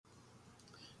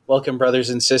Welcome, brothers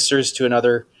and sisters, to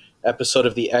another episode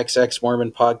of the XX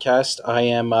Mormon podcast. I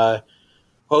am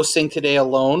hosting today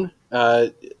alone.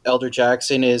 Elder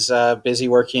Jackson is busy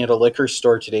working at a liquor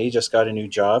store today. He just got a new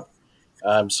job,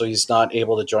 so he's not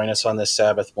able to join us on this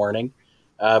Sabbath morning.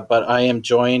 But I am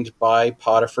joined by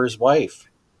Potiphar's wife.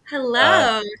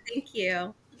 Hello, thank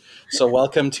you. So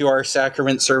welcome to our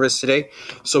sacrament service today.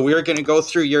 So we are going to go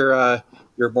through your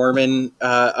Mormon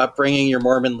upbringing, your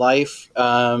Mormon life,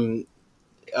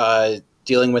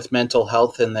 dealing with mental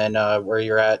health, and then where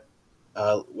you're at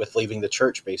with leaving the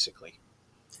church, basically.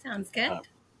 Sounds good.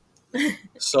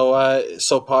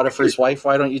 So Potiphar's wife,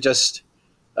 why don't you just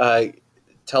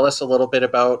tell us a little bit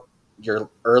about your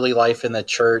early life in the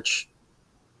church?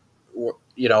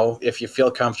 You know, if you feel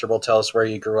comfortable, tell us where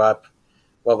you grew up.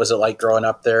 What was it like growing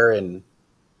up there? And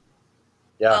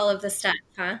All of the stuff,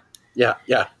 huh? Yeah.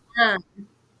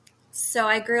 So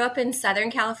I grew up in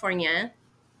Southern California,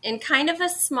 in kind of a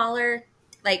smaller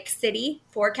city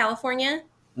for California,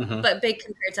 but big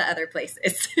compared to other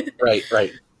places. Right.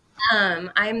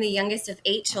 I'm the youngest of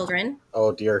 8 children.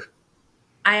 Oh dear.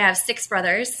 I have 6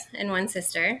 brothers and 1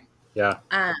 sister. Yeah.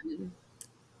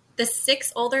 The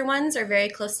 6 older ones are very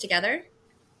close together.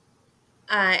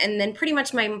 And then pretty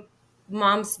much my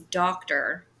mom's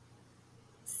doctor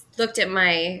looked at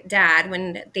my dad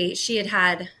when she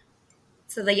had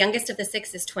so the youngest of the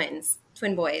 6 is twin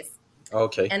boys.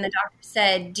 Okay. And the doctor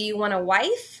said, do you want a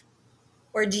wife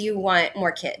or do you want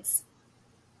more kids?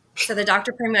 So the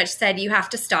doctor pretty much said, you have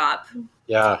to stop.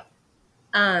 Yeah.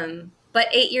 But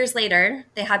 8 years later,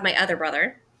 they had my other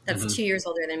brother that's 2 years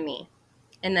older than me.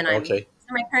 And then So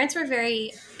my parents were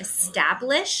very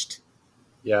established,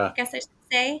 yeah, I guess I should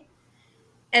say,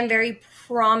 and very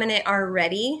prominent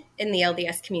already in the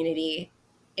LDS community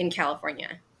in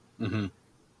California.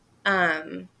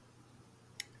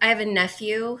 I have a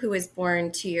nephew who was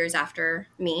born 2 years after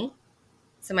me.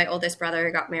 So my oldest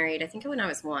brother got married, I think when I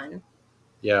was 1.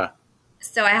 Yeah.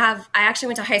 So I actually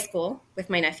went to high school with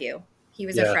my nephew. He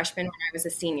was a freshman when I was a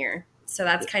senior. So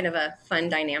that's kind of a fun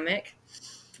dynamic.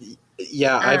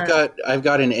 Yeah, I've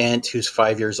got an aunt who's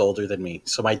 5 years older than me.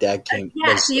 So my dad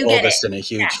was so oldest in a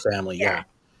huge family. Yeah.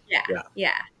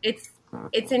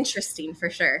 It's interesting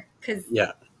for sure because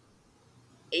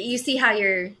you see how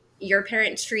your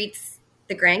parent treats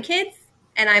the grandkids,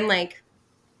 and I'm like,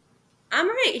 I'm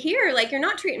right here. Like, you're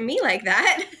not treating me like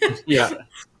that. Yeah.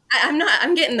 I'm not.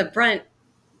 I'm getting the brunt.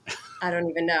 I don't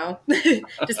even know.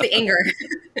 Just the anger.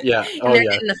 Yeah. And they're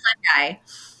getting the fun guy.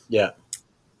 Yeah.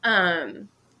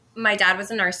 My dad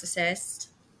was a narcissist,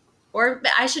 or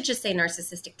I should just say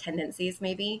narcissistic tendencies.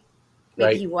 Maybe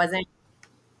he wasn't,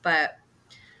 but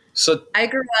so I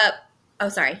grew up. Oh,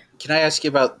 sorry. Can I ask you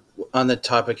about on the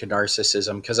topic of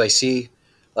narcissism? Because I see,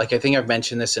 I think I've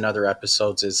mentioned this in other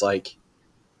episodes. Is like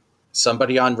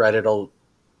somebody on Reddit will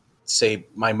say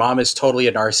my mom is totally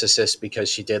a narcissist because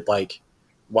she did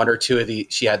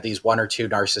she had these 1 or 2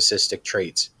 narcissistic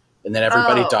traits. And then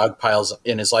everybody dogpiles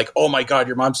and is like, oh my God,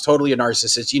 your mom's totally a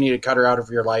narcissist. You need to cut her out of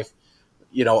your life,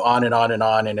 on and on and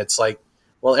on. And it's like,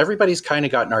 well, everybody's kind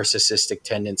of got narcissistic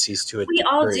tendencies to it. We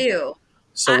all do.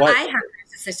 So I have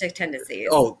narcissistic tendencies.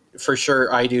 Oh, for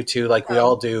sure. I do too. We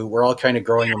all do. We're all kind of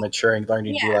growing and maturing,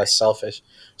 learning to be less selfish.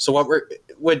 So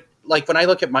when I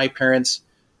look at my parents,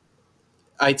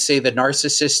 I'd say the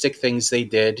narcissistic things they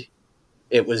did,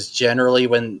 it was generally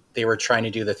when they were trying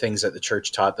to do the things that the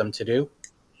church taught them to do.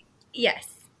 Yes.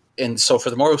 And so for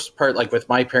the most part, with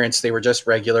my parents, they were just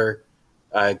regular,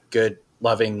 good,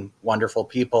 loving, wonderful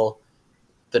people.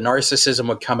 The narcissism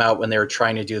would come out when they were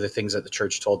trying to do the things that the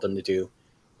church told them to do.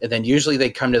 And then usually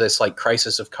they come to this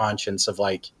crisis of conscience of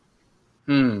the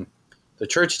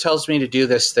church tells me to do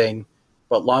this thing,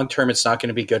 but long-term it's not going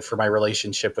to be good for my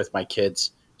relationship with my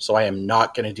kids. So I am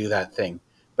not going to do that thing.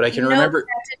 But I can remember.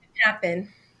 That didn't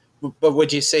happen. But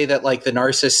would you say that the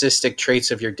narcissistic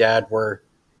traits of your dad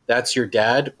that's your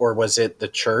dad, or was it the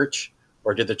church,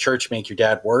 or did the church make your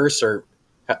dad worse, or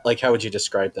how would you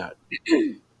describe that?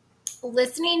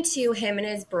 Listening to him and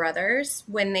his brothers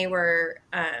when they were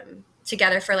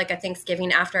together for a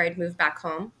Thanksgiving after I'd moved back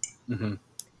home,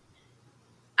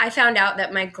 I found out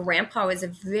that my grandpa was a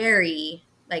very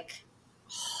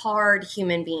hard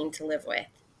human being to live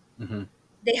with.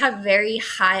 They have very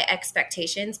high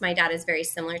expectations. My dad is very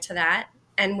similar to that.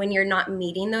 And when you're not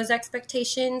meeting those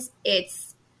expectations,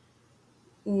 it's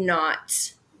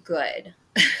not good.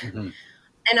 And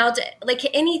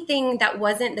anything that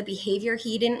wasn't the behavior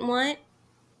he didn't want,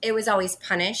 it was always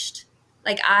punished.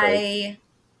 I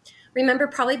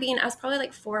remember I was probably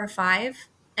 4 or 5,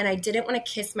 and I didn't want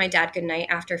to kiss my dad goodnight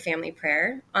after family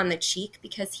prayer on the cheek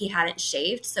because he hadn't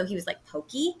shaved. So he was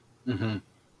pokey.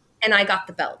 and I got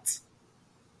the belt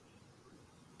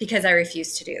because I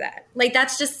refused to do that. Like,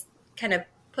 that's just kind of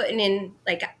putting in,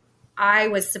 like, I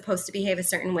was supposed to behave a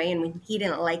certain way, and when he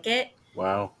didn't like it,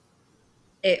 Wow.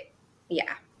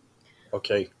 yeah.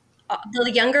 Okay.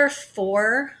 The younger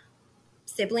 4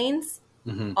 siblings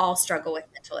Mm-hmm. all struggle with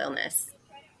mental illness.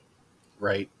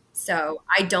 Right. So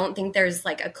I don't think there's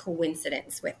like a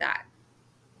coincidence with that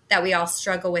we all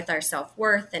struggle with our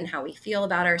self-worth and how we feel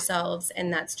about ourselves.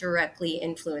 And that's directly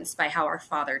influenced by how our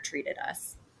father treated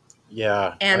us.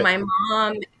 Yeah. And my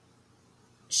mom,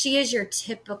 she is your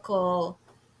typical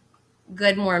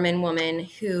good Mormon woman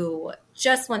who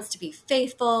just wants to be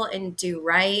faithful and do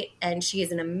right. And she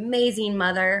is an amazing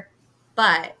mother,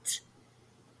 but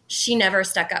she never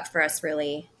stuck up for us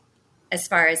really. As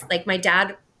far as, like, my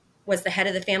dad was the head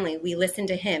of the family. We listened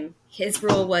to him. His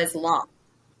rule was law.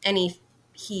 And he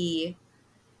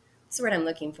what's the word I'm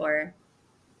looking for?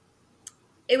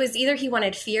 It was either he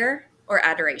wanted fear or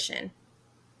adoration.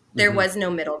 There Mm-hmm. was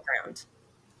no middle ground.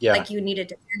 Yeah. Like, you needed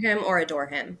to fear him or adore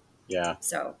him. Yeah.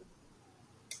 So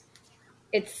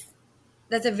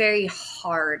that's a very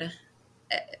hard,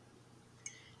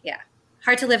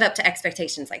 hard to live up to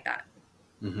expectations like that.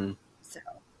 Mm-hmm. So,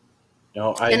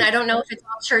 No, and I don't know if it's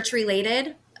all church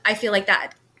related. I feel like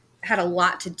that had a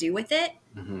lot to do with it.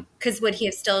 Mm-hmm. Because would he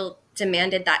have still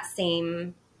demanded that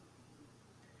same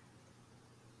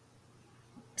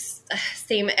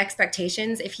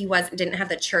expectations if he didn't have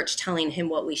the church telling him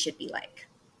what we should be like?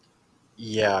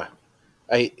 Yeah.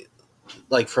 I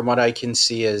like, from what I can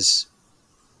see is,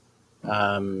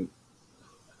 my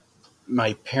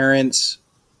parents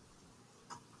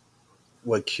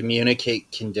would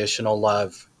communicate conditional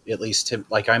love, at least to,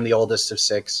 like, I'm the oldest of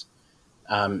 6.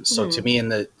 So to Mm-hmm. me, in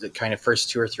the kind of first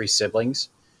 2 or 3 siblings,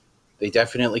 they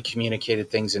definitely communicated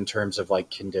things in terms of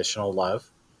like conditional love,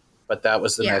 but that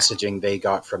was the Yeah. messaging they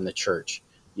got from the church.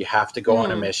 You have to go on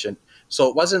a Mm-hmm. mission. So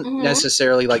it wasn't Mm-hmm.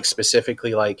 necessarily like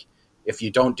specifically like, if you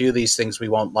don't do these things, we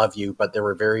won't love you. But there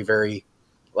were very, very,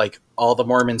 like, all the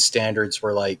Mormon standards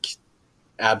were like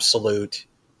absolute.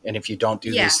 And if you don't do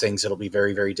Yeah. these things, it'll be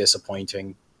very, very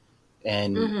disappointing.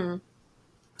 And Mm-hmm.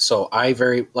 so I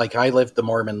lived the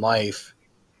Mormon life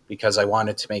because I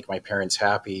wanted to make my parents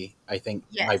happy. I think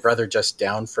my Yes. brother, just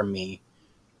down from me,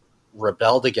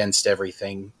 rebelled against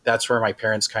everything. That's where my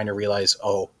parents kind of realized,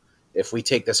 oh, if we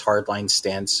take this hardline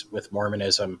stance with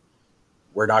Mormonism,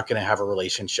 we're not going to have a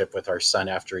relationship with our son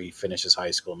after he finishes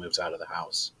high school and moves out of the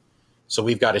house. So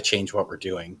we've got to change what we're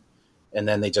doing. And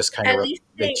then they just kind At of least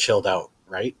they chilled out,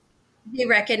 right? they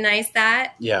recognize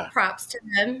that. Yeah. Props to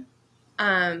them.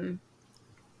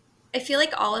 I feel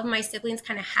like all of my siblings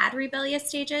kind of had rebellious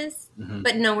stages, Mm-hmm.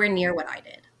 but nowhere near what I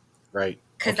did. Right.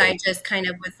 Because Okay. I just kind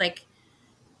of was like,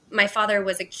 my father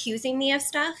was accusing me of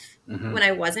stuff Mm-hmm. when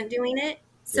I wasn't doing it.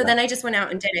 So Yeah. then I just went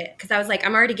out and did it because I was like,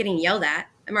 I'm already getting yelled at.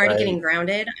 I'm already getting Right.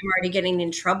 grounded. I'm already getting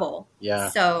in trouble. Yeah.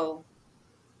 So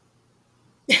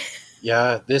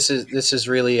Yeah. This is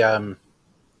really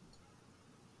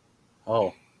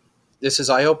oh, this is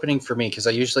eye opening for me, because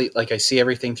I usually, like, I see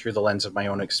everything through the lens of my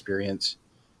own experience.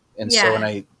 And so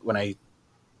yeah, when I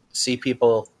see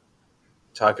people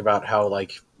talk about how,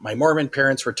 like, my Mormon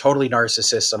parents were totally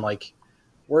narcissists, I'm like,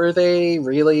 were they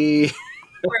really?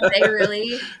 were they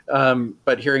really?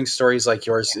 But hearing stories like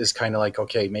yours is kind of like,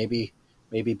 okay, maybe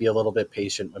be a little bit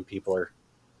patient when people are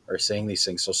saying these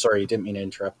things. So sorry, didn't mean to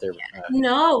interrupt there.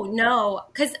 No,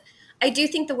 because I do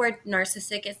think the word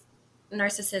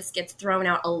narcissist gets thrown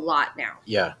out a lot now,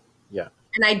 Yeah, yeah,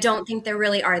 and I don't think there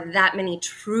really are that many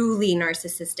truly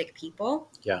narcissistic people.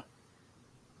 yeah,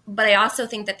 But I also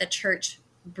think that the church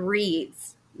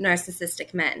breeds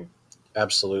narcissistic men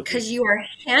absolutely. because you are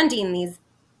handing these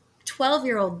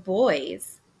 12-year-old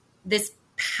boys this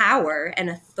power and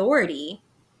authority.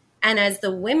 And as the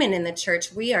women in the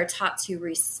church, we are taught to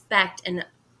respect and,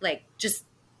 like, just,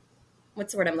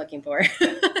 what's the word I'm looking for?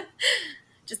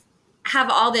 Just have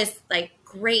all this, like,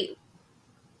 great,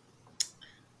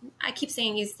 I keep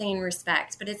saying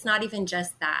respect, but it's not even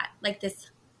just that. Like,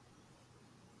 this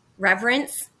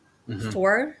reverence Mm-hmm.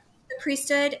 for the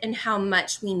priesthood and how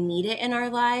much we need it in our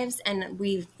lives. And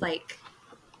we've, like,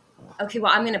 okay,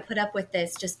 well, I'm going to put up with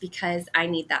this just because I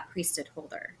need that priesthood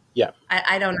holder. Yeah,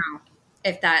 I don't know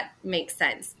if that makes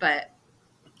sense, but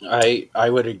I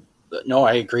would, no,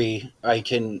 I agree. I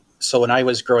can. So when I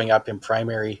was growing up in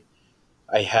primary,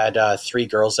 I had 3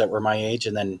 girls that were my age,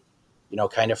 and then,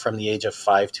 kind of from the age of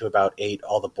 5 to about 8,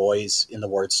 all the boys in the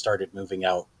ward started moving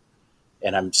out,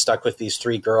 and I'm stuck with these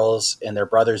 3 girls, and their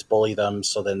brothers bully them.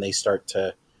 So then they start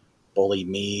to bully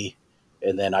me,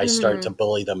 and then I start to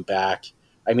bully them back.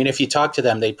 I mean, if you talk to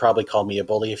them, they'd probably call me a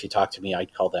bully. If you talk to me,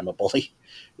 I'd call them a bully.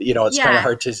 It's kind of Yeah.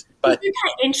 hard to, Isn't but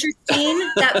that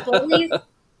interesting that bullies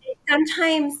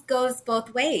sometimes goes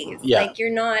both ways? yeah, Like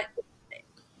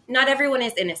not everyone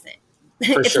is innocent.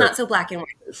 for It's sure. not so black and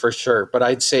white. For sure. But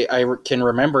I'd say can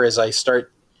remember as I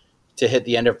start to hit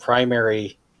the end of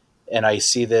primary and I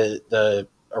see the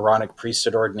Aaronic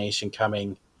priesthood ordination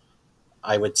coming,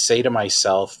 I would say to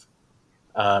myself,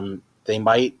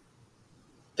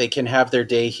 they can have their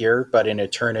day here, but in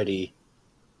eternity,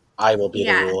 I will be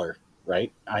the Yeah. ruler,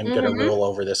 right? I'm going to Mm-hmm. rule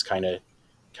over this kind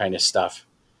of stuff.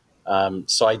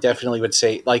 So I definitely would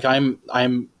say, like,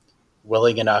 I'm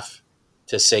willing enough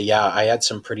to say, yeah, I had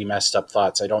some pretty messed up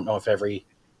thoughts. I don't know if every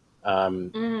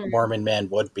Mm. Mormon man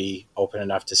would be open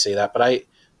enough to say that, but I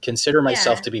consider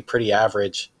myself Yeah. to be pretty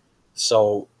average.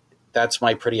 So that's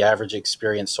my pretty average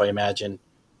experience. So I imagine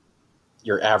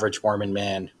your average Mormon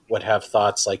man would have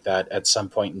thoughts like that at some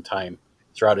point in time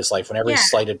throughout his life. Whenever Yeah. he's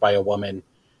slighted by a woman,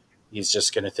 he's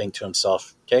just going to think to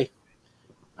himself, okay,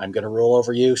 I'm going to rule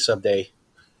over you someday.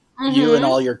 You and Mm-hmm.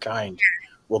 all your kind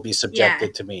will be Yeah.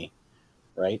 subjected to me,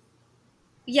 right?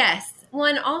 Yes.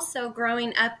 One also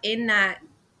growing up in that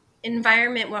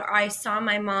environment where I saw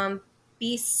my mom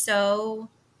be so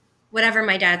whatever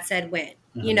my dad said went.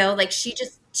 Mm-hmm. Like she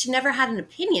never had an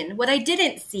opinion. What I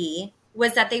didn't see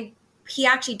was that he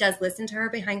actually does listen to her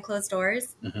behind closed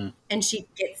doors Mm-hmm. and she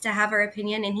gets to have her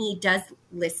opinion and he does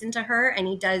listen to her and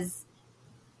he does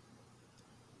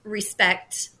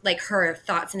respect like her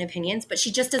thoughts and opinions, but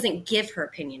she just doesn't give her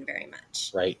opinion very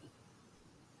much. Right.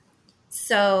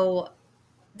 So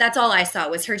that's all I saw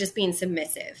was her just being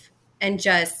submissive and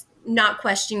just not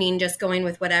questioning, just going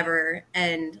with whatever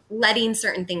and letting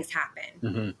certain things happen.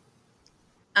 Mm-hmm.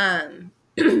 Um,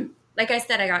 like I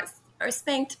said, I got a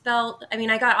spanked belt. I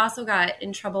mean, also got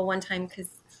in trouble one time because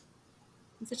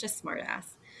I'm such a smart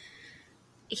ass.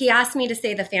 He asked me to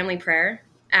say the family prayer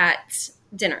at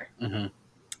dinner. Mm-hmm.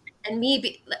 And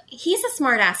he's a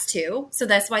smart ass too. So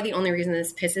that's why the only reason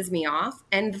this pisses me off.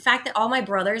 And the fact that all my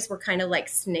brothers were kind of like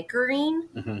snickering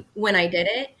Mm-hmm. when I did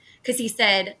it. Because he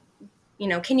said,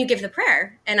 can you give the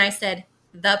prayer? And I said,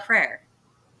 the prayer.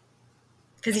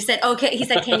 Because he said, okay. He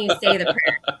said, can you say the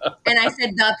prayer? And I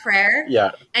said, the prayer.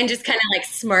 Yeah. And just kind of like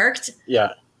smirked.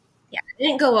 Yeah. Yeah. It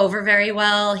didn't go over very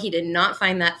well. He did not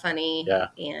find that funny. Yeah.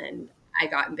 And I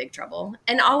got in big trouble.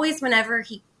 And always whenever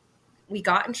we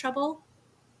got in trouble,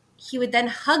 he would then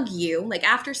hug you, like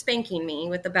after spanking me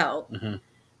with the belt, Mm-hmm.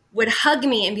 would hug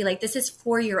me and be like, this is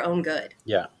for your own good.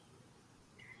 Yeah.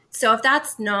 So if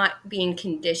that's not being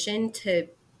conditioned to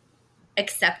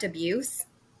accept abuse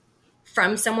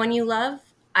from someone you love,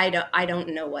 I don't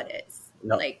know what is.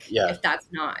 No. Like Yeah. if that's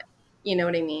not, you know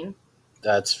what I mean?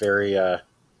 That's very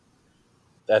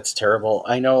that's terrible.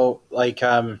 I know, like,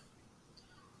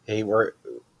 hey,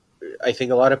 I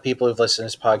think a lot of people who've listened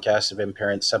to this podcast have been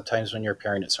parents. Sometimes when you're a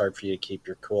parent, it's hard for you to keep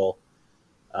your cool.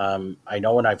 I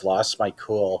know when I've lost my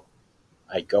cool,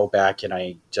 I go back and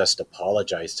I just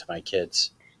apologize to my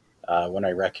kids when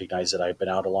I recognize that I've been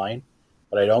out of line.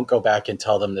 But I don't go back and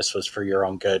tell them this was for your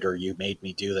own good or you made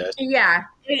me do this. Yeah.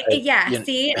 Yeah. You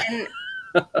See, and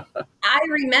I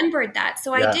remembered that.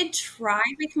 So I Yeah. did try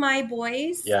with my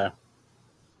boys Yeah.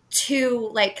 to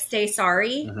like say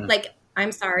sorry. Mm-hmm. Like,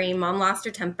 I'm sorry, mom lost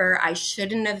her temper. I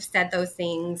shouldn't have said those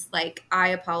things. Like, I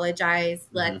apologize.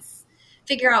 Mm-hmm. Let's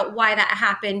figure out why that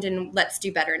happened and let's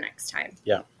do better next time.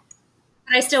 Yeah.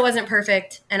 But I still wasn't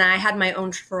perfect and I had my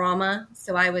own trauma.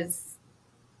 So I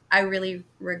really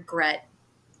regret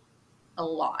a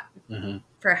lot Mm-hmm.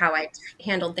 for how I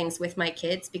handled things with my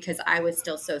kids because I was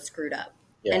still so screwed up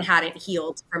Yeah. and hadn't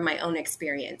healed from my own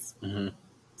experience. Mm-hmm.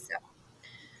 So,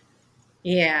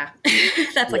 yeah,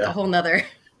 that's like Yeah. a whole nother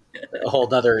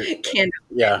can.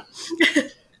 Yeah.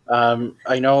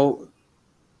 I know,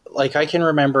 like, I can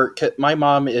remember my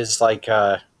mom is like,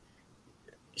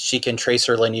 she can trace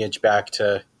her lineage back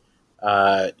to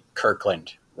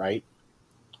Kirkland, right?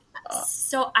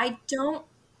 So I don't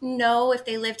know if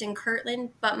they lived in Kirtland,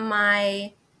 but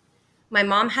my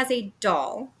mom has a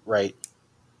doll Right.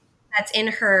 that's in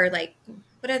her, like,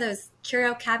 what are those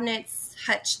curio cabinets,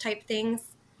 hutch type things?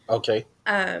 Okay.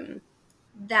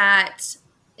 That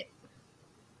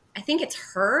I think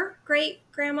it's her great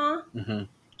grandma Mm-hmm.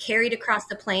 carried across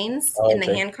the plains Oh, in the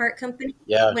okay. handcart company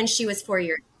Yeah. when she was 4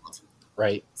 years old.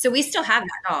 Right. So we still have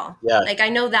that doll. Yeah. Like, I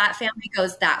know that family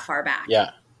goes that far back.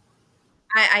 Yeah.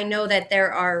 I know that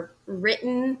there are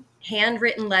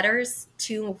handwritten letters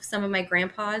to some of my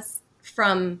grandpas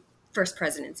from first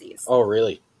presidencies. Oh,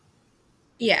 really?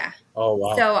 Yeah. Oh,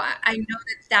 wow. So I know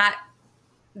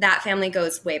that family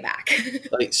goes way back.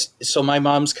 Like, so my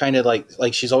mom's kind of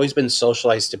like she's always been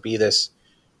socialized to be this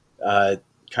uh,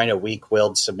 kind of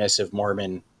weak-willed, submissive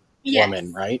Mormon woman,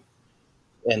 Yes. right?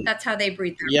 And That's how they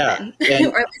breed their yeah, women, and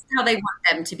or at least how they want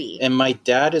them to be. and my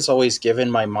dad has always given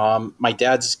my mom. My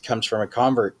dad's comes from a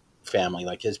convert family,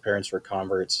 like his parents were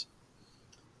converts.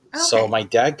 So Okay. my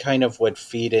dad kind of would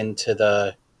feed into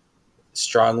the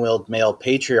strong-willed male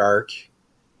patriarch,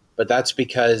 but that's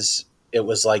because it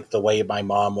was like the way my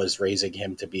mom was raising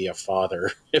him to be a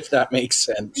father, if that makes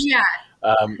sense. Yeah.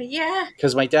 Um, Yeah.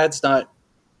 because my dad's not.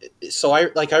 So I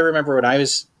remember when I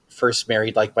was first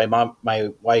married, like my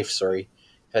wife, sorry,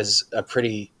 has a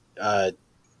pretty.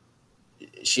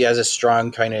 She has a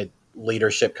strong kind of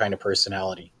leadership kind of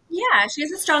personality. Yeah. She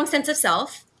has a strong sense of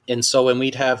self. And so when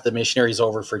we'd have the missionaries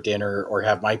over for dinner or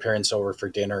have my parents over for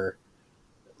dinner,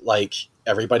 like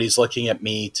everybody's looking at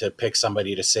me to pick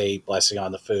somebody to say blessing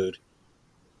on the food.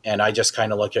 And I just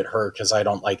kind of look at her because I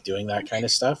don't like doing that kind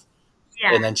of stuff.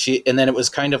 Yeah. And then it was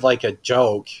kind of like a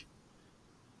joke.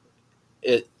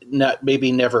 It not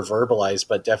maybe never verbalized,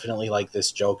 but definitely like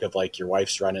this joke of like your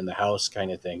wife's running the house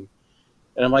kind of thing.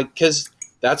 And I'm like, because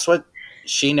that's what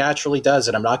she naturally does.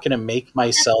 And I'm not going to make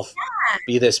myself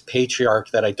be this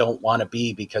patriarch that I don't want to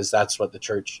be because that's what the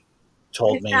church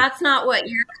told If me. that's not what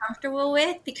you're comfortable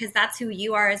with, because that's who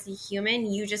you are as a human,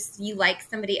 you like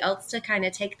somebody else to kind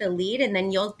of take the lead, and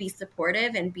then you'll be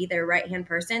supportive and be their right hand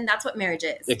person. That's what marriage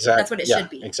is. That's Exactly. what it Yeah, should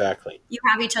be. exactly. You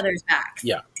have each other's backs.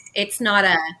 Yeah. It's not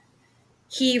a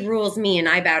he rules me and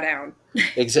I bow down.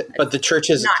 But That's the church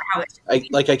is, not how it should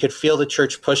be. I could feel the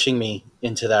church pushing me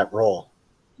into that role.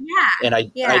 Yeah. And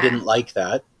I Yeah. didn't like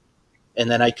that. And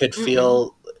then I could Mm-mm.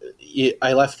 feel,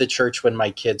 I left the church when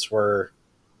my kids were,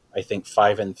 I think,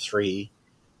 5 and 3,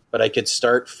 but I could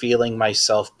start feeling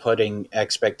myself putting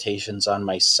expectations on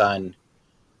my son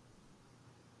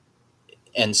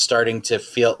and starting to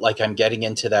feel like I'm getting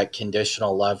into that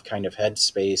conditional love kind of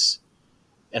headspace.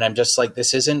 And I'm just like,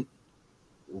 this isn't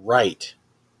right.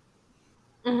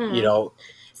 You Mm-hmm. know,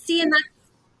 See, and that's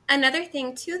another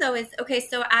thing too, though, is okay.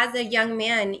 So as a young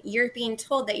man, you're being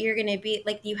told that you're going to be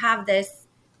like you have this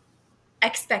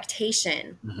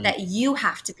expectation hmm that you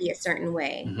have to be a certain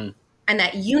way hmm and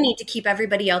that you need to keep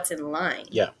everybody else in line.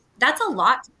 yeah, That's a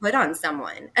lot to put on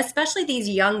someone, especially these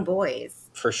young boys.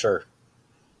 for sure.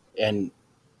 And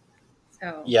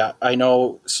So, yeah, I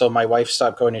know. So my wife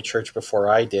stopped going to church before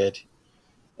I did.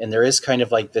 And there is kind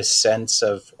of like this sense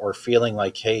of, or feeling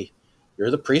like, hey,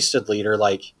 you're the priesthood leader,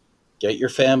 like, get your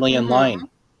family in mm-hmm. line.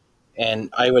 And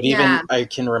I would even, Yeah, I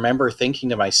can remember thinking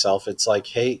to myself, it's like,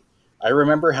 hey, I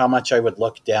remember how much I would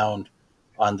look down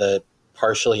on the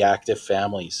partially active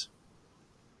families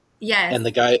yes, and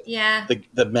yeah,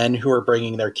 the men who are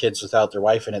bringing their kids without their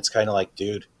wife. And it's kind of like,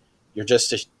 dude, you're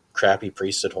just a crappy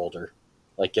priesthood holder.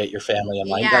 Like, get your family in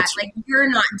line. yeah. Like you're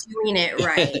not doing it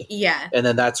right. Yeah. And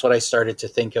then that's what I started to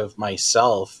think of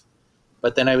myself.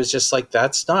 But then I was just like,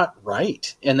 that's not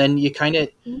right. And then you kind of,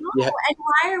 No, yeah, and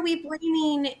why are we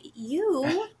blaming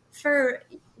you for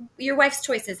your wife's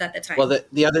choices at the well, time?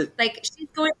 the other, Like she's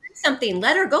going through something.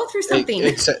 Let her go through something.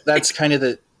 that's kind of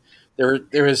the,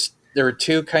 there were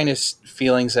two kind of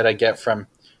feelings that I get from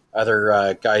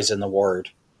other guys in the ward.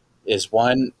 Is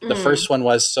one, the Mm, first one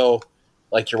was, so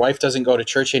like your wife doesn't go to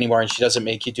church anymore and she doesn't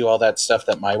make you do all that stuff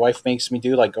that my wife makes me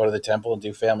do, like go to the temple and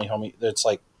do family home. It's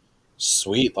like,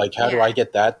 sweet. Like, how do yeah. I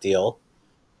get that deal?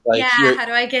 Yeah. Like you're, How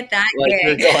do I get that like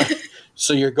you're gig? going,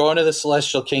 so you're going to the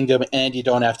celestial kingdom and you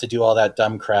don't have to do all that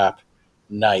dumb crap.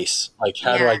 Nice. Like,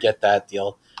 how do Yeah. I get that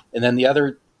deal? And then the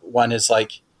other one is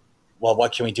like, well,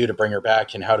 what can we do to bring her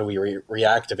back, and how do we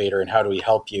reactivate her, and how do we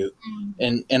help you?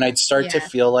 Mm, And I'd start to yeah.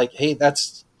 feel like, hey,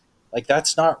 that's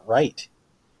not right.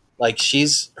 Like,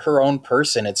 she's her own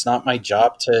person. It's not my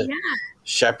job to Yeah.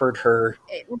 shepherd her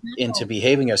into No.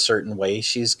 behaving a certain way.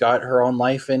 She's got her own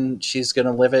life and she's going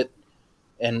to live it.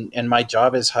 And my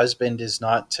job as husband is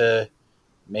not to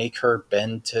make her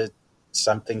bend to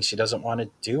something she doesn't want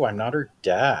to do. I'm not her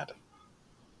dad.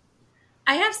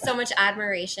 I have so much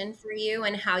admiration for you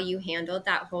and how you handled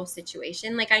that whole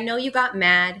situation. Like I know you got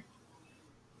mad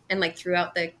and like threw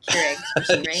out the Keurig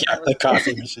machine, right? Yeah, That was the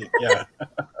coffee machine. Yeah.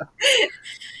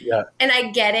 Yeah. and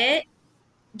I get it.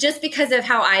 Just because of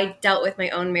how I dealt with my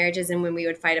own marriages and when we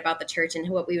would fight about the church and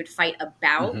what we would fight hmm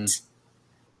about.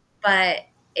 But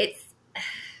it's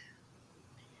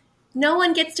no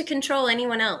one gets to control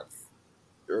anyone else.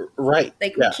 Right.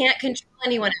 Like we Yeah. can't control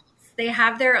anyone else. They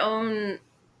have their own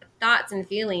thoughts and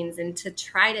feelings, and to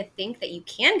try to think that you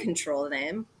can control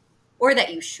them or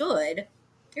that you should,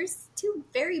 there's two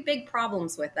very big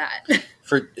problems with that.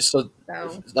 So,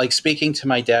 So, like, speaking to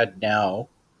my dad now,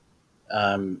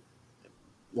 um,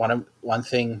 one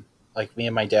thing, like, me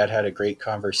and my dad had a great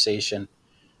conversation.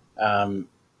 Um,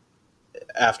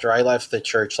 after I left the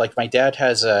church, like my dad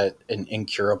has an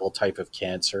incurable type of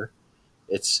cancer.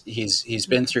 He's Oh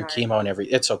been my through God. chemo and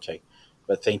it's okay,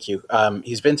 but thank you.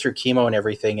 He's been through chemo and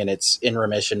everything, and it's in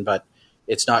remission, but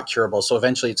it's not curable. So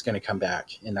eventually, it's going to come back,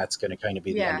 and that's going to kind of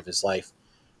be the end Yeah. of his life.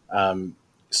 Um,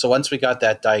 so once we got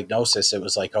that diagnosis, it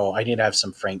was like, oh, I need to have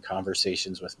some frank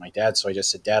conversations with my dad. So I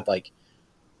just said, Dad, like,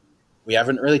 we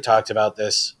haven't really talked about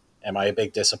this. Am I a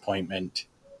big disappointment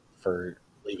for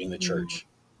leaving the Mhm. church?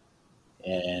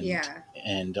 And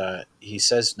Yeah. he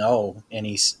says no. And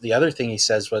the other thing he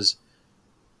says was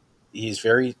he's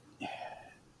very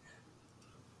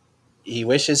he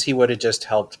wishes he would have just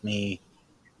helped me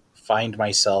find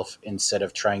myself instead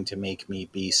of trying to make me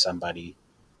be somebody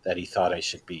that he thought I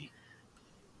should be.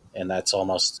 And that's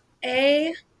almost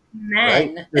right.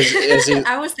 Amen. As he,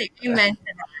 I was like, amen to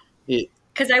that. he,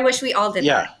 Because I wish we all did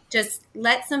yeah, that. Just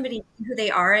let somebody be who they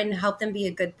are and help them be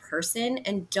a good person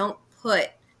and don't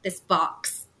put this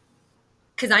box.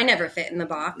 Because I never fit in the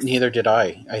box. neither did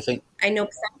I. I think, I know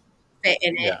some fit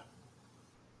in it, yeah.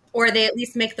 or they at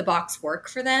least make the box work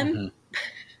for them. Mm-hmm.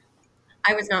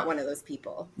 I was not one of those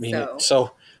people. So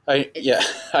So yeah,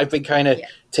 it's, I've been kind of yeah.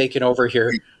 taken over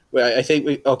here. I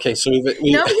think okay. So No,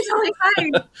 you're totally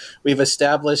fine. we've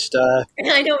established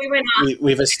I know we went off.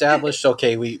 we've established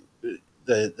okay.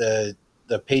 The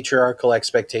patriarchal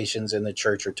expectations in the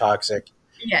church are toxic.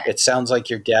 Yes. It sounds like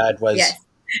your dad was Yes.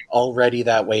 already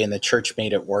that way, and the church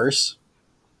made it worse.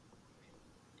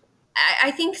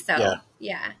 I think Yeah. so.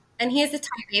 Yeah. And he has a type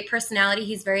A personality.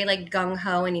 He's very like gung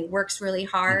ho and he works really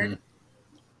Mm-hmm. hard.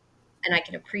 And I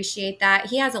can appreciate that.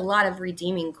 He has a lot of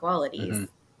redeeming Mm-hmm. qualities.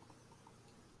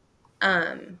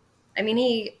 Um, I mean,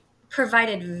 he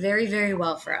provided very, very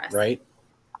well for us Right.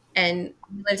 and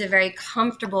lived a very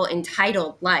comfortable,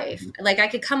 entitled life. Mm-hmm. Like I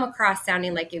could come across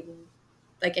sounding like a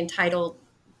like entitled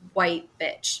white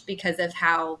bitch because of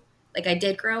how like I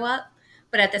did grow up,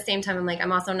 but at the same time, I'm like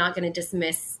I'm also not going to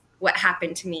dismiss what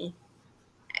happened to me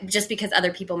just because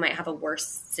other people might have a worse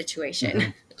situation. Mm-hmm.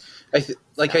 I So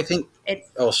think. it's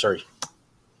Oh, sorry.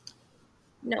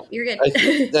 no, you're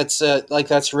good. That's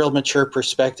that's real mature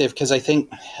perspective because I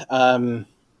think um,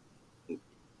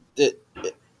 that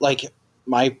like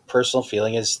my personal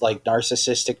feeling is like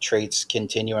narcissistic traits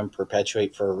continue and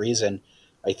perpetuate for a reason.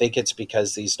 I think it's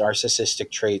because these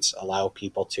narcissistic traits allow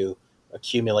people to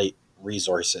accumulate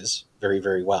resources very,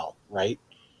 very well, right?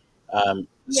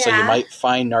 So you Yeah. might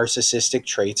find narcissistic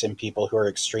traits in people who are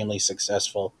extremely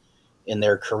successful in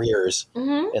their careers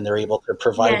Mm-hmm. and they're able to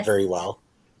provide Yes. very well.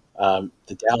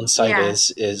 The downside Yeah.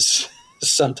 is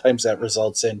sometimes that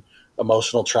results in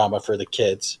emotional trauma for the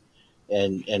kids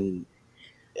and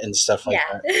and stuff like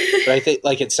Yeah. that. But I think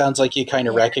like it sounds like you kind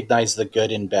of Yeah. recognize the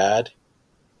good and bad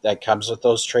that comes with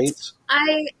those traits,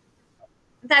 I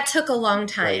that took a long right?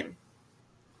 time.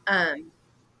 Um,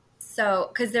 so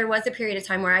because there was a period of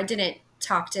time where I didn't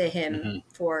talk to him Hmm.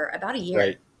 for about a Right.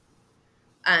 year.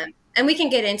 And we can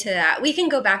get into that. We can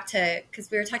go back to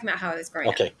because we were talking about how I was growing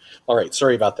up. Okay. All right.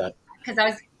 Sorry about that. Because I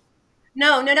was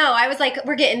no, no, no. I was like,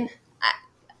 we're getting.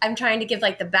 I'm trying to give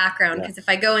like the background Yeah. because if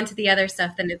I go into the other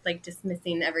stuff, then it's like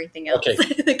dismissing everything else Okay.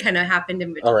 that kind of happened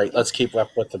in All right. between. Let's keep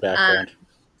up with the Um, background.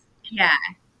 yeah,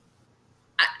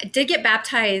 I did get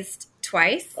baptized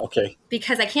twice Okay.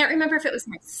 because I can't remember if it was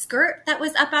my skirt that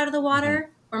was up out of the Hmm. water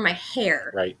or my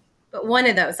hair, Right. but one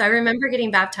of those. So I remember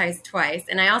getting baptized twice,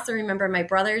 and I also remember my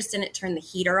brothers didn't turn the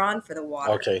heater on for the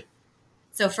water. Okay.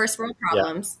 So first world Yeah.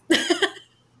 problems.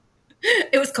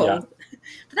 It was Yeah. cold,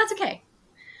 but that's okay.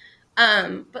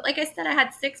 But like I said, I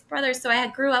had six brothers, so I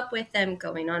had grew up with them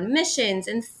going on missions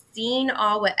and seeing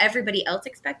all what everybody else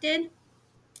expected.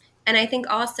 And I think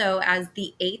also as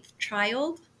the eighth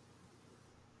child,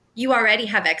 you already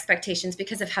have expectations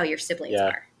because of how your siblings Yeah.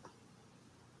 are.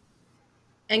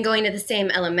 And going to the same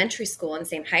elementary school and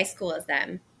same high school as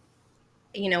them,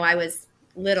 I was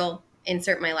little,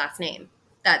 insert my last name.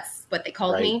 That's what they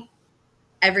called Right. me.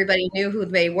 Everybody knew who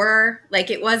they were. Like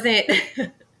it wasn't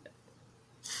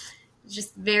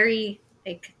just very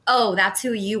like, oh, that's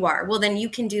who you are. Well, then you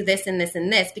can do this and this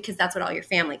and this because that's what all your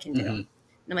family can do. Hmm. And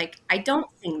I'm like, I don't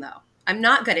sing though. I'm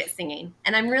not good at singing.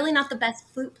 And I'm really not the best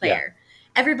flute Yeah. player.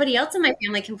 Everybody else in my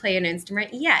family can play an instrument.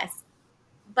 Yes.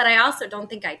 But I also don't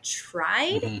think I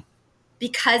tried Hmm.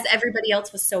 because everybody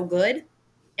else was so good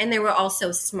and they were all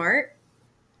so smart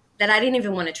that I didn't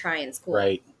even want to try in school.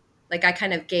 Right. Like I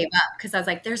kind of gave up because I was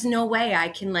like, there's no way I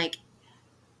can like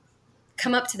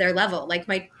come up to their level. Like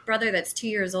my brother that's 2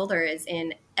 years older is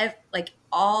in like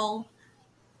all,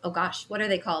 oh gosh, what are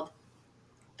they called?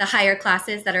 The higher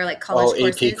classes that are like Oh, college AP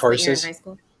courses that you're in courses. high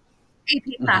school.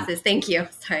 AP Hmm. classes. Thank you.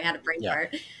 Sorry, I had a brain Yeah.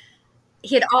 fart.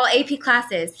 He had all AP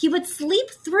classes. He would sleep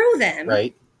through them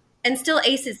Right. and still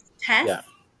ace his tests. Yeah.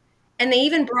 And they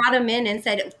even brought him in and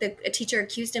said a teacher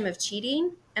accused him of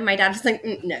cheating. And my dad was like,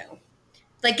 no.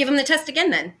 Like, give him the test again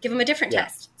then. Give him a different Yeah.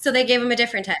 test. So they gave him a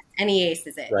different test, and he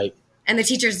aces it. Right. And the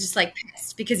teacher's just like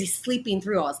pissed because he's sleeping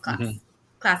through all his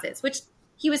classes, which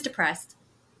he was depressed.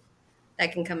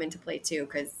 That can come into play too,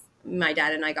 because my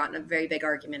dad and I got in a very big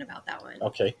argument about that one.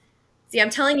 Okay. See,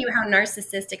 I'm telling you how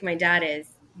narcissistic my dad is,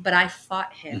 but I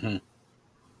fought him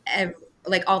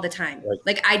like all the time. Right.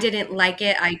 Like, I didn't like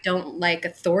it. I don't like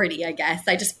authority, I guess.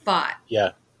 I just fought.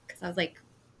 Yeah. Because I was like,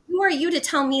 who are you to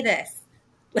tell me this?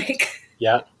 Like,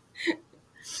 Yeah.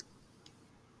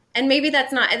 and maybe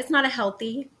it's not a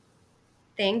healthy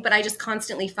thing, but I just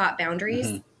constantly fought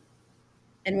boundaries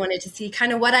and wanted to see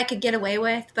kind of what I could get away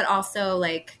with, but also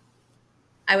like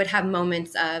I would have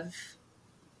moments of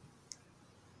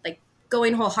like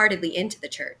going wholeheartedly into the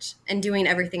church and doing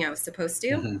everything I was supposed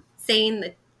to, saying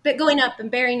that, but going up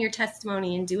and bearing your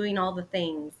testimony and doing all the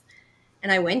things.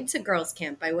 And I went to girls'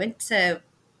 camp. I went to,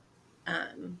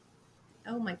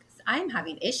 oh my, I'm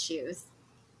having issues.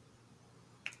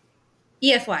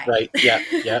 EFY. Right. Yeah.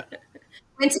 Yeah.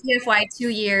 Went to EFY 2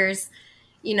 years,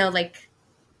 like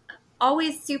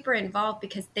always super involved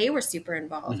because they were super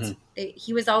involved.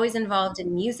 He was always involved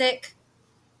in music,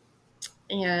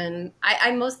 and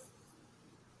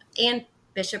and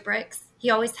bishoprics. He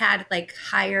always had like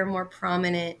higher, more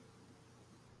prominent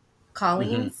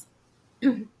callings,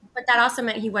 but that also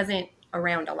meant he wasn't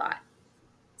around a lot.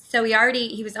 So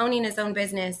he was owning his own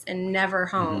business and never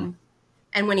home.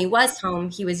 And when he was home,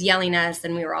 he was yelling at us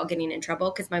and we were all getting in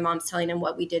trouble because my mom's telling him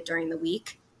what we did during the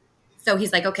week. So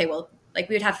he's like, okay, well, like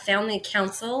we would have family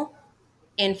council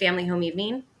and family home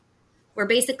evening where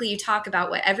basically you talk about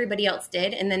what everybody else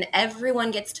did and then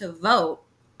everyone gets to vote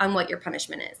on what your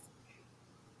punishment is.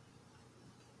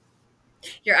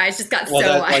 Your eyes just got so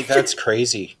wide. Like that's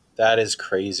crazy. That is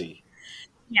crazy.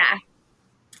 Yeah.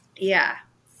 Yeah.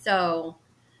 So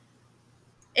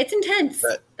it's intense.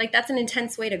 Like that's an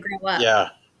intense way to grow up. Yeah.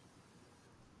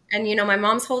 And my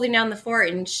mom's holding down the fort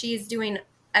and she's doing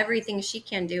everything she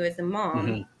can do as a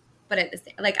mom. But at the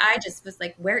same, like I just was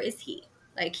like, where is he?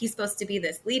 Like he's supposed to be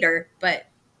this leader, but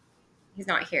he's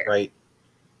not here. Right.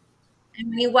 And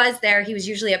when he was there, he was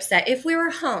usually upset. If we were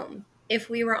home, if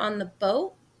we were on the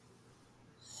boat,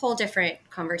 whole different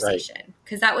conversation.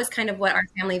 Because that was kind of what our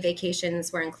family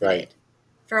vacations were included. Right.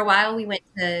 For a while, we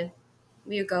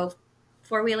would go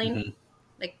four-wheeling,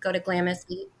 like go to Glamis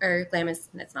Beach, or Glamis,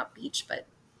 that's not beach, but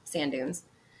sand dunes.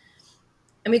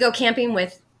 And we go camping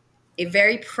with a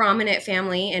very prominent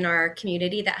family in our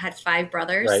community that had 5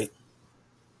 brothers. Right.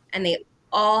 And they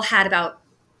all had about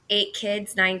 8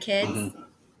 kids, 9 kids.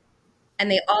 And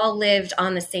they all lived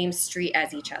on the same street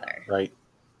as each other. Right.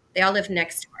 They all lived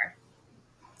next door.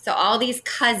 So all these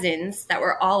cousins that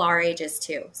were all our ages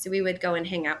too. So we would go and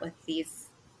hang out with these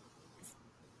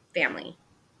family.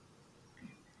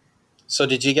 So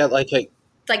did you get like a...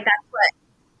 Like that's what...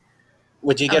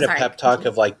 Would you get a pep talk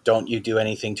of like, don't you do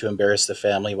anything to embarrass the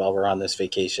family while we're on this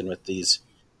vacation with these...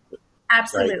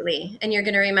 Absolutely. Right. And you're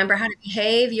going to remember how to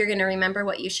behave. You're going to remember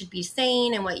what you should be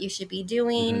saying and what you should be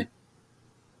doing.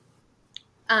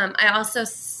 I also...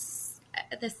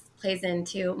 This plays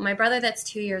into my brother that's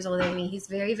 2 years older than me. He's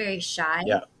very, very shy.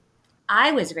 Yeah.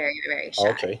 I was very, very shy.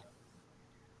 Okay.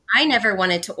 I never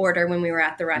wanted to order when we were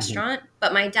at the restaurant,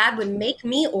 but my dad would make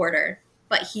me order,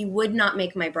 but he would not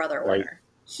make my brother order. Right.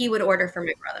 He would order for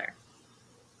my brother.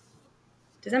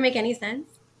 Does that make any sense?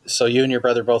 So you and your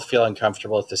brother both feel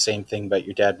uncomfortable with the same thing, but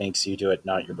your dad makes you do it,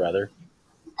 not your brother?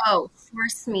 Oh,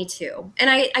 force me to. And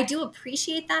I do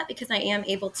appreciate that because I am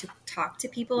able to talk to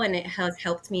people and it has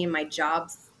helped me in my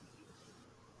jobs.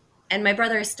 And my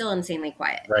brother is still insanely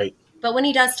quiet. Right. But when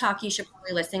he does talk, you should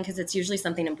probably listen because it's usually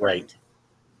something important. Right.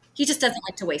 He just doesn't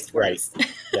like to waste words.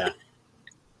 Right. Yeah.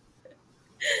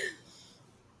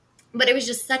 But it was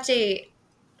just such a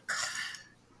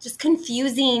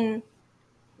confusing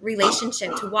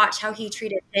relationship to watch how he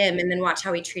treated him and then watch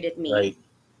how he treated me. Right.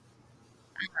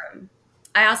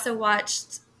 I also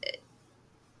watched,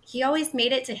 he always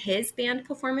made it to his band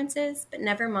performances, but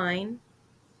never mine.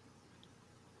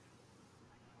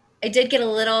 I did get a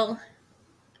little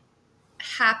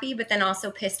happy, but then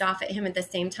also pissed off at him at the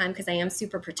same time because I am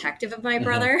super protective of my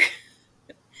brother.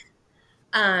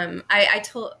 I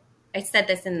said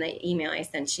this in the email I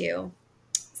sent you.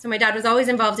 So my dad was always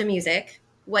involved in music.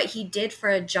 What he did for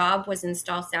a job was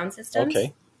install sound systems.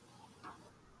 Okay.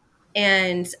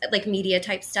 And like media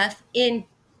type stuff in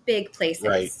big places.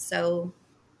 Right. So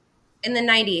in the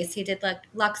 90s, he did like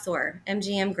Luxor,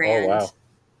 MGM Grand, oh,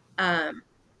 wow.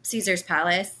 Caesar's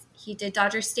Palace. He did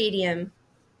Dodger Stadium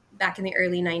back in the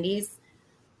early 90s.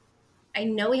 I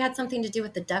know he had something to do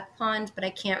with the duck pond, but I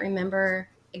can't remember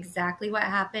exactly what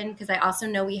happened because I also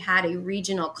know we had a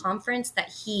regional conference that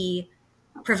he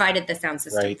provided the sound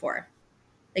system Right. for.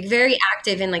 Like very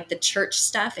active in like the church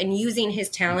stuff and using his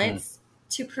talents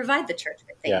to provide the church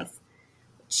with Yeah. things,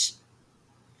 which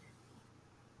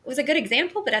was a good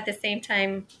example, but at the same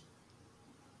time,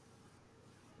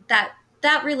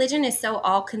 that religion is so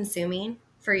all consuming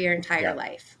for your entire Yeah.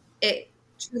 life. It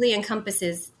truly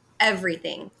encompasses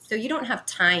everything. So you don't have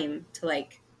time to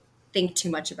like think too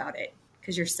much about it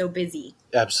because you're so busy.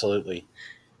 Absolutely.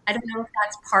 I don't know if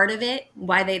that's part of it,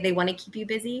 why they want to keep you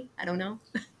busy. I don't know.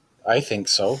 I think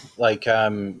so.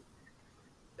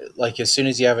 Like as soon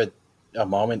as you have a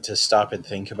moment to stop and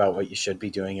think about what you should be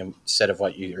doing instead of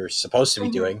what you're supposed to be Mhm.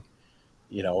 doing,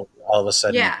 all of a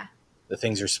sudden Yeah. the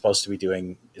things you're supposed to be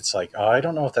doing, it's like, oh, I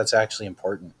don't know if that's actually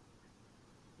important,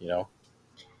 you know?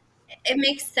 It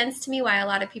makes sense to me why a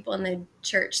lot of people in the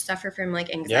church suffer from like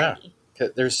Yeah. anxiety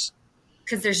 'Cause there's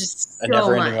because there's just a so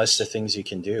never ending list of much. things you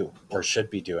can do or should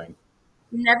be doing.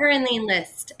 Never ending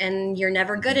list, and you're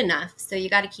never good Hmm. enough. So you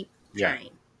got to keep Yeah.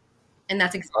 trying. And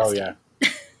that's Oh, yeah. exhausting.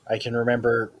 I can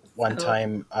remember one So,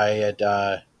 time it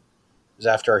was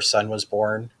after our son was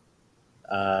born.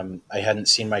 I hadn't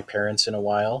seen my parents in a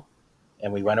while,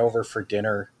 and we went over for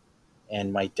dinner.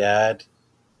 And my dad,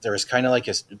 there was kind of like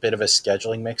a bit of a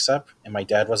scheduling mix up, and my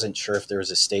dad wasn't sure if there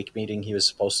was a stake meeting he was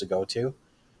supposed to go to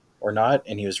or not.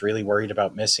 And he was really worried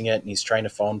about missing it. And he's trying to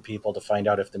phone people to find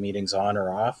out if the meeting's on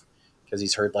or off because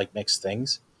he's heard like mixed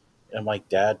things. And I'm like,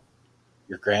 Dad,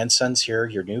 your grandson's here,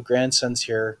 your new grandson's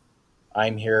here.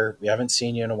 I'm here. We haven't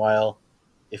seen you in a while.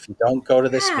 If you don't go to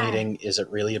this yeah. meeting, is it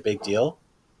really a big deal?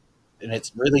 And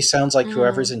it really sounds like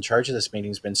whoever's Mm, in charge of this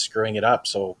meeting's been screwing it up.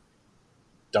 So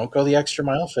don't go the extra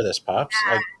mile for this, pops.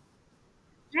 Like,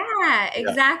 yeah,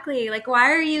 yeah, exactly. Like,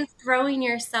 why are you throwing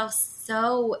yourself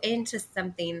so into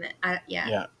something that,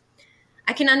 yeah. yeah,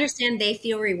 I can understand they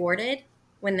feel rewarded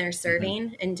when they're hmm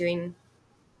serving and doing,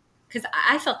 because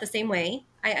I felt the same way.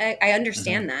 I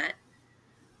hmm understand that.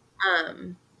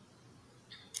 Um,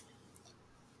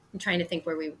 I'm trying to think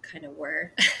where we kind of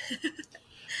were.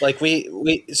 like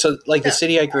we so like the So,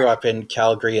 city I grew up in,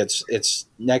 Calgary. It's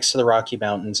next to the Rocky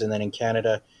Mountains, and then in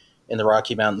Canada, in the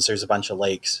Rocky Mountains, there's a bunch of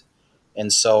lakes,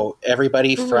 and so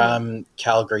everybody mhm, from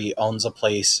Calgary owns a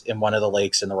place in one of the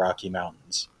lakes in the Rocky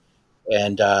Mountains.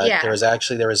 And yeah,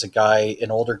 there was a guy,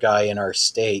 an older guy in our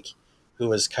stake, who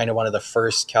was kind of one of the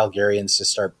first Calgarians to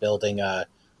start building a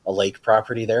lake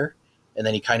property there, and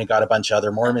then he kind of got a bunch of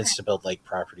other okay, Mormons to build lake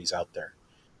properties out there.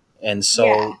 And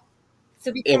yeah. so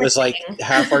So it it became a was like thing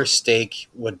half our stake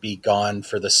would be gone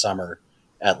for the summer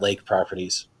at lake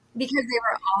properties. because they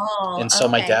were all And so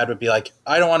my okay. dad would be like,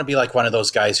 I don't want to be like one of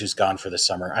those guys who's gone for the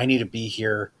summer. I need to be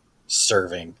here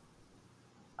serving.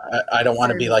 I don't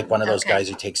want to be like Serving. one of those Okay. guys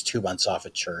who takes 2 months off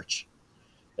of church.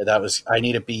 That was, I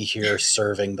need to be here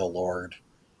serving the Lord.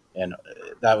 And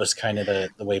that was kind of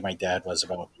the way my dad was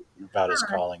about his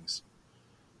Huh. callings.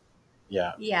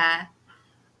 Yeah. Yeah.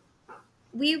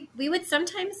 We would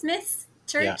sometimes miss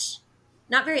Yeah. church.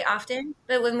 Not very often,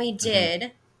 but when we Hmm.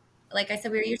 did, like I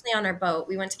said, we were usually on our boat.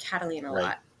 We went to Catalina a Right.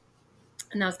 lot.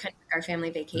 And that was kind of like our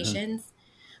family Hmm. vacations.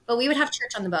 But we would have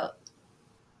church on the boat.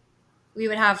 We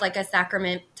would have like a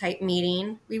sacrament type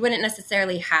meeting. We wouldn't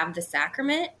necessarily have the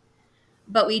sacrament,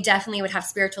 but we definitely would have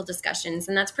spiritual discussions.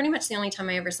 And that's pretty much the only time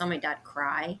I ever saw my dad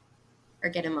cry or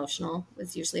get emotional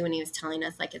was usually when he was telling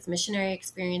us like his missionary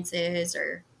experiences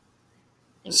or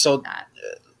things like So, that.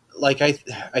 like, I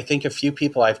think a few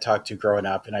people I've talked to growing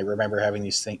up, and I remember having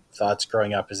these thoughts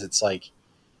growing up, is it's like,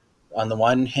 on the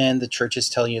one hand, the church is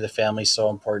telling you the family's so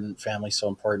important, family's so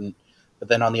important. But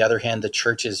then on the other hand, the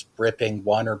church is ripping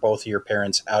one or both of your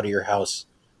parents out of your house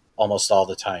almost all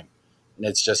the time. And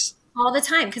it's just, All the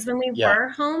time. Because when we yeah. were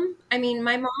home, I mean,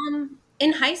 my mom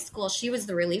in high school, she was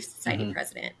the Relief Society Hmm.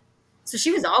 president. So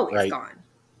she was always Right. gone.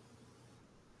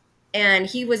 And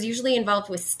he was usually involved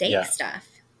with stake Yeah.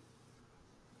 stuff,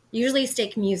 usually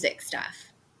stake music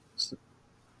stuff.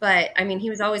 But I mean, he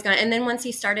was always gone. And then once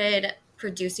he started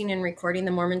producing and recording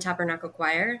the Mormon Tabernacle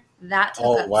Choir, that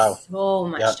took Oh, up wow. so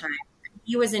Yeah. much time.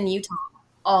 He was in Utah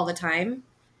all the time.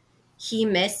 He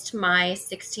missed my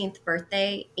 16th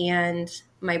birthday and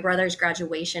my brother's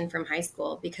graduation from high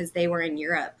school because they were in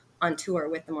Europe on tour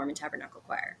with the Mormon Tabernacle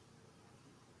Choir.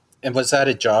 And was that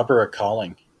a job or a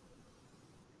calling?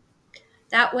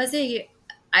 That was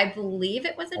I believe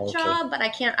it was a Okay. job, but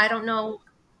I don't know.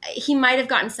 He might have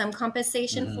gotten some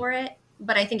compensation Hmm. for it,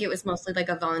 but I think it was mostly like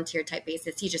a volunteer type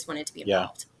basis. He just wanted to be Yeah.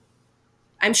 involved.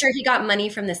 I'm sure he got money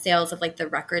from the sales of like the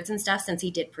records and stuff since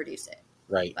he did produce it.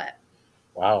 Right. But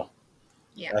Wow.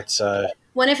 yeah, That's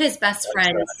one of his best that's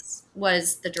friends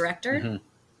was the director hmm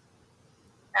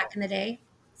back in the day.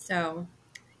 So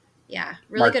yeah,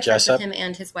 really Mark good friends with Jessup. him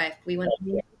and his wife. We went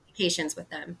on vacations with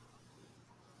them.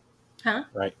 Huh?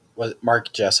 Right. Was it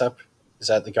Mark Jessup? Is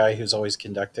that the guy who's always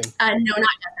conducting? No, not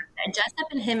Jessup.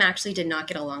 Jessup and him actually did not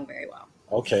get along very well.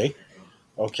 Okay.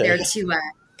 They're Okay. two.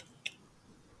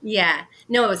 Yeah.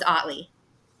 No, it was Otley.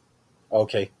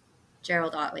 Okay.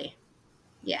 Gerald Otley.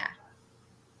 Yeah.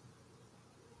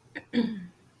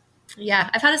 Yeah.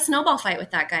 I've had a snowball fight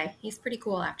with that guy. He's pretty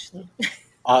cool, actually.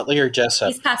 Otley or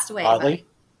Jessup? He's passed away, but Otley.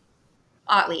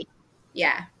 Otley.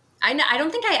 Yeah. I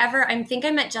don't think I think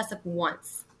I met Jessup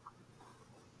once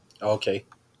Okay.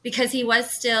 because he was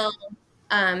still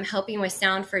helping with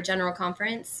sound for General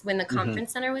Conference when the hmm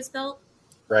conference center was built.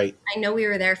 Right. I know we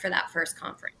were there for that first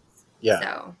conference. Yeah.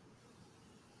 So,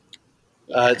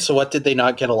 yeah. So what did they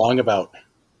not get along about?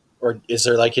 Or is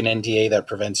there like an NDA that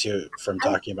prevents you from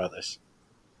talking about this?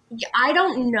 Yeah, I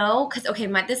don't know because okay,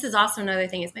 this is also another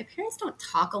thing is my parents don't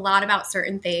talk a lot about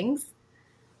certain things.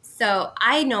 So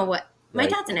I know what my Right.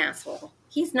 dad's an asshole.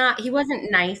 He's not. He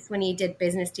wasn't nice when he did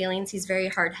business dealings. He's very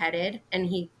hard headed and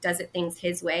he does it things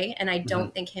his way. And I hmm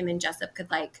don't think him and Jessup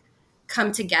could like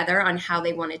come together on how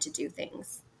they wanted to do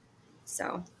things.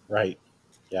 So Right.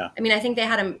 Yeah. I mean, I think they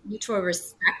had a mutual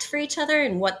respect for each other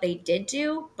and what they did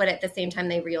do, but at the same time,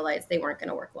 they realized they weren't going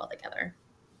to work well together.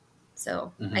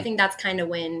 So I hmm think that's kind of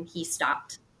when he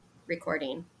stopped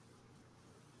recording.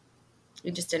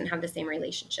 We just didn't have the same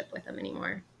relationship with him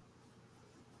anymore.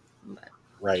 But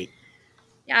Right.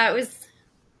 yeah, it was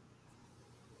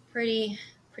pretty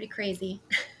crazy.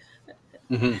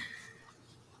 hmm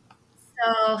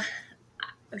So I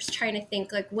was trying to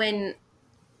think like when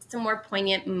some more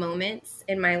poignant moments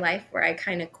in my life where I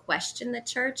kind of questioned the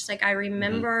church. Like I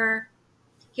hmm remember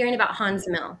hearing about Hans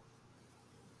Mill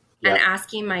and Yeah.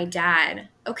 asking my dad,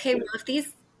 okay, well, if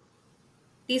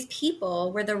these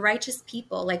people were the righteous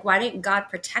people, like why didn't God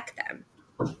protect them?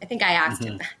 I think I asked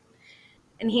him hmm that.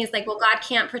 And he's like, well, God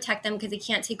can't protect them because he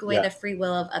can't take away Yeah. the free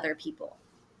will of other people.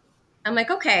 I'm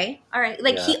like, okay, all right.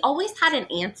 Like Yeah. he always had an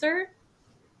answer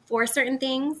for certain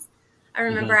things. I hmm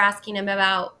remember asking him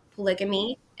about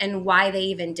polygamy and why they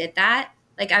even did that.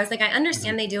 Like I was like, I hmm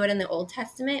understand they do it in the Old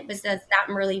Testament, but does that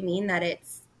really mean that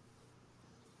it's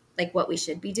like what we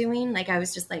should be doing? Like I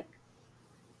was just like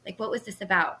what was this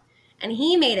about? And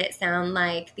he made it sound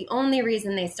like the only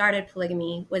reason they started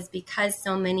polygamy was because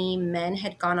so many men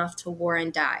had gone off to war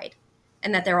and died,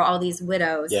 and that there were all these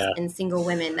widows Yeah. and single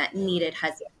women that needed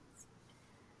husbands.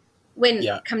 When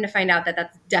Yeah. come to find out that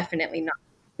that's definitely not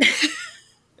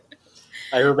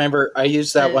I remember I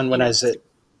used that the one when I was at.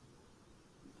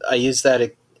 I used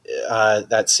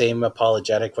that same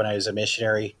apologetic when I was a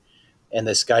missionary, and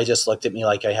this guy just looked at me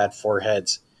like I had four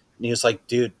heads, and he was like,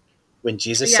 "Dude, when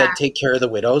Jesus yeah said take care of the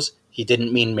widows, he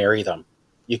didn't mean marry them.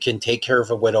 You can take care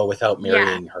of a widow without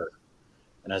yeah marrying her."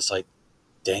 And I was like,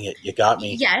 "Dang it, you got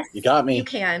me. yes You got you me."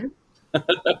 can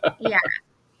yeah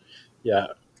Yeah.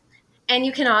 and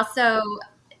you can also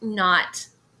not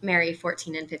marry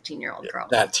 14 and 15-year-old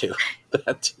girls. That too.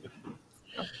 That too.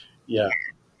 Yeah.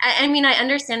 I mean I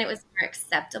understand it was more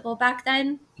acceptable back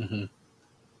then, hmm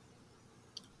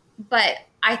but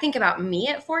I think about me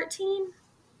at 14.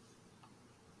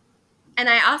 And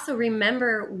I also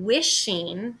remember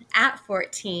wishing at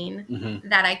 14 hmm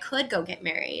that I could go get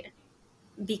married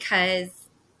because,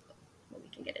 well, we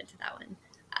can get into that one.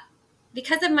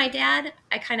 Because of my dad,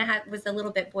 I kind of was a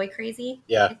little bit boy crazy.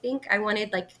 Yeah. I think I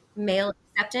wanted like male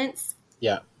acceptance,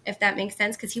 Yeah. if that makes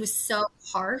sense, because he was so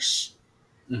harsh.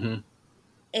 hmm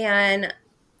And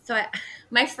so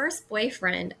my first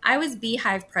boyfriend, I was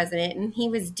Beehive president and he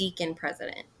was Deacon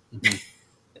president. hmm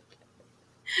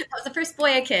That was the first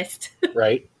boy I kissed.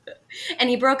 Right. And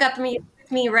he broke up with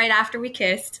me right after we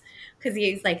kissed because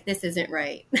he's like, this isn't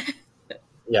right.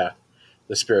 Yeah.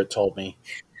 The Spirit told me.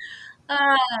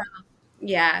 uh,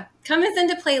 yeah. Comes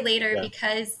into play later Yeah.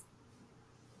 because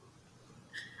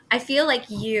I feel like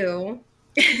you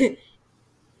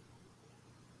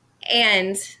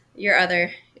and your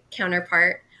other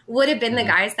counterpart would have been the hmm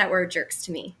guys that were jerks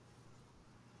to me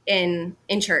in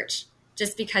church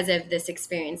just because of this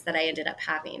experience that I ended up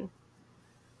having.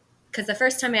 Because the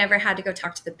first time I ever had to go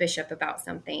talk to the bishop about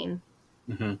something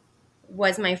hmm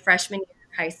was my freshman year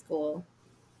of high school.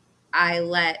 I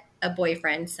let a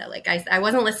boyfriend, so like I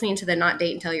wasn't listening to the not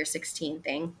date until you're 16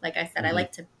 thing. Like I said, I hmm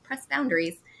like to press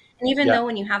boundaries. And even Yeah. though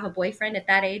when you have a boyfriend at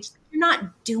that age, you're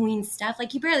not doing stuff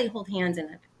like you barely hold hands in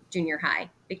a junior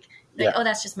high. Like Yeah. oh,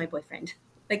 that's just my boyfriend.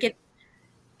 Like it's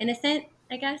innocent,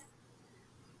 I guess.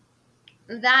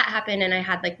 That happened, and I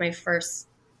had like my first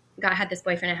had this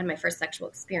boyfriend, I had my first sexual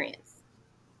experience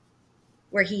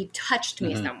where he touched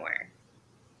me somewhere.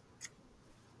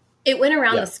 It went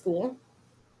around the school.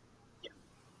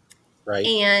 Right.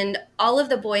 And all of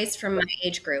the boys from my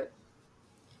age group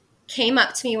came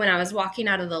up to me when I was walking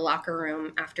out of the locker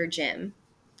room after gym.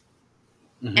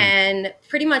 And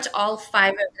pretty much all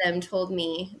 5 of them told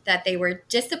me that they were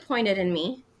disappointed in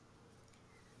me,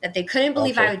 that they couldn't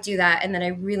believe I would do that, and that I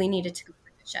really needed to go to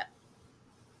the bishop.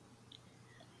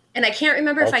 And I can't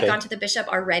remember if I'd gone to the bishop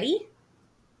already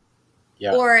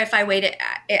or if I waited,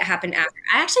 it happened after.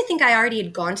 I actually think I already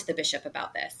had gone to the bishop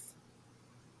about this.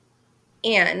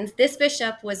 And this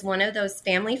bishop was one of those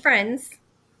family friends,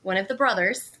 one of the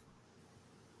brothers.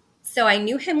 So I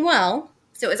knew him well.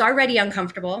 So it was already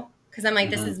uncomfortable because I'm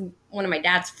like, this is one of my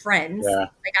dad's friends. Yeah.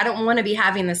 Like, I don't want to be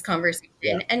having this conversation.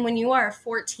 Yeah. And when you are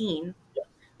 14,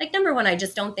 like, number one, I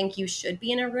just don't think you should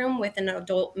be in a room with an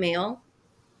adult male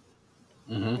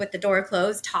with the door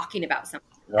closed talking about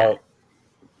something. Oh,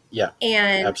 yeah.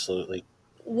 And absolutely.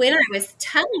 When I was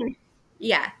telling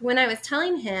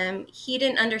him, he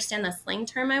didn't understand the slang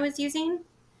term I was using.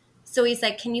 So he's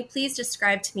like, can you please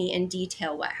describe to me in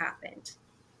detail what happened?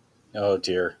 Oh,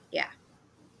 dear. Yeah.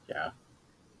 Yeah.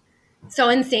 So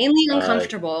insanely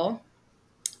uncomfortable.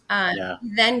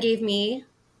 Then gave me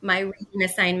my reading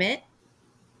assignment.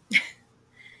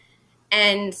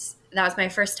 And that was my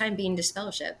first time being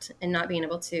disfellowshipped and not being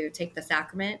able to take the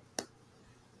sacrament.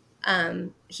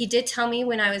 He did tell me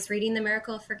when I was reading the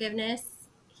Miracle of Forgiveness,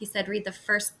 he said, read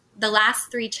the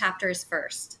last 3 chapters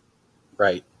first.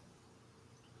 Right.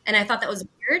 And I thought that was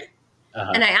weird.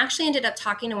 And I actually ended up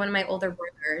talking to one of my older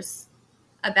brothers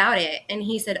about it. And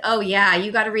he said, oh, yeah,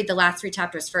 you got to read the last 3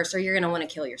 chapters first or you're going to want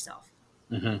to kill yourself.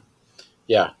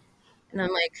 Yeah. And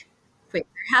I'm like, wait,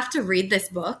 I have to read this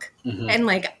book? And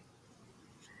like,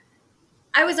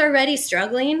 I was already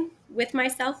struggling with my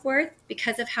self-worth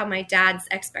because of how my dad's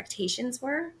expectations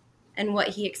were and what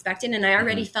he expected. And I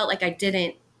already felt like I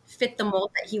didn't fit the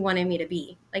mold that he wanted me to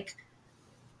be. Like,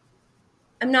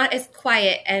 I'm not as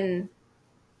quiet and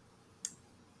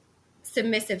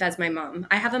submissive as my mom.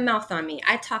 I have a mouth on me.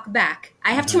 I talk back.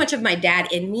 I have too much of my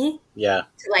dad in me to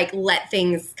like let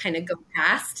things kind of go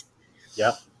past.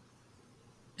 Yep.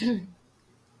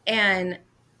 And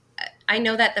I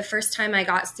know that the first time I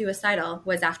got suicidal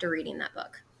was after reading that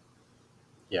book.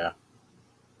 Yeah.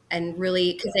 And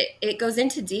really, because it goes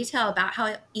into detail about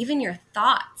how even your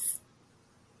thoughts.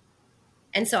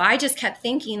 And so I just kept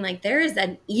thinking, like, there is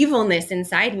an evilness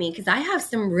inside me because I have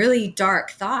some really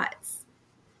dark thoughts.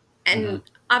 And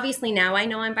obviously now I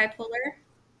know I'm bipolar.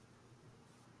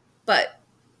 But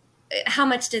how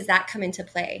much does that come into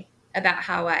play about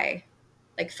how I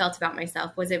like felt about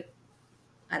myself? Was it,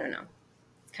 I don't know,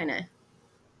 it's kind of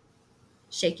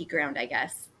shaky ground, I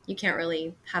guess. You can't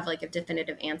really have like a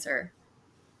definitive answer.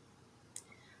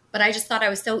 But I just thought I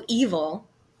was so evil.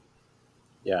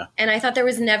 Yeah. And I thought there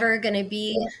was never going to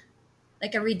be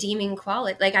like a redeeming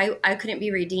quality. Like I couldn't be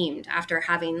redeemed after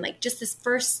having like just this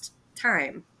first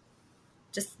time,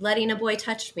 just letting a boy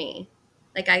touch me.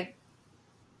 Like I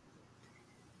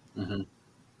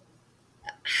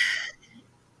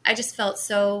just felt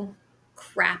so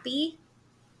crappy.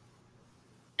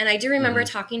 And I do remember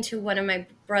talking to one of my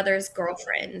brother's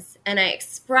girlfriends, and I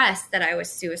expressed that I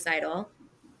was suicidal.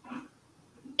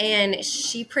 And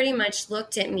she pretty much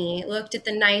looked at me, looked at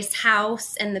the nice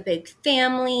house and the big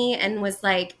family, and was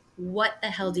like, what the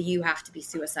hell do you have to be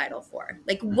suicidal for?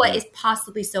 Like, what is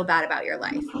possibly so bad about your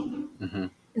life?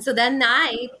 And so then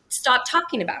I stopped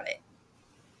talking about it.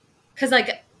 Because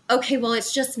like, okay, well,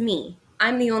 it's just me.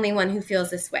 I'm the only one who feels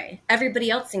this way.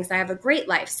 Everybody else thinks I have a great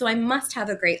life, so I must have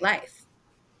a great life.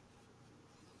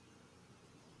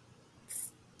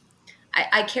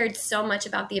 I cared so much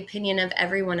about the opinion of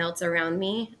everyone else around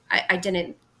me. I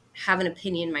didn't have an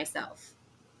opinion myself.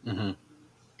 And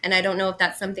I don't know if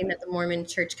that's something that the Mormon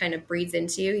church kind of breeds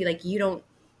into you. Like, you don't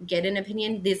get an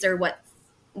opinion. These are what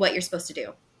you're supposed to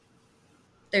do.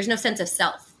 There's no sense of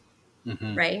self,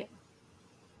 right?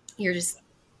 You're just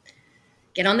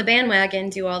get on the bandwagon,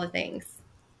 do all the things.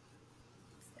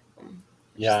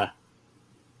 Yeah.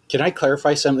 Can I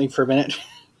clarify something for a minute?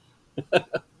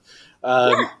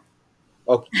 Yeah.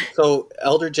 Okay, so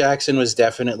Elder Jackson was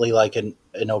definitely like an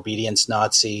obedience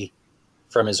Nazi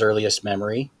from his earliest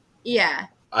memory. Yeah.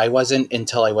 I wasn't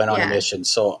until I went on a mission.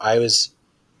 So I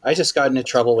just got into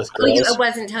trouble with girls. It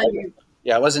wasn't until you.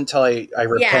 Yeah, it wasn't until I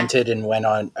repented and went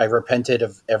on. I repented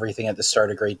of everything at the start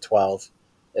of grade 12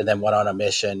 and then went on a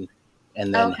mission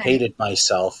and then hated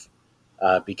myself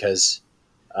because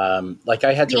like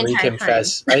I had to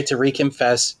reconfess. I had to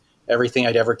reconfess everything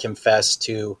I'd ever confessed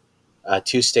to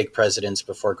two stake presidents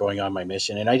before going on my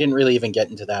mission, and I didn't really even get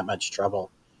into that much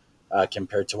trouble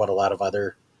compared to what a lot of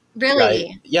other guys.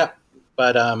 Really? Yeah,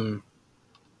 but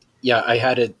yeah, I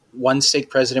had a one stake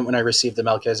president when I received the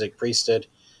Melchizedek priesthood,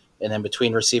 and then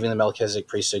between receiving the Melchizedek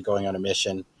priesthood, going on a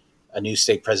mission, a new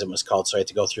stake president was called, so I had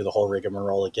to go through the whole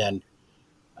rigmarole again.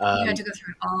 You had Um, to go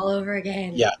through it all over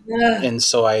again. yeah, Ugh. and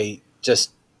so I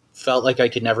just felt like I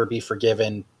could never be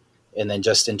forgiven, and then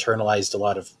just internalized a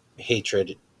lot of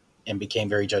hatred and became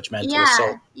very judgmental. Yeah,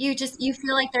 So you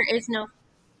feel like there is no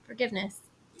forgiveness.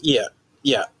 yeah,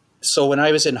 yeah. So when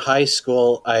I was in high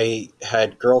school, I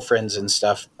had girlfriends and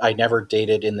stuff. I never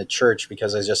dated in the church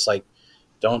because I was just like,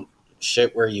 don't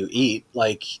shit where you eat.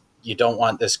 Like, you don't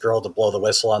want this girl to blow the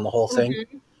whistle on the whole thing.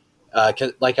 Hmm.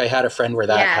 'Cause, like, I had a friend where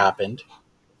that Yeah. happened,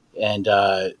 and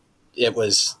it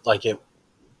was like it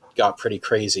got pretty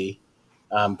crazy.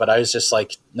 But I was just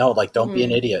like, no, like, don't be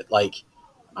an Hmm. idiot. Like,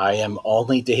 I am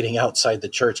only dating outside the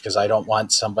church because I don't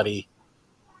want somebody.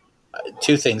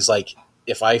 Two things, like,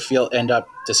 if I end up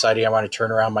deciding I want to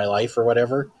turn around my life or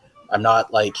whatever, I'm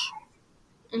not like,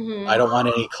 I Hmm. don't want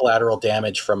any collateral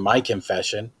damage from my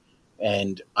confession,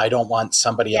 and I don't want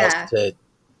somebody else Yeah. to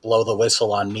blow the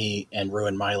whistle on me and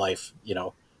ruin my life,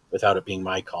 without it being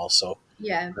my call. So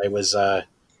Yeah. I was,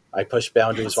 I pushed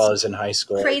boundaries while I That's was in high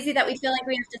school. crazy that we feel like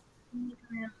we have to sneak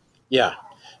around. Yeah.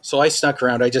 So I snuck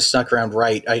around. I just snuck around,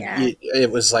 right. Yeah.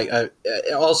 It was like,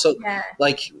 also, Yeah.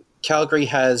 like, Calgary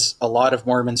has a lot of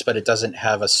Mormons, but it doesn't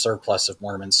have a surplus of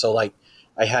Mormons. So, like,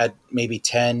 I had maybe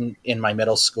 10 in my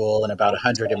middle school and about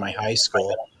 100 in my high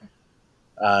school.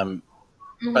 Um,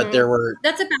 but Hmm. there were,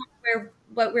 That's about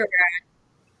what we're at.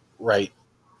 right.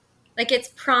 Like it's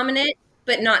prominent,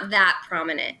 but not that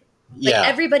prominent. Like Yeah.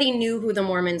 everybody knew who the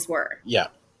Mormons were. Yeah.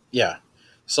 Yeah.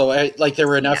 So like, Yeah. there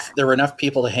were enough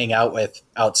people to hang out with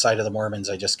outside of the Mormons.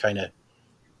 I just kind of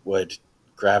would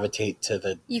gravitate to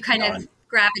the You kind of non.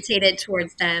 gravitated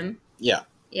towards them. Yeah.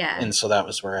 Yeah. And so that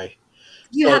was where I,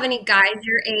 Do you have so any guys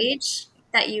your age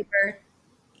that you were?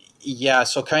 yeah,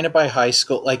 so kind of by high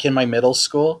school, like in my middle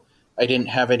school, I didn't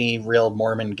have any real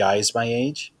Mormon guys my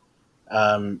age.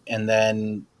 And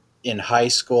then in high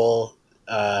school,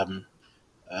 um,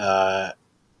 uh,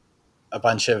 a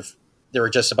bunch of there were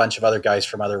just a bunch of other guys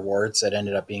from other wards that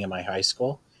ended up being in my high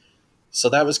school. So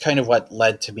that was kind of what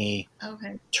led to me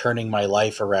Okay. turning my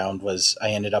life around. Was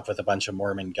I ended up with a bunch of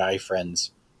Mormon guy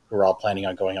friends who were all planning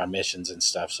on going on missions and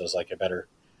stuff. So I was like, I better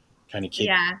kind of keep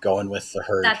Yeah. going with the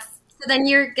herd. That's so then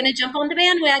you're gonna jump on the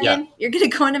Yeah, bandwagon. You're gonna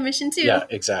go on a mission yeah, too.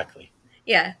 exactly.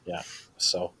 Yeah. Yeah.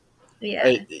 So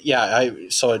Yeah.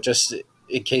 so it just,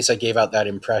 in case I gave out that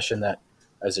impression that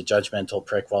I was a judgmental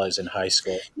prick while I was in high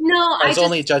school, No, I was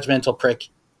only a judgmental prick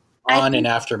I on and think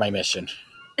after my mission.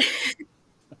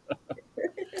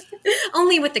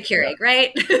 only with the Yeah, Keurig,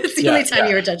 right? It's the yeah, only time yeah,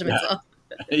 you were yeah, judgmental.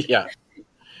 yeah,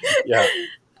 yeah.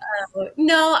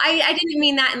 No, I didn't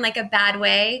mean that in like a bad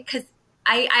way because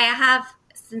I have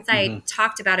since I Hmm.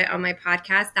 talked about it on my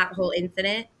podcast, that whole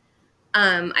incident.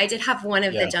 I did have one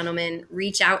of the Yeah, gentlemen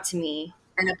reach out to me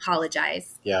and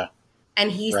apologize. yeah,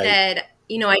 And he right. said,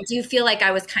 I do feel like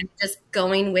I was kind of just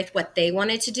going with what they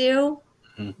wanted to do,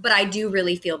 Mhm. but I do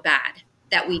really feel bad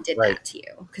that we did Right. that to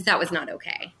you because that was not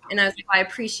okay. And I was like, I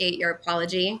appreciate your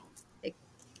apology. Like,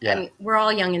 I Yeah. mean, we're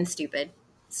all young and stupid,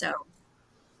 so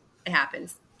it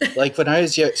happens. Like when I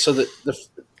was young, so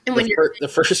And when you're the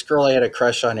first girl I had a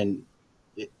crush on, and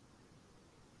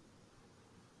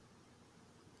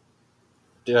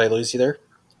did I lose you there?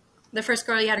 the first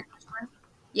girl you had a crush on,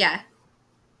 yeah.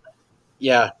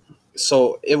 Yeah.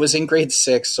 So it was in grade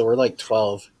 6, so we're like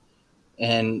 12,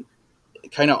 and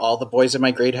kind of all the boys in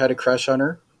my grade had a crush on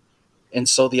her. And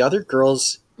so the other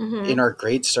girls in Mm-hmm. our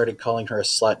grade started calling her a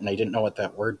slut, and I didn't know what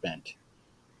that word meant.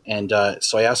 And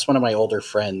so I asked one of my older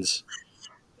friends,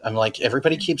 I'm like,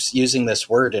 everybody keeps using this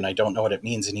word, and I don't know what it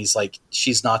means. And he's like,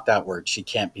 she's not that word. She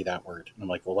can't be that word. And I'm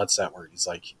like, well, what's that word? He's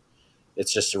like,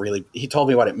 it's just a really, he told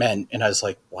me what it meant. And I was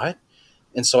like, what?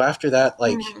 And so after that,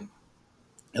 like, Mm-hmm.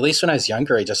 at least when I was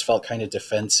younger, I just felt kind of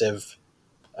defensive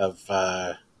of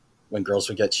when girls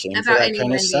would get shamed for About that kind of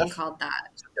anyone being stuff. called that.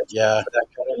 Yeah.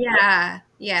 Yeah,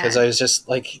 Because yeah. I was just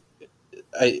like,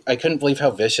 I couldn't believe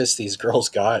how vicious these girls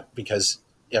got because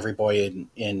every boy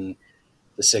in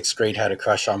the 6th grade had a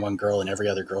crush on one girl and every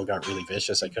other girl got really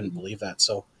vicious. I couldn't believe that.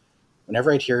 So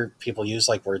whenever I'd hear people use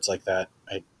like words like that,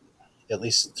 at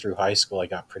least through high school, I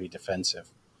got pretty defensive.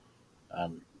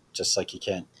 Um, just like you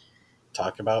can't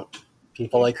talk about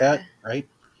people like Yeah. that, right?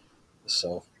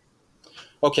 So,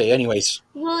 okay, anyways,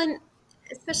 Well, and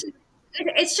especially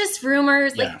it's just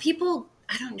rumors. Like yeah, people,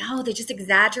 I don't know, they just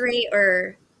exaggerate,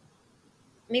 or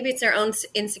maybe it's their own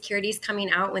insecurities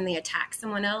coming out when they attack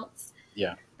someone else.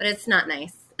 Yeah. But it's not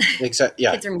nice. Exactly.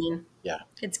 Yeah. Kids are mean. Yeah.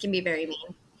 Kids can be very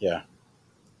mean. Yeah.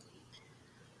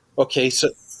 Okay. So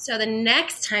So the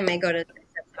next time I go to the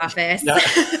bishop's office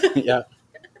yeah. Yeah.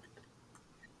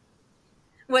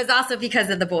 was also because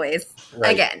of the boys.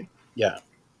 Right. Again, Yeah.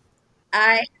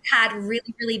 I had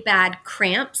really, really bad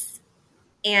cramps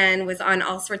and was on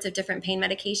all sorts of different pain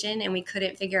medication, and we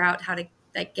couldn't figure out how to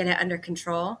like get it under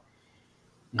control.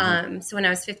 Hmm. So when I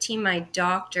was 15, my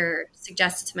doctor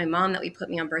suggested to my mom that we put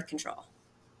me on birth control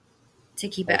to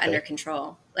keep it under Okay.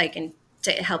 control, like, and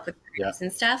to help with Yeah. cramps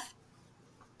and stuff.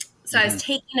 So I was Hmm.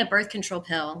 taking a birth control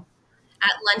pill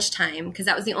at lunchtime because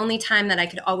that was the only time that I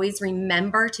could always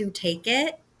remember to take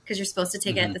it, because you're supposed to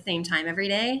take it Hmm. at the same time every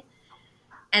day.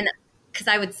 And because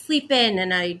I would sleep in,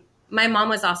 and my mom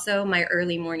was also my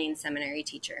early morning seminary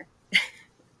teacher.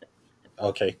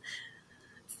 Okay.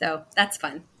 So that's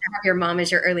fun to have your mom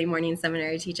as your early morning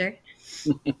seminary teacher.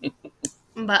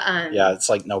 But Yeah. It's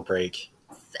like no break.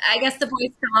 I guess the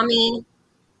boys saw me.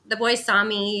 The boys saw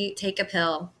me take a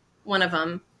pill, one of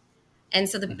them. And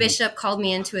so the Hmm. bishop called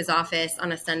me into his office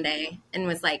on a Sunday and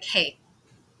was like, "Hey,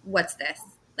 what's this?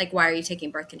 Like, why are you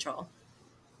taking birth control?"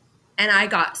 And I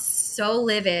got so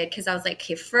livid because I was like,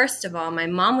 "Okay, first of all, my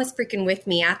mom was freaking with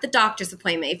me at the doctor's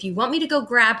appointment. If you want me to go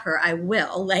grab her, I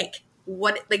will. Like,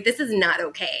 what? Like, this is not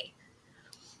okay."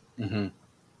 Hmm.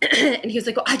 And he was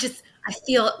like, "Well, I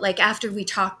feel like after we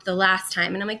talked the last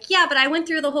time," and I'm like, "Yeah, but I went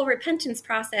through the whole repentance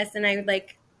process, and I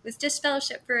like was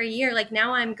disfellowship for a year. Like,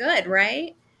 now I'm good,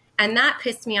 right?" And that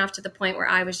pissed me off to the point where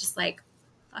I was just like,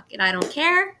 "Fuck it, I don't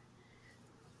care."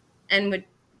 And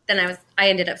then I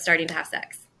ended up starting to have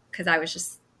sex because I was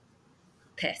just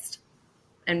pissed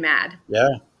and mad Yeah.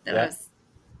 that Yeah.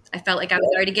 I felt like I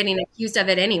was already getting accused of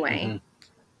it anyway. Hmm.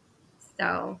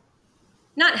 So,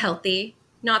 not healthy,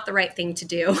 not the right thing to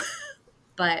do,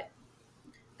 but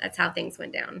that's how things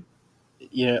went down.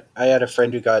 You know, I had a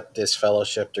friend who got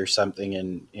disfellowshipped or something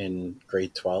in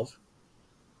grade 12.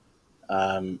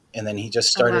 And then he just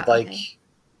Oh started wow, like okay.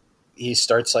 he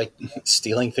starts like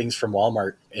stealing things from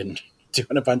Walmart and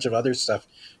doing a bunch of other stuff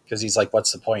because he's like,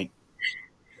 "What's the point?"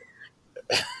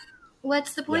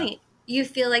 What's the Yeah. point? You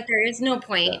feel like there is no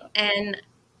point. Yeah. And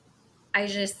I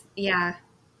just, yeah.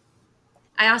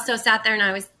 I also sat there and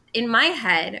I was in my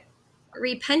head,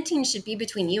 repenting should be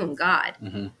between you and God.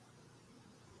 Hmm.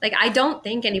 Like, I don't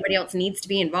think anybody else needs to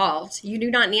be involved. You do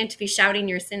not need to be shouting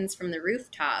your sins from the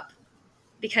rooftop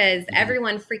because Hmm.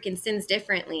 everyone freaking sins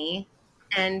differently.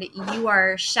 And you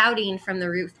are shouting from the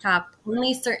rooftop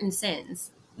only certain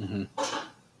sins, Hmm.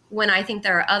 when I think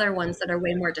there are other ones that are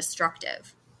way more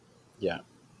destructive, Yeah.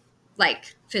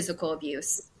 like physical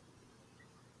abuse.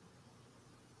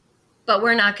 But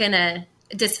we're not going to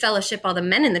disfellowship all the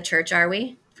men in the church, are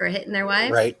we, for hitting their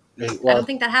wives? Right. I don't Well,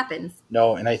 think that happens.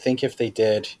 no, and I think if they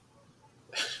did,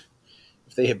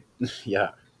 if they had, yeah,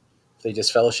 if they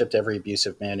just fellowshipped every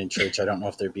abusive man in church, I don't know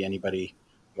if there'd be anybody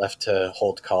left to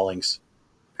hold callings.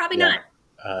 Probably Yeah.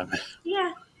 not. Um,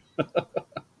 Yeah.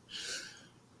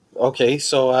 okay.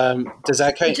 So does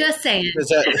that kind Just saying. does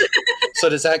that so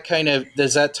does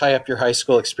that tie up your high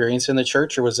school experience in the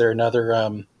church, or was there another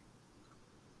Um,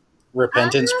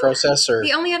 repentance process? the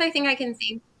Or only other thing I can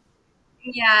think,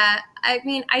 yeah, I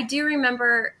mean, I do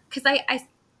remember because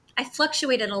I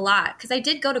fluctuated a lot because I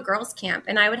did go to girls' camp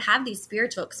and I would have these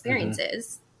spiritual hmm.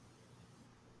 experiences.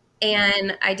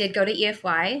 And I did go to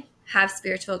EFY, have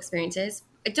spiritual experiences.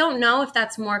 I don't know if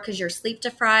that's more because you're sleep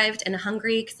deprived and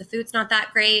hungry because the food's not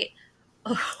that great,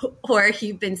 or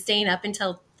you've been staying up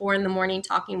until 4 in the morning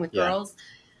talking with Yeah. girls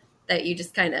that you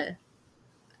just kind of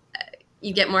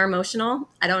you get more emotional.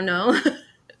 I don't know.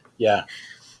 Yeah.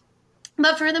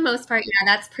 But for the most part,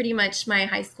 yeah, that's pretty much my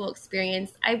high school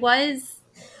experience. I was,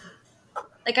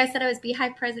 like I said, I was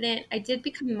Beehive president. I did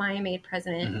become Maya Maid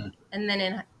president. Hmm. And then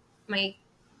in my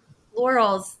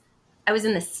Laurels, I was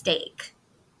in the stake.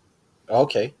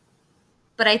 Okay.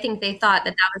 But I think they thought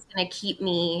that that was going to keep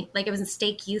me, like it was a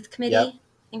stake youth Yep. committee. I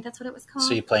think that's what it was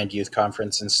So you called. planned youth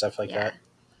conference and stuff like Yeah. that,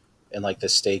 and like the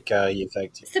stake youth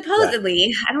act. Yeah.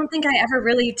 Supposedly, I don't think I ever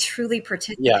really truly Yeah.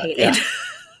 participated.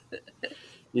 Yeah.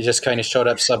 You just kind of showed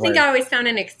up I think somewhere. I always found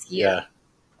an excuse. Yeah.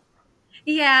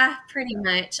 Yeah, pretty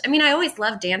much. I mean, I always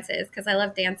loved dances because I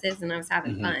loved dances and I was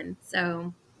having Hmm. fun.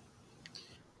 So,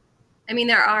 I mean,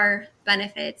 there are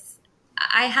benefits.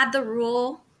 I had the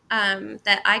rule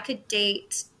that I could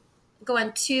go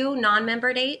on 2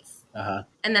 non-member dates, Uh huh.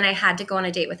 and then I had to go on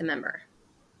a date with a member.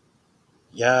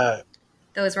 Yeah.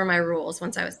 Those were my rules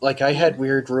once I was Like I had 15.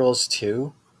 weird rules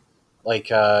too. Like,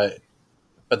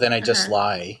 but then I just Uh-huh.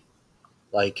 lie.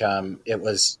 Like, it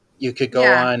was you could go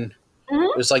Yeah. on. Hmm.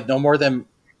 It was like no more than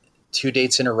 2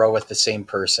 dates in a row with the same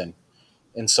person.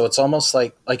 And so it's almost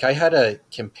like I had a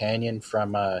companion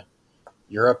from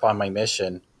Europe on my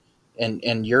mission,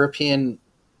 and European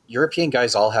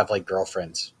guys all have like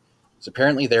girlfriends. So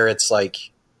apparently there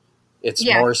it's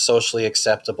Yeah. more socially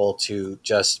acceptable to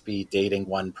just be dating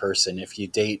one person. If you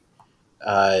date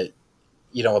uh,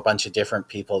 a bunch of different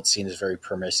people, it's seen as very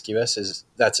promiscuous. Is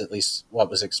That's at least what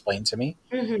was explained to me.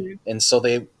 Hmm. And so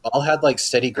they all had like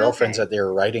steady girlfriends Okay. that they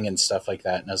were writing and stuff like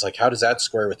that. And I was like, how does that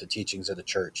square with the teachings of the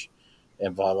church?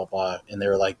 And blah blah blah. And they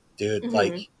were like, dude, Hmm.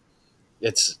 like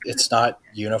it's not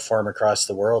uniform across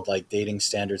the world, like dating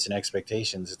standards and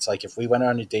expectations. It's like if we went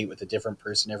on a date with a different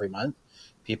person every month,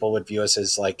 people would view us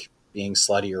as like being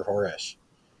slutty or whorish.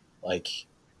 Like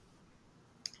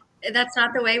That's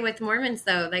not the way with Mormons,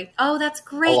 though. Like, oh, that's a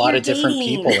great, lot you're of different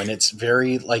dating. people, and it's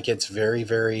very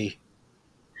very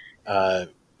uh,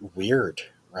 weird,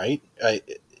 right?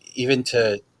 Even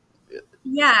to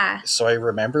Yeah. So I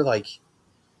remember like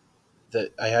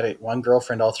that I had one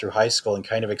girlfriend all through high school and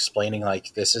kind of explaining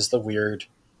like this is the weird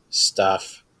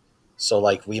stuff. So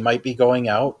like we might be going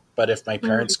out, but if my Mhm.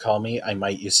 parents call me, I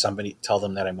might tell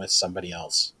them that I'm with somebody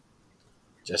else.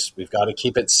 Just we've got to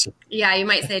keep it. Yeah, you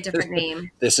might say a different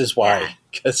name. This is Yeah. why,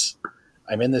 because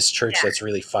I'm in this church Yeah. that's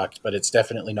really fucked, but it's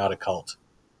definitely not a cult.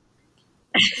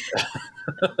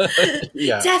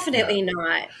 Yeah, yeah. Definitely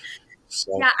not.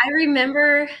 So, Yeah, I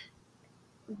remember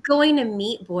going to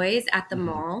meet boys at the mhm.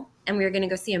 mall, and we were going to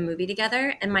go see a movie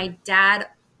together, and my dad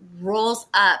rolls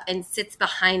up and sits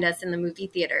behind us in the movie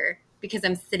theater because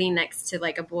I'm sitting next to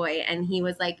like a boy, and he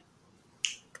was like,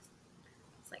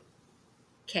 it's like,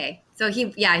 okay. So he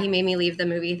made me leave the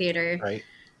movie theater. Right.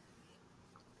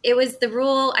 It was the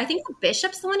rule. I think the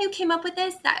bishop's the one who came up with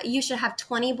this, that you should have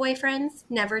 20 boyfriends,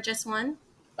 never just one.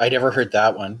 I never heard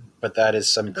that one, but that is I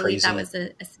some believe that crazy,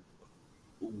 was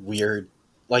a weird.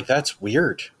 Like that's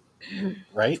weird,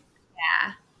 right?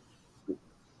 yeah. Yeah,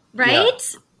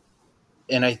 Right?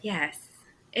 and Yes.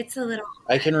 It's a little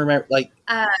I can remember like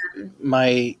um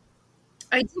my.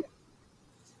 I do.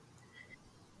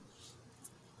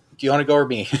 Do you want to go or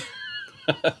me?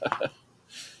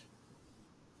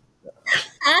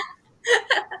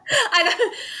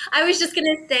 I was just going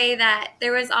to say that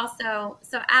there was also,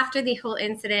 so after the whole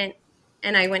incident,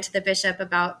 and I went to the bishop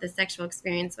about the sexual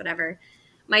experience, whatever,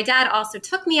 my dad also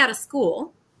took me out of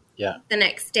school Yeah, the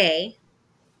next day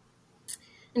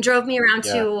and drove me around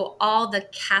yeah, to all the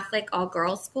Catholic all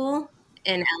girls school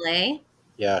in LA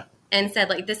yeah, and said,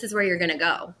 like, this is where you're going to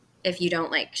go if you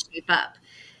don't like shape up.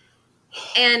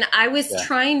 And I was yeah.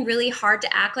 trying really hard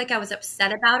to act like I was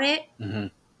upset about it, Hmm.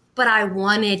 but I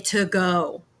wanted to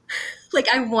go. Like,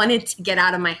 I wanted to get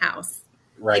out of my house.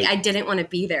 Like, Right. I didn't want to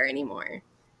be there anymore.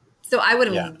 So I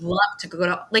would Yeah. have loved to go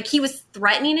to, like, he was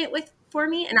threatening it for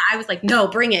me, and I was like, no,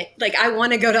 bring it. Like, I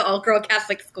want to go to all girl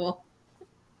Catholic school.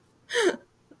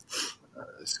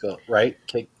 School. Right.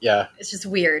 Okay. Yeah. It's just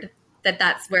weird that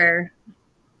that's where,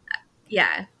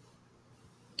 yeah,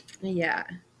 yeah,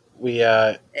 We.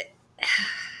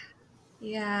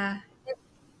 yeah.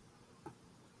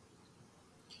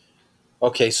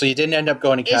 Okay. So you didn't end up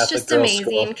going to It's Catholic just girls' amazing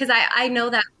school, because I know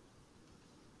that.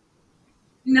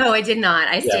 No, I did not.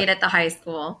 I yeah. stayed at the high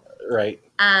school. Right.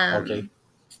 Okay. Um,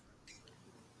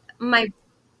 my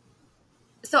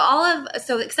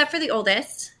so except for the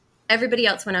oldest, everybody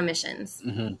else went on missions.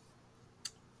 Hmm.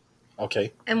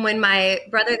 Okay. And when my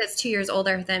brother, that's 2 years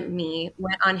older than me,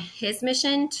 went on his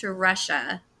mission to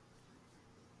Russia,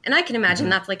 and I can imagine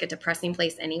Hmm. that's like a depressing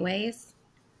place, anyways.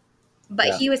 But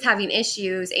Yeah. he was having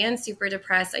issues and super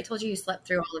depressed. I told you he slept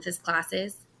through all of his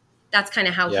classes. That's kind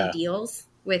of how he Yeah. deals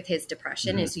with his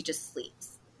depression, Hmm. is he just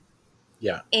sleeps.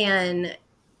 Yeah. And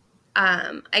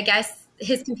I guess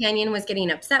his companion was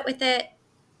getting upset with it.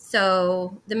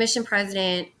 So the mission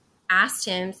president asked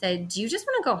him, said, "Do you just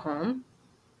want to go home?"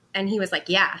 And he was like,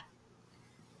 "Yeah."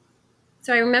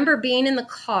 So I remember being in the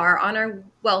car on our,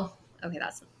 well, okay,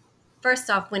 that's first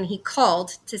off, when he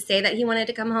called to say that he wanted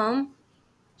to come home,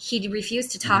 he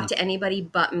refused to Hmm. talk to anybody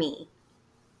but me.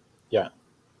 Yeah.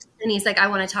 And he's like, "I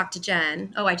want to talk to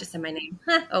Jen." Oh, I just said my name.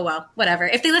 Huh, oh, well, whatever.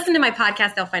 If they listen to my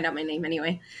podcast, they'll find out my name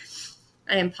anyway.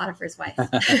 I am Potiphar's wife.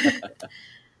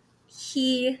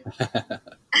 he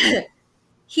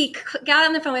he got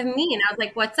on the phone with me, and I was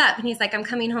like, "What's up?" And he's like, "I'm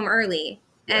coming home early."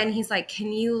 Yeah. And he's like,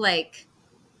 "Can you like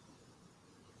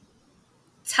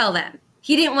tell them?"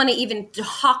 He didn't want to even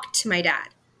talk to my dad.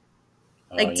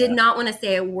 Oh Like, did yeah. not want to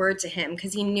say a word to him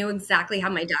because he knew exactly how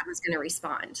my dad was going to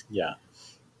respond. Yeah.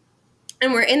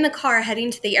 And we're in the car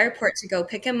heading to the airport to go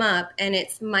pick him up, and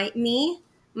it's me,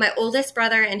 my oldest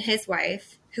brother, and his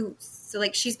wife, who, so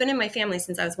like, she's been in my family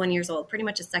since I was 1 year old, pretty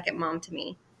much a second mom to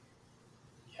me,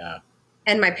 Yeah.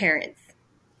 and my parents.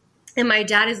 And my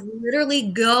dad is literally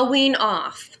going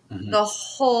off the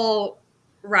whole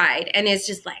ride and is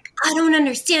just like, I don't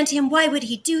understand him. Why would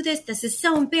he do this? This is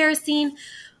so embarrassing.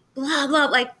 Blah, blah,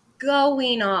 like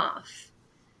going off.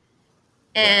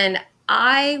 Yeah. And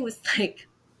I was like,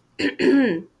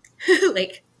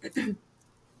 like,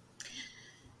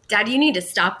 Dad, you need to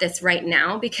stop this right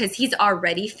now because he's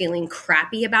already feeling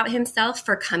crappy about himself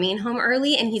for coming home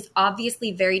early. And he's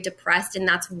obviously very depressed. And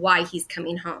that's why he's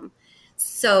coming home.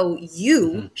 So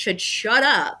you should shut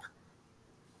up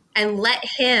and let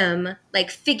him like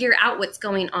figure out what's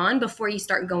going on before you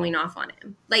start going off on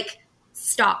him. Like,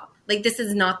 stop. Like, this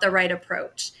is not the right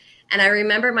approach. And I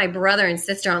remember my brother and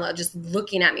sister-in-law just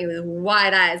looking at me with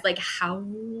wide eyes, like,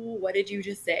 what did you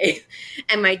just say?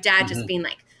 And my dad just being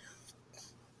like,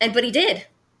 but he did.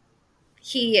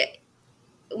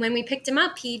 When we picked him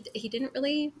up, he didn't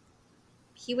really,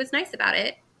 he was nice about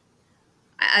it.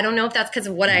 I don't know if that's because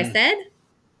of what I said,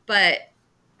 but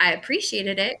I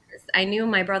appreciated it because I knew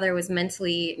my brother was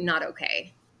mentally not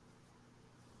okay.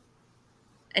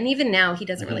 And even now, he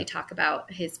doesn't really talk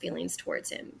about his feelings towards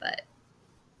him. But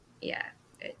yeah,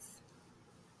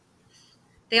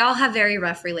 they all have very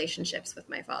rough relationships with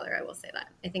my father. I will say that.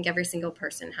 I think every single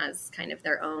person has kind of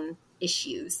their own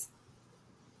issues.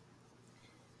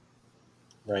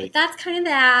 Right. But that's kind of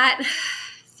that.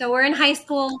 So we're in high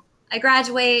school. I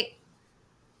graduate.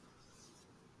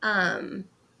 I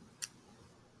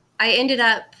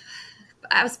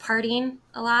was partying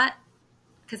a lot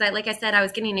because like I said, I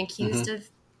was getting accused of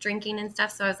drinking and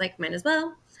stuff. So I was like, might as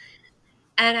well.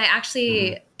 And I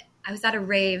was at a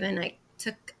rave and I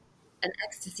took an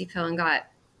ecstasy pill and got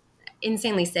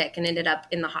insanely sick and ended up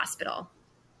in the hospital.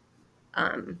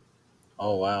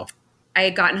 Oh, wow. I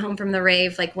had gotten home from the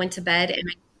rave, like went to bed,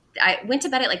 and I went to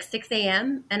bed at like 6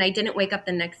 a.m. and I didn't wake up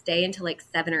the next day until like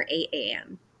 7 or 8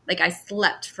 a.m. Like I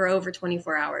slept for over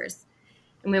 24 hours.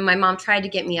 And when my mom tried to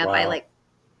get me up, I Wow. like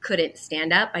couldn't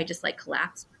stand up. I just like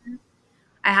collapsed.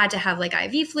 I had to have like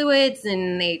IV fluids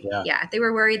and they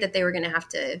were worried that they were going to have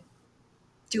to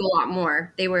do a lot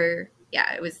more. It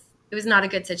was not a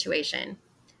good situation.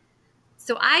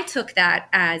 So I took that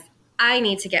as I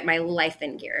need to get my life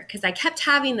in gear because I kept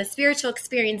having the spiritual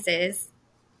experiences.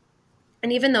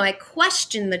 And even though I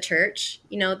questioned the church,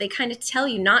 they kind of tell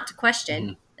you not to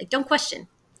question. Like, don't question.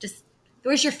 Just,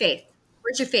 where's your faith?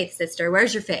 Where's your faith, sister?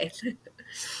 Where's your faith?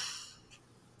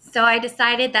 So I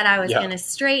decided that I was going to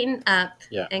straighten up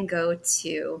and go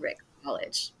to Rick's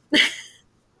College.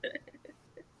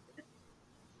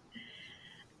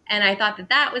 And I thought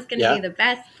that was going to be the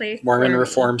best place Mormon for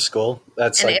Reform me. School.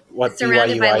 That's And like it was what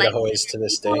surrounded BYU by Idaho is to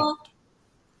this day. people.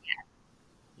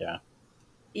 Yeah.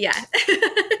 Yeah.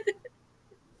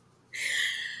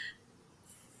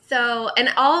 So, and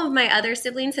all of my other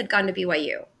siblings had gone to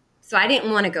BYU. So I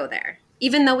didn't want to go there.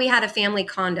 Even though we had a family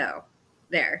condo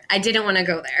there, I didn't want to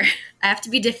go there. I have to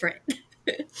be different.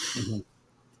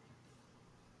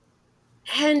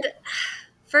 And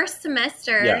first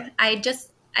semester,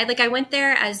 I went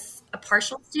there as a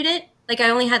partial student. Like I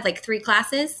only had like 3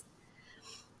 classes.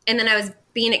 And then I was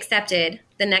being accepted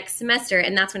the next semester,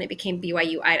 and that's when it became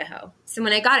BYU Idaho. So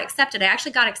when I got accepted, I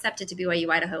actually got accepted to BYU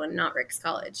Idaho and not Rick's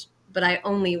College. But I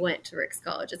only went to Rick's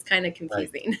College. It's kind of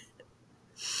confusing. Right.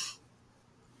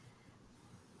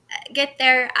 Get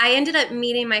there. I ended up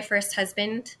meeting my first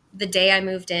husband the day I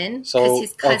moved in because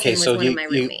his cousin was one of my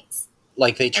roommates.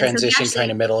 Like they transitioned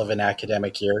kind of middle of an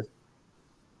academic year?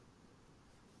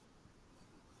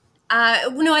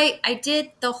 No, I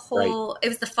did the whole, it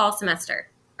was the fall semester.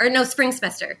 Or no, spring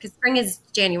semester, because spring is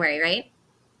January, right?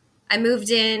 I moved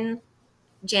in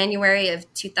January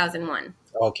of 2001.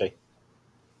 Okay.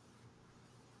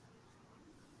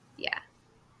 Yeah.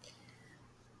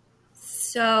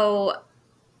 So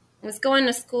I was going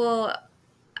to school.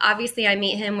 Obviously, I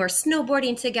meet him. We're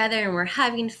snowboarding together and we're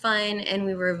having fun and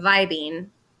we were vibing.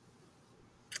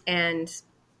 And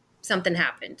something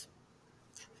happened.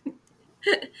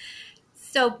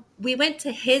 So we went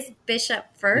to his bishop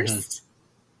first.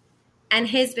 And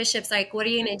his bishop's like, what are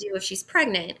you going to do if she's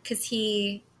pregnant? Because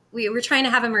we were trying to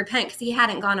have him repent because he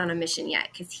hadn't gone on a mission yet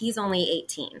because he's only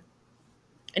 18.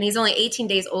 And he's only 18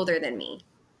 days older than me.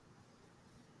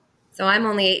 So I'm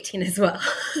only 18 as well.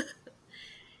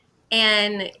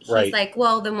 And he's like,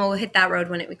 well, then we'll hit that road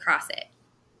when we cross it.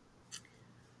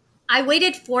 I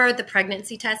waited for the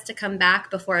pregnancy test to come back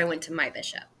before I went to my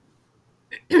bishop.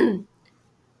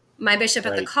 My bishop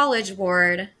at the college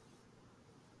ward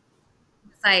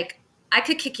was like, I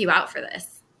could kick you out for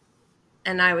this.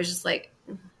 And I was just like,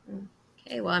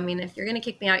 okay, well, I mean, if you're going to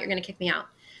kick me out, you're going to kick me out.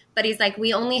 But he's like,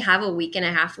 we only have a week and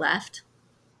a half left.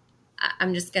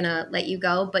 I'm just going to let you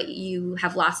go, but you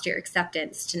have lost your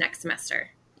acceptance to next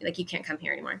semester. Like, you can't come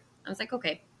here anymore. I was like,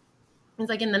 okay. He's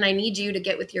like, and then I need you to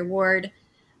get with your ward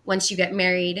once you get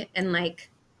married, and like,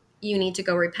 you need to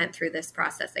go repent through this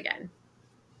process again.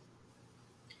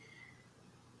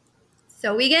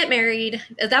 So we get married.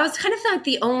 That was kind of like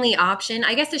the only option.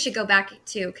 I guess I should go back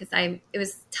too, because it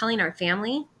was telling our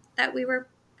family that we were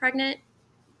pregnant.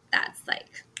 That's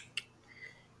like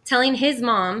telling his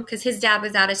mom, because his dad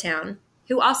was out of town,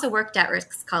 who also worked at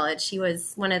Rick's College. He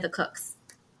was one of the cooks.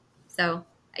 So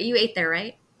you ate there,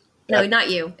 right? No, not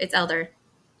you. It's Elder.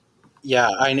 Yeah,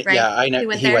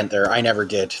 Right? He went there. I never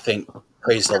did.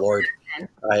 Praise the Lord.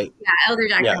 Yeah, Elder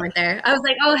Jackson went there. I was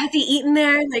like, oh, has he eaten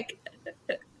there? Like,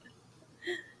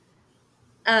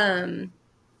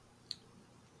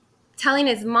 telling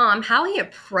his mom how he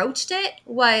approached it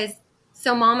was,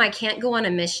 so Mom, I can't go on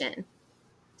a mission.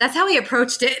 That's how he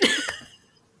approached it.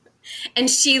 And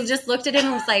she just looked at him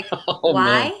and was like, oh,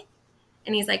 why? Man.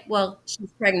 And he's like, well,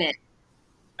 she's pregnant.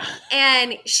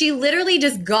 And she literally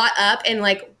just got up and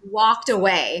like walked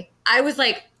away. I was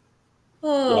like,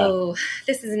 oh,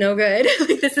 this is no good.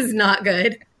 This is not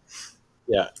good.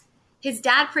 Yeah. His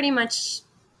dad pretty much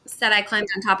said I climbed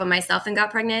on top of myself and got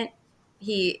pregnant.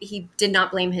 He did not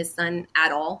blame his son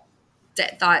at all.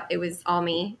 Thought it was all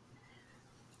me.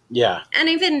 Yeah. And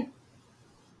even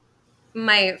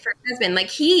my first husband, like,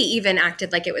 he even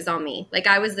acted like it was all me. Like,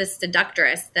 I was this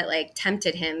seductress that like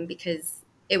tempted him because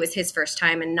it was his first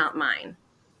time and not mine.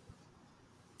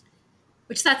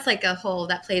 Which that's like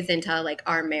that plays into like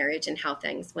our marriage and how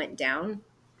things went down.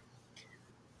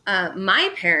 My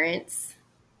parents,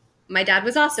 my dad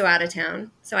was also out of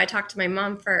town. So I talked to my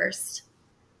mom first.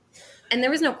 And there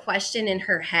was no question in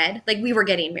her head. Like, we were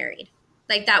getting married.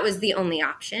 Like, that was the only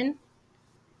option,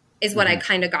 is what I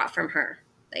kind of got from her.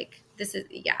 Like, this is,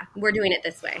 we're doing it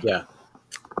this way. Yeah.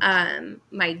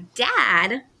 My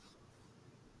dad,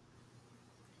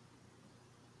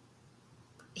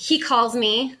 he calls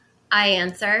me. I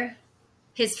answer.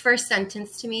 His first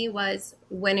sentence to me was,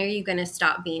 when are you going to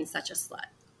stop being such a slut?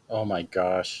 Oh, my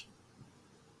gosh.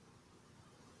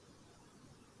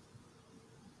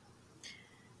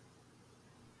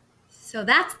 So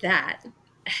that's that.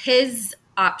 His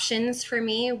options for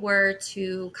me were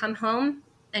to come home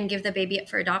and give the baby up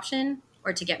for adoption,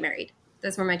 or to get married.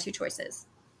 Those were my two choices.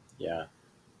 Yeah.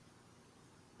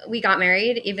 We got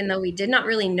married, even though we did not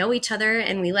really know each other,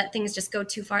 and we let things just go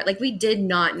too far. Like, we did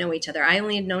not know each other. I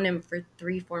only had known him for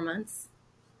 3-4 months.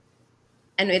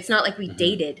 And it's not like we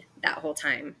dated that whole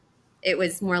time. It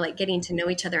was more like getting to know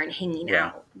each other and hanging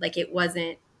out. Like, it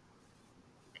wasn't,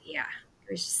 it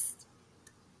was just.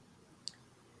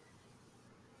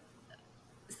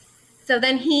 So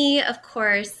then he, of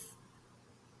course,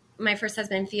 my first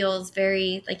husband, feels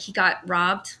very like he got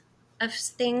robbed of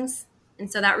things.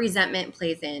 And so that resentment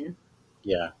plays in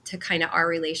to kind of our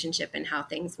relationship and how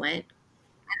things went.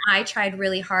 And I tried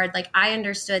really hard. Like, I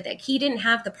understood that he didn't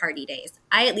have the party days.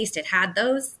 I at least had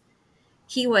those.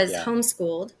 He was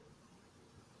homeschooled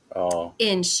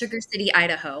in Sugar City,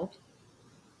 Idaho.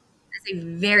 It's a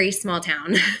very small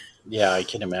town. Yeah, I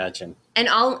can imagine. And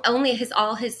all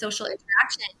his social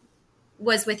interaction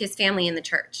was with his family in the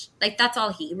church. Like, that's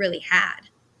all he really had.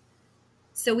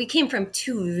 So we came from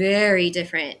two very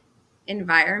different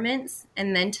environments,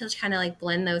 and then to kind of like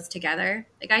blend those together.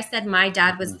 Like I said, my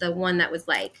dad was the one that was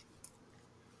like,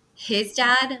 his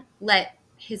dad let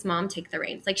his mom take the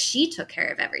reins. Like, she took care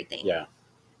of everything. Yeah.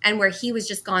 And where he was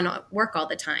just gone at work all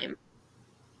the time.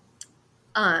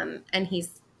 And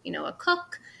he's, a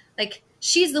cook. Like,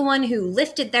 she's the one who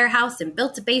lifted their house and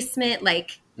built a basement.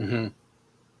 Like,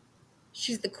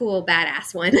 she's the cool,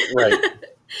 badass one. Right.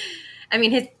 I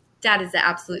mean, his dad is the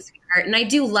absolute sweetheart. And I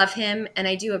do love him, and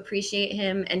I do appreciate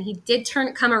him. And he did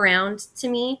come around to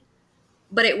me.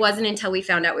 But it wasn't until we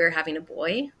found out we were having a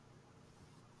boy.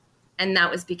 And that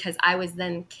was because I was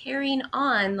then carrying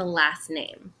on the last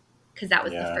name, because that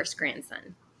was the first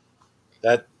grandson.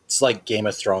 That's like Game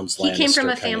of Thrones. He came from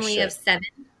a family of 7.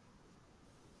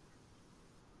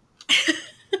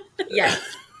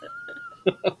 Yes.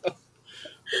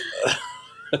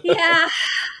 Yeah.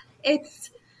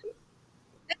 It's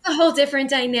a whole different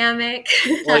dynamic.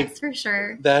 That's for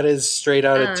sure. That is straight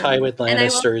out of Tywin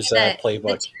Lannister's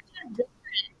playbook.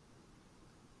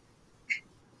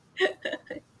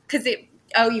 Because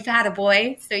you've had a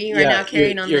boy, so you are now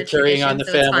carrying on the tradition. You're carrying on the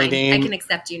family name. I can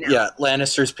accept you now. Yeah,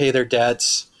 Lannisters pay their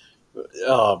debts.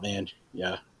 Oh, man.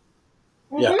 Yeah.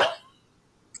 Mm-hmm.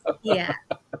 Yeah.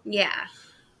 Yeah.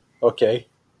 Okay.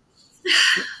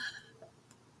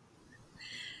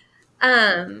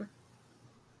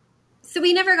 So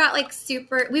we never got like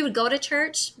super, we would go to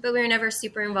church, but we were never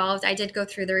super involved. I did go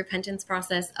through the repentance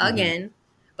process again,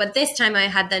 but this time I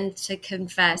had then to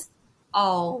confess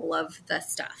all of the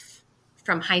stuff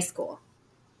from high school,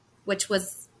 which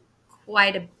was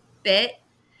quite a bit.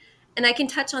 And I can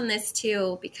touch on this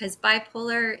too, because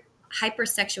bipolar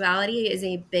hypersexuality is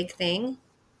a big thing.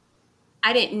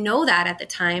 I didn't know that at the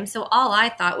time. So all I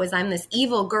thought was I'm this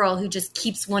evil girl who just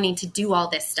keeps wanting to do all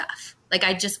this stuff. Like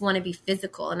I just want to be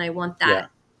physical and I want that. Yeah.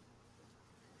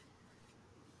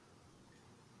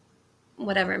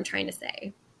 Whatever I'm trying to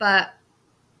say. But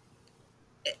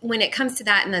when it comes to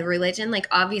that in the religion, like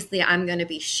obviously I'm going to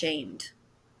be shamed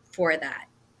for that.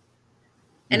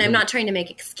 And I'm not trying to make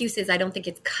excuses. I don't think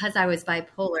it's because I was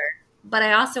bipolar, but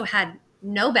I also had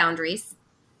no boundaries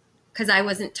because I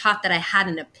wasn't taught that I had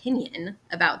an opinion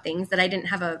about things, that I didn't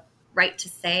have a right to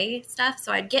say stuff.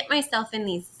 So I'd get myself in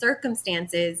these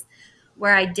circumstances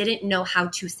where I didn't know how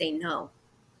to say no.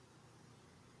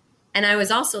 And I was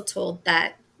also told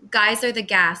that guys are the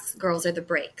gas, girls are the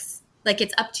brakes. Like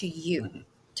it's up to you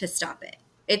to stop it.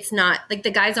 It's not like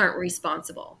the guys aren't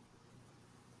responsible.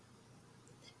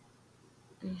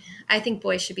 I think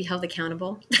boys should be held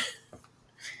accountable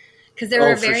because there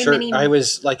were very many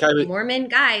Mormon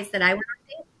guys that I went on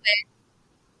dates with.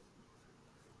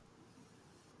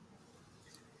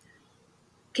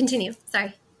 Continue.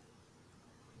 Sorry.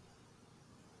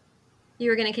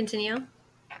 You were going to continue?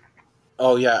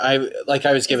 Oh yeah, I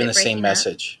was given the same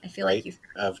message. I feel right? like you've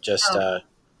of just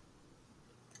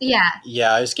yeah.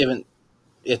 Yeah, I was given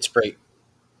it's break.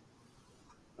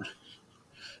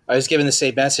 I was given the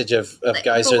same message of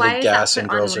guys are the gas and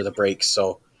girls are the brakes.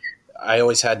 So I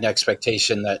always had an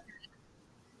expectation that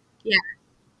yeah,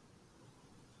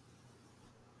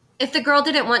 if the girl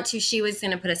didn't want to, she was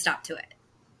going to put a stop to it.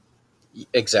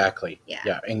 Exactly. Yeah.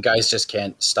 Yeah, and guys just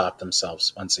can't stop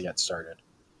themselves once they get started.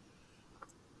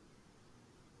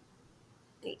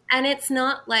 And it's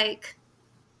not like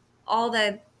all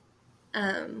the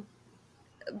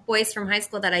boys from high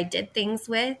school that I did things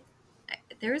with.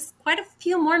 There's quite a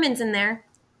few Mormons in there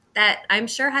that I'm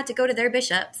sure had to go to their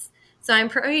bishops. So I'm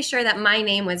pretty sure that my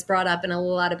name was brought up in a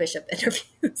lot of bishop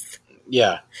interviews.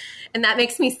 Yeah. And that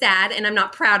makes me sad, and I'm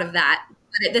not proud of that.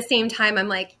 But at the same time, I'm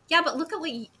like, yeah, but look at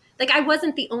what like I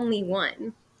wasn't the only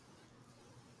one.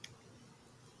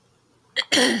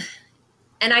 And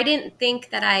I didn't think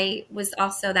that I was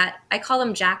also that, I call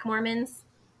them Jack Mormons,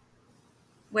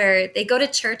 where they go to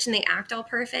church and they act all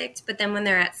perfect, but then when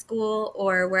they're at school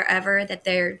or wherever, that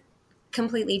they're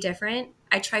completely different.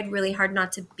 I tried really hard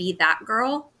not to be that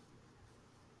girl.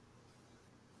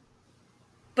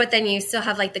 But then you still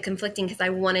have like the conflicting, because I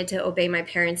wanted to obey my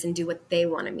parents and do what they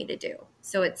wanted me to do.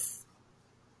 So it's,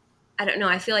 I don't know,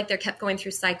 I feel like they're kept going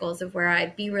through cycles of where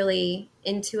I'd be really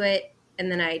into it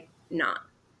and then I'd not.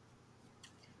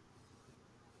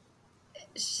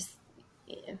 It's just,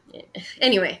 yeah.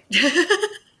 Anyway,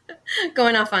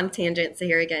 going off on tangents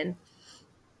here again.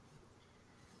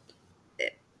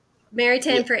 Married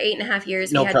to him for 8.5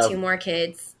 years. We had 2 more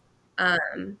kids.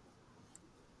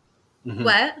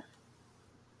 What?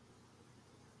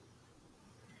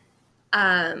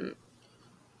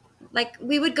 Like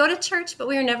we would go to church, but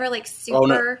we were never like super. Oh,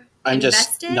 no. I'm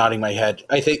invested. Just nodding my head.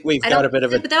 I think we've got a bit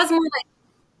of a. But that was more like.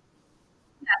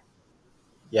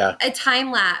 Yeah. A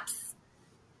time lapse.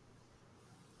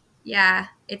 Yeah,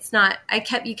 it's not.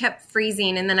 You kept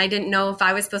freezing, and then I didn't know if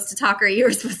I was supposed to talk or you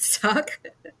were supposed to talk.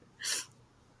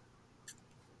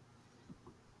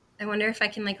 I wonder if I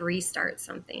can like restart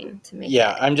something to make.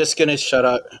 Yeah, I'm just gonna shut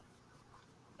up.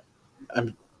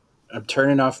 I'm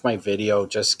turning off my video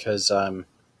just because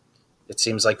it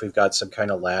seems like we've got some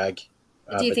kind of lag.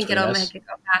 Do you think it'll make it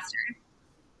go faster?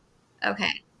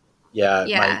 Okay. Yeah,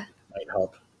 it might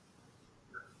help.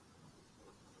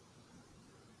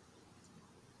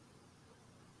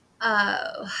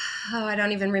 Oh, I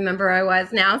don't even remember where I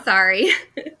was now. Sorry.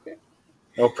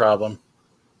 No problem.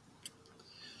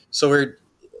 So we're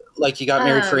like, you got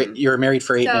married you were married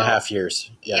for 8.5 years.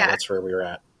 Yeah, that's where we were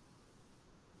at.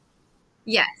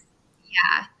 Yes.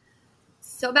 Yeah.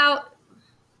 So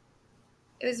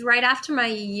it was right after my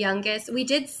youngest. We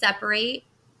did separate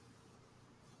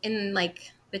in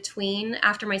like between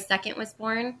after my second was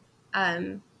born.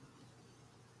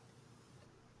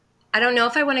 I don't know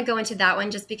if I want to go into that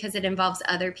one just because it involves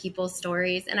other people's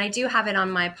stories. And I do have it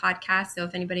on my podcast, so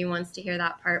if anybody wants to hear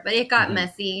that part. But it got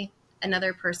messy.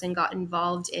 Another person got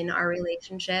involved in our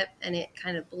relationship, and it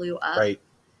kind of blew up. Right.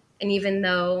 And even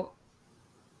though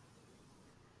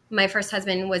my first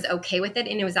husband was okay with it,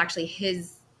 and it was actually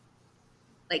his,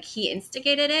 like he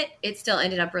instigated it, it still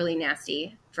ended up really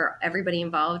nasty for everybody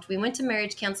involved. We went to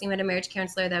marriage counseling. We had a marriage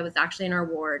counselor that was actually in our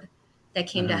ward. that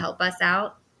came to help us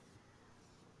out.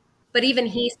 But even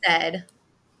he said,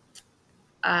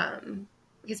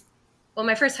 because, well,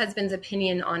 my first husband's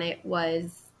opinion on it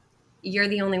was, you're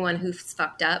the only one who's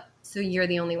fucked up, so you're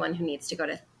the only one who needs to go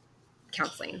to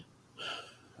counseling.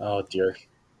 Oh, dear.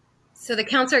 So the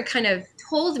counselor kind of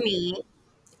told me,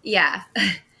 yeah,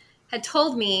 had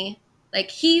told me, like,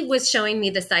 he was showing me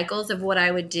the cycles of what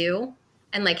I would do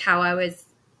and like how I was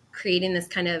creating this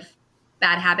kind of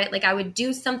bad habit. Like I would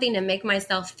do something to make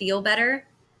myself feel better,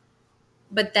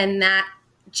 but then that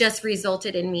just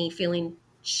resulted in me feeling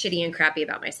shitty and crappy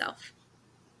about myself.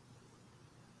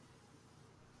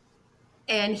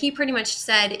 And he pretty much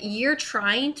said, you're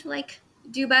trying to like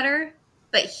do better,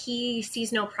 but he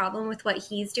sees no problem with what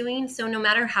he's doing. So no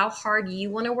matter how hard you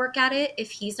want to work at it, if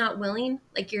he's not willing,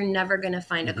 like you're never going to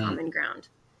find a common ground.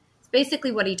 It's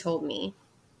basically what he told me.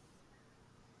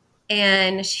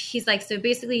 And he's like, so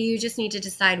basically you just need to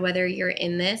decide whether you're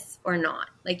in this or not.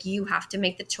 Like you have to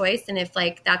make the choice. And if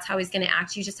like that's how he's going to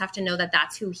act, you just have to know that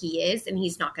that's who he is and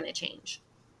he's not going to change.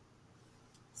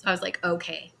 So I was like,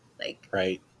 okay, like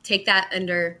Right. take that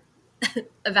under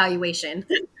evaluation.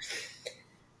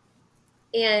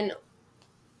 And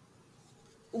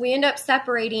we end up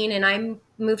separating, and I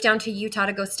moved down to Utah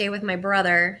to go stay with my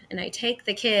brother, and I take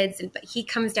the kids, but he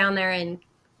comes down there and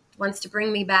wants to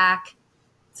bring me back.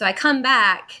 So I come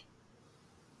back,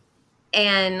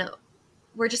 and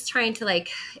we're just trying to like,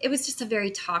 it was just a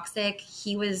very toxic,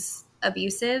 he was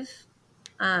abusive,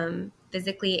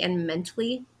 physically and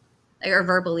mentally, or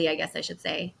verbally, I guess I should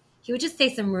say. He would just say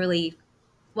some really,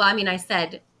 well, I mean, I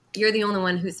said, you're the only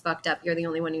one who's fucked up. You're the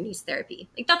only one who needs therapy.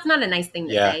 Like, that's not a nice thing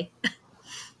to say.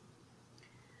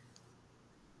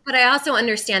 But I also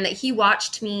understand that he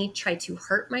watched me try to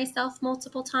hurt myself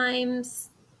multiple times.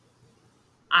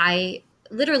 I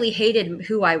literally hated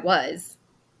who I was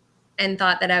and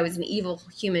thought that I was an evil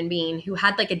human being who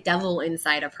had like a devil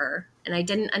inside of her. And I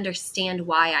didn't understand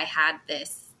why I had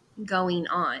this going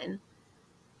on.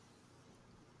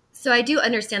 So I do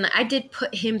understand that I did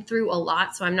put him through a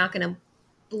lot. So I'm not going to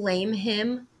blame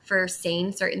him for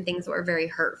saying certain things that were very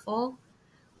hurtful.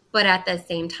 But at the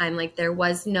same time, like there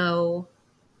was no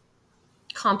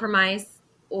compromise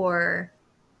or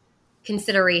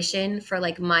consideration for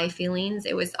like my feelings.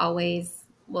 It was always,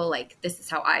 well, like this is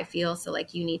how I feel, so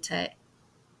like you need to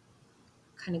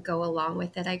kind of go along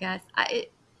with it, I guess. I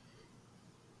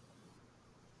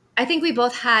think we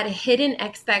both had hidden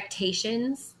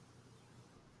expectations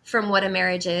from what a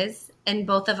marriage is, and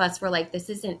both of us were like, this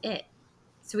isn't it.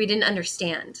 So we didn't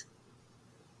understand.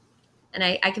 And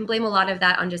I can blame a lot of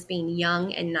that on just being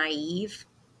young and naive.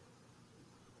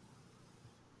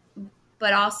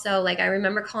 But also, like, I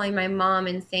remember calling my mom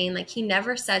and saying, like, he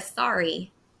never says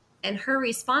sorry. And her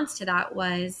response to that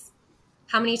was,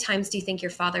 how many times do you think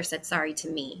your father said sorry to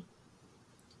me?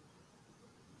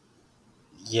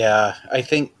 Yeah, I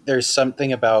think there's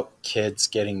something about kids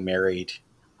getting married,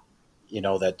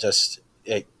 that just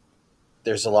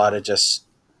there's a lot of just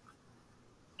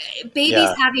Babies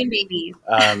yeah. having babies.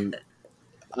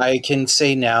 I can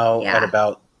say now at Yeah.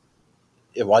 about,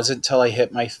 it wasn't until I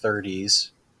hit my 30s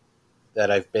that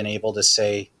I've been able to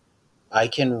say I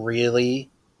can really,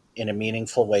 in a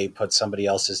meaningful way, put somebody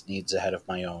else's needs ahead of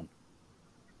my own.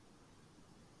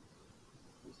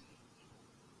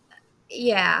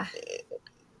 Yeah.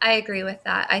 I agree with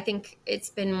that. I think it's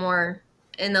been more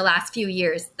in the last few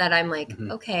years that I'm like,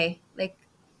 Mm-hmm. okay, like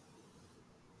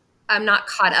I'm not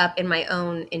caught up in my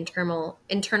own internal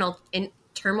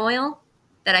turmoil,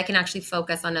 that I can actually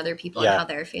focus on other people and Yeah. how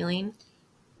they're feeling.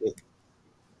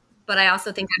 But I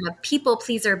also think I'm a people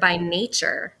pleaser by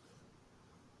nature.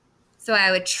 So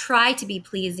I would try to be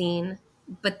pleasing,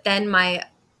 but then my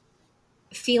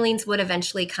feelings would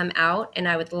eventually come out and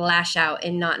I would lash out,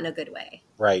 and not in a good way,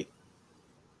 Right.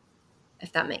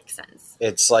 if that makes sense.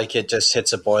 It's like it just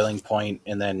hits a boiling point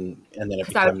and then it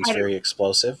Because I would becomes try to, very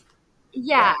explosive.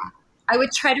 yeah, Yeah. I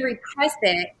would try to repress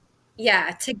it,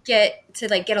 yeah, to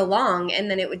get along, and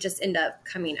then it would just end up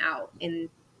coming out in,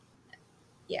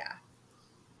 yeah,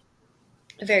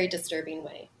 a very disturbing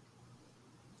way.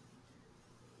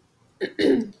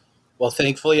 Well,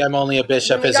 thankfully, I'm only a When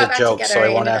bishop we as a got back joke, together, so I I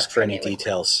won't ended ask up for putting any it with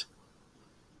details.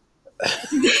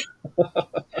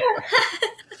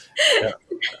 Yeah.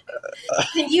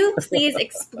 Can you please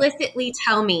explicitly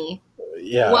tell me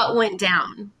Yeah. what went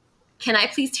down? Can I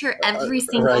please hear every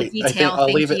single Right. I think detail? I'll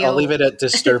Thank leave it. I'll leave you it at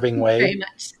disturbing very way,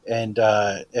 much. and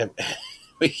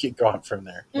we can go on from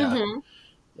there. Yeah. Mm-hmm.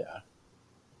 Yeah.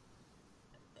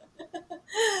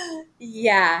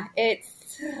 Yeah,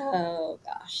 it's, oh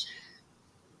gosh.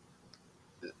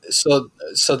 So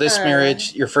this Uh,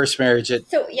 marriage, your first marriage, it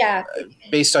so yeah,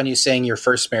 based on you saying your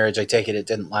first marriage, I take it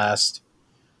didn't last.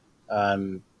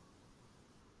 Um,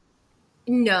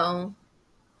 no,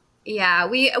 yeah,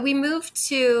 we moved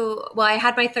to. Well, I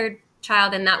had my third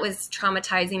child, and that was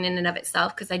traumatizing in and of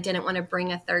itself because I didn't want to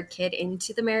bring a third kid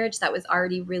into the marriage that was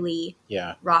already really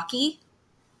yeah. rocky.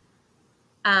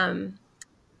 Um,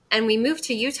 and we moved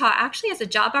to Utah actually as a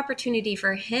job opportunity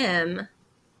for him.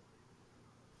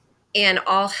 And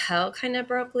all hell kind of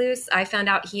broke loose. I found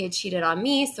out he had cheated on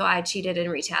me, so I cheated in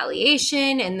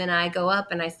retaliation. And then I go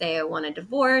up and I say I want a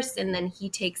divorce. And then he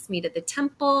takes me to the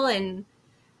temple. And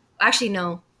actually,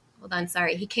 no, hold on,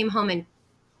 sorry. He came home and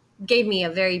gave me a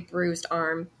very bruised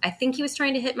arm. I think he was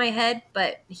trying to hit my head,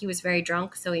 but he was very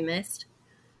drunk, so he missed.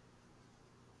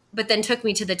 But then took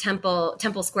me to the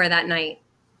temple square that night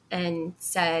and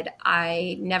said,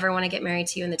 I never want to get married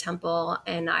to you in the temple,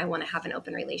 and I want to have an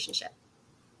open relationship.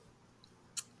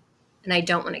 And I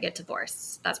don't want to get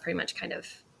divorced. That's pretty much kind of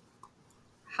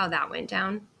how that went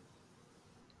down.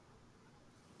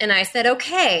 And I said,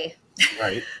 okay.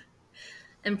 Right.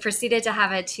 And proceeded to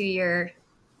have a 2-year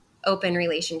open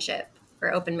relationship,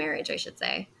 or open marriage, I should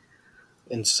say.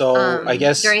 And so I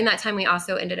guess During that time, we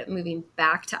also ended up moving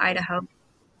back to Idaho.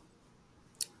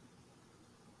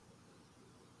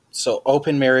 so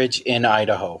open marriage in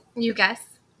Idaho. You guess?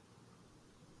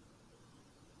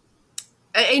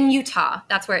 In Utah.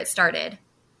 That's where it started.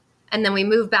 And then we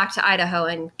moved back to Idaho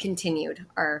and continued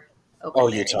our Oh,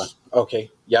 open Utah. marriage.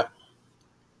 Okay. Yep.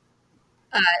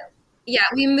 Yeah,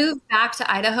 we moved back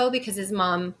to Idaho because his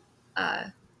mom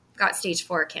got stage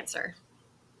 4 cancer.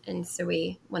 And so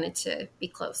we wanted to be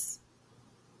close.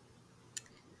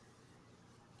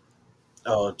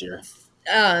 Oh dear.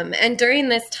 And during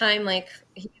this time, like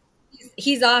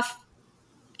he's off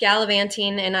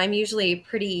gallivanting, and I'm usually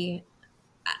pretty.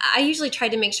 I usually tried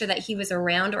to make sure that he was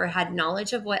around or had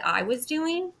knowledge of what I was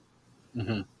doing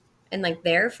Hmm. and like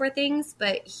there for things,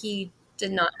 but he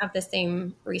did not have the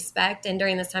same respect. And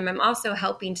during this time, I'm also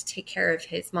helping to take care of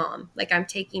his mom. Like I'm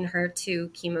taking her to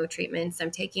chemo treatments,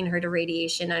 I'm taking her to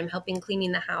radiation, I'm helping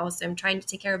cleaning the house, I'm trying to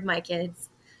take care of my kids.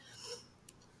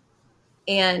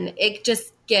 And it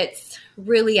just gets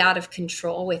really out of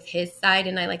control with his side.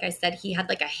 And like I said, he had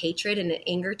like a hatred and an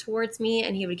anger towards me,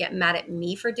 and he would get mad at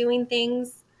me for doing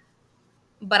things,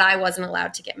 but I wasn't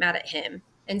allowed to get mad at him.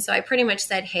 And so I pretty much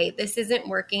said, hey, this isn't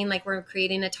working. Like we're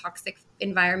creating a toxic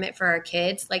environment for our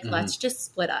kids. Like Hmm. let's just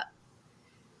split up.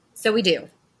 So we do.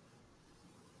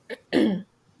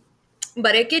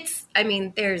 But it gets, I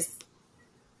mean, there's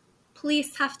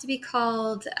police have to be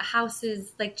called,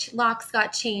 houses, like locks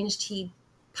got changed. He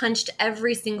punched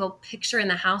every single picture in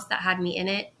the house that had me in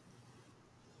it.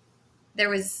 There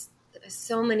was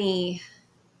so many,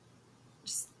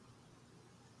 just,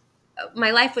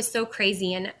 my life was so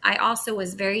crazy. And I also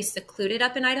was very secluded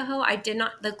up in Idaho. I did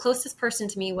not, the closest person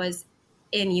to me was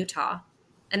in Utah,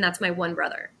 and that's my one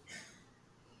brother.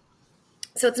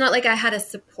 So it's not like I had a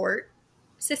support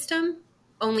system,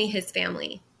 only his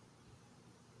family.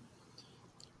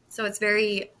 So it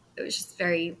was just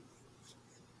very,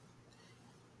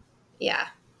 yeah,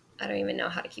 I don't even know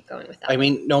how to keep going with that I one.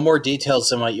 mean, no more details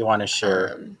than what you want to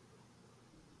share.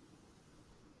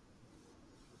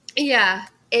 Yeah,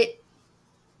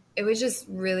 it was just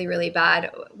really, really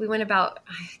bad. We went about,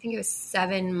 I think it was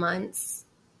 7 months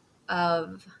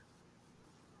of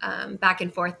back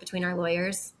and forth between our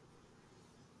lawyers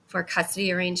for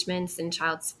custody arrangements and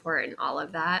child support and all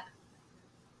of that.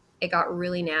 It got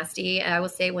really nasty. And I will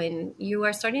say, when you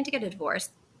are starting to get a divorce,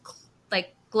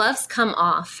 like gloves come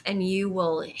off and you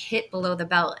will hit below the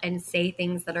belt and say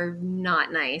things that are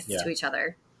not nice Yeah. to each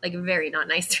other, like very not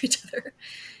nice to each other.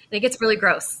 And it gets really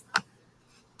gross.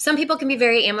 Some people can be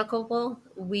very amicable.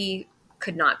 We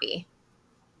could not be.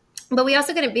 But we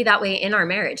also couldn't be that way in our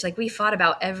marriage. Like we fought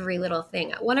about every little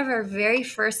thing. One of our very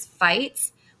first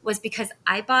fights was because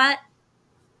I bought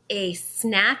a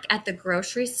snack at the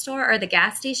grocery store or the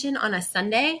gas station on a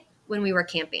Sunday when we were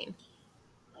camping.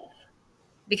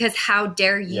 Because how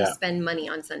dare you Yeah. spend money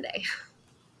on Sunday?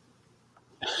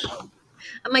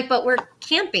 I'm like, but we're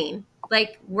camping.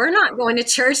 Like, we're not going to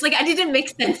church. Like, it didn't make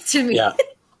sense to me. Yeah.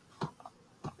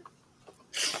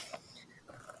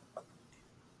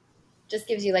 Just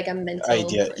gives you like a mental,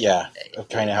 Idea. Yeah. Of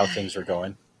kind of how things were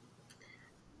going.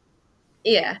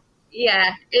 yeah,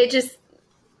 yeah. It just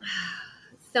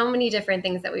so many different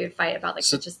things that we would fight about, like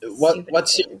So just the stupidest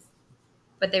what's things,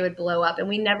 but they would blow up, and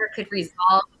we never could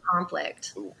resolve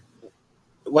conflict.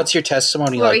 what's your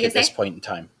testimony What were you like gonna at this say? point in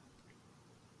time?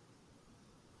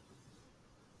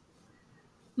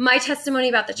 My testimony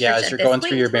about the Yeah, church as at you're this going point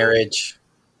through in your time, marriage.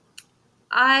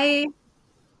 I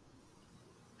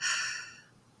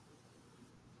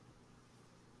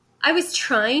I was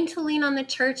trying to lean on the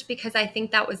church because I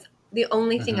think that was the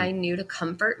only thing Mm-hmm. I knew to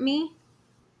comfort me.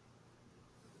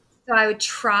 So I would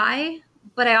try,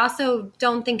 but I also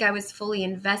don't think I was fully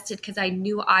invested because I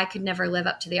knew I could never live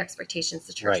up to the expectations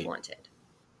the church Right. wanted.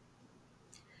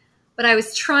 But I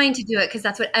was trying to do it because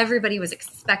that's what everybody was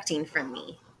expecting from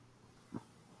me.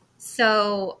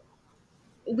 So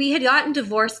we had gotten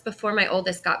divorced before my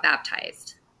oldest got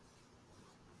baptized.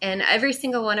 And every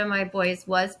single one of my boys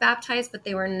was baptized, but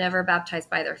they were never baptized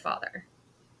by their father.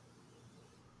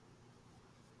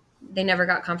 They never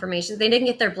got confirmations. They didn't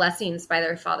get their blessings by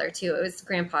their father, too. It was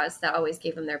grandpas that always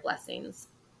gave them their blessings.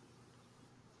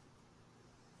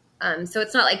 So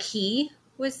it's not like he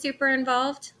was super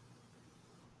involved.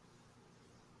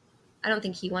 I don't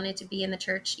think he wanted to be in the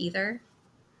church either.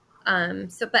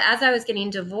 But as I was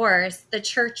getting divorced, the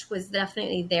church was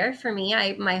definitely there for me.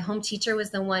 My home teacher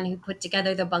was the one who put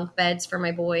together the bunk beds for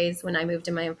my boys when I moved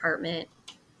in my apartment.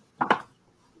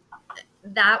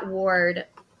 That ward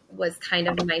was kind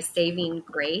of my saving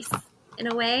grace in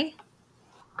a way.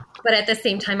 But at the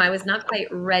same time, I was not quite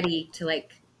ready to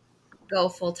like go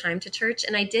full time to church.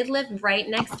 And I did live right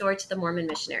next door to the Mormon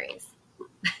missionaries.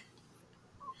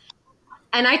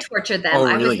 And I tortured them. Oh,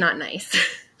 I was really? not nice.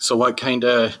 So what kind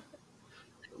of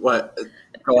what?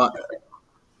 Go on.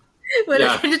 What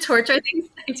Yeah. kind of torture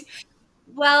things?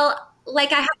 Well,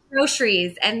 like I had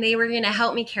groceries and they were going to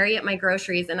help me carry up my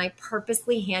groceries. And I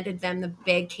purposely handed them the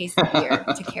big case of beer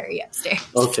to carry upstairs.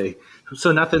 Okay.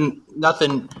 So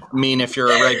nothing mean if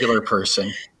you're a regular person.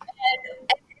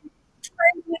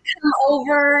 Friends would come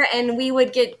over and we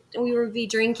would be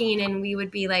drinking and we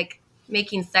would be like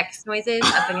making sex noises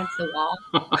up against the wall.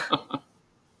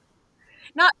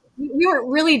 Not, we weren't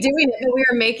really doing it, but we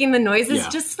were making the noises Yeah.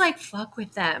 just to like fuck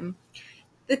with them.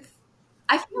 It's,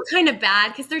 I feel kind of bad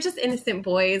because they're just innocent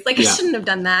boys. Like I Yeah. shouldn't have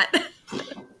done that.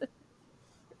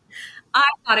 I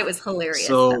thought it was hilarious.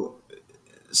 So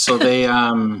they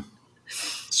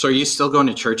so are you still going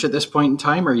to church at this point in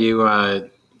time? Or are you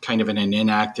kind of in an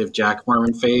inactive Jack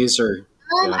Mormon phase or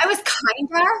yeah. I was kind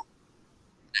of.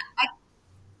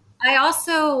 I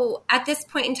also, at this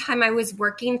point in time, I was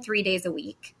working 3 days a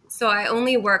week. So I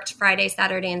only worked Friday,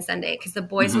 Saturday, and Sunday because the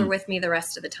boys were with me the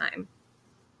rest of the time.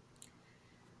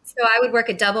 So I would work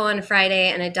a double on Friday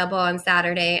and a double on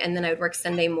Saturday, and then I would work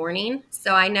Sunday morning.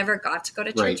 So I never got to go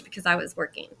to church Right. because I was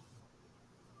working.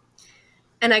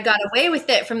 And I got away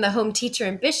with it from the home teacher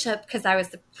and bishop because I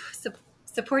was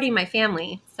supporting my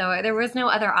family. So there was no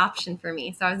other option for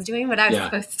me. So I was doing what I was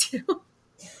supposed to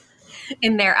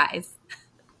in their eyes.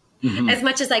 As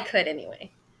much as I could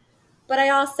anyway. But I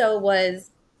also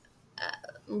was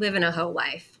living a whole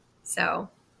life. So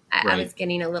I was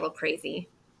getting a little crazy.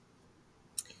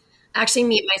 I actually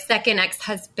meet my second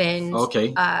ex-husband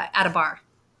at a bar.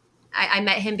 I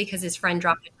met him because his friend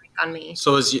dropped a drink on me.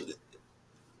 So was he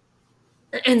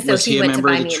a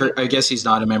member of the church? I guess he's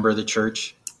not a member of the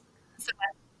church. So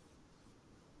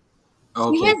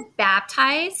he was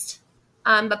baptized,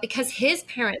 but because his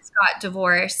parents got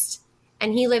divorced,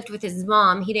 and he lived with his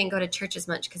mom, he didn't go to church as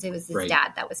much because it was his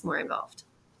dad that was more involved.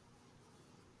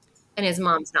 And his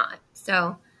mom's not.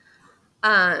 So,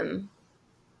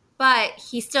 but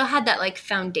he still had that like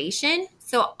foundation.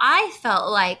 So I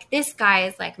felt like this guy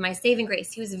is like my saving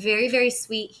grace. He was very, very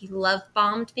sweet. He love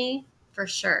bombed me for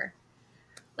sure.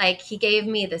 Like he gave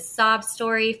me the sob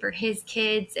story for his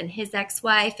kids and his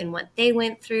ex-wife and what they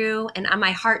went through. And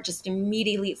my heart just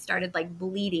immediately started like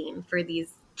bleeding for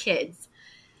these kids.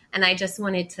 And I just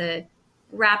wanted to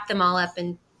wrap them all up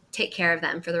and take care of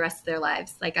them for the rest of their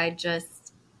lives. Like I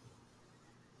just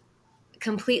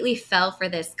completely fell for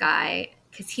this guy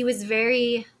because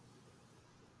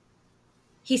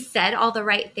he said all the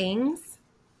right things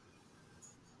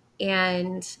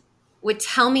and would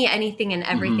tell me anything and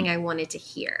everything I wanted to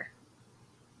hear.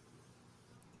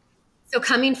 So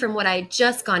coming from what I had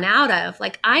just gone out of,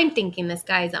 like I'm thinking this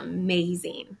guy is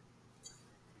amazing.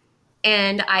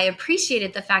 And I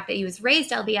appreciated the fact that he was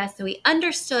raised LDS, so he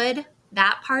understood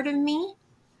that part of me,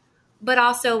 but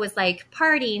also was like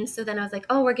partying. So then I was like,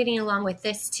 oh, we're getting along with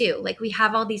this too. Like we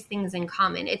have all these things in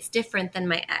common. It's different than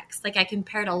my ex. Like I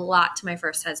compared a lot to my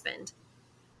first husband.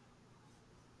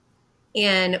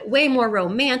 And way more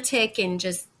romantic and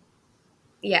just,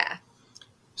 yeah.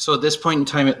 So at this point in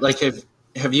time, like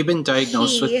have you been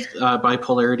diagnosed with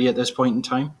bipolarity at this point in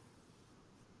time?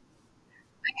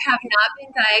 I have not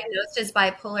been diagnosed as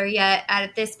bipolar yet.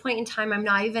 At this point in time, I'm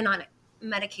not even on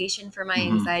medication for my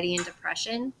anxiety and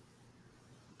depression.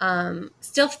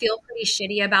 Still feel pretty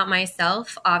shitty about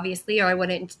myself, obviously, or I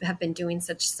wouldn't have been doing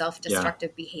such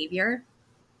self-destructive behavior.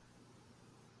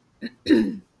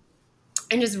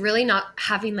 and just really not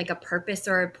having like a purpose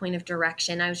or a point of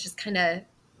direction. I was just kind of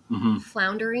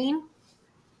floundering,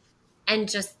 and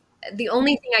just the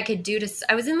only thing I could do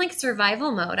I was in like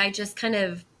survival mode. I just kind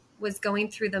of was going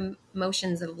through the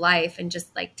motions of life and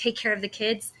just like take care of the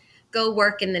kids, go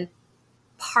work, and then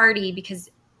party, because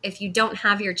if you don't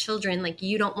have your children, like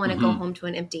you don't want to go home to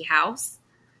an empty house.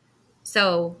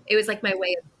 So it was like my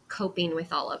way of coping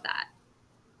with all of that.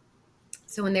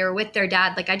 So when they were with their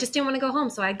dad, like I just didn't want to go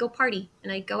home. So I'd go party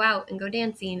and I'd go out and go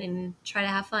dancing and try to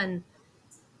have fun.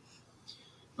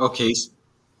 Okay.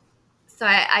 So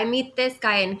I meet this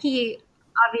guy, and he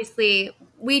obviously,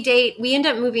 we end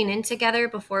up moving in together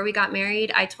before we got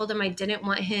married. I told him I didn't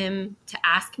want him to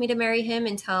ask me to marry him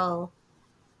until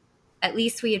at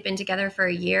least we had been together for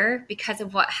a year, because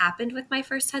of what happened with my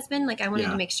first husband. Like I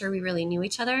wanted to make sure we really knew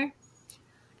each other.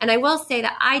 And I will say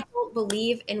that I don't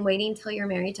believe in waiting till you're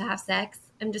married to have sex.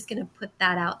 I'm just going to put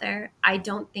that out there. I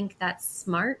don't think that's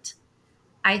smart.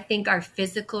 I think our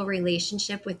physical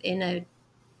relationship within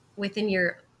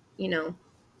your,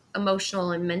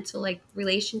 emotional and mental like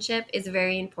relationship is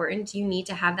very important. You need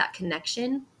to have that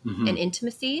connection and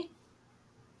intimacy.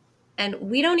 And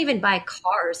we don't even buy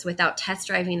cars without test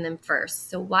driving them first.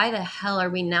 So why the hell are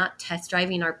we not test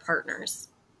driving our partners?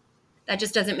 That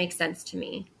just doesn't make sense to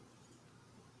me.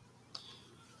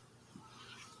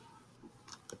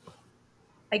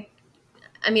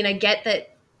 I mean, I get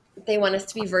that they want us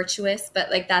to be virtuous, but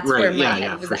like that's right, where my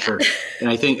head was for at. sure. And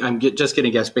I think I'm just going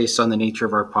to guess, based on the nature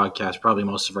of our podcast, probably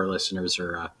most of our listeners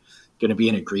are going to be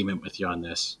in agreement with you on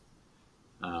this.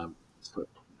 So,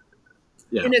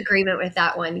 yeah. In agreement with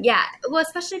that one. Yeah. Well,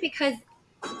 especially because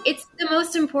it's the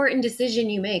most important decision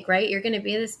you make, right? You're going to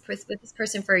be with this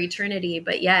person for eternity,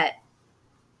 but yet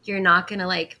you're not going to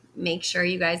like make sure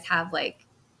you guys have like,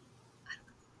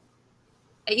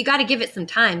 you got to give it some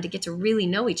time to get to really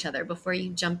know each other before you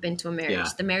jump into a marriage. Yeah.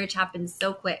 The marriage happens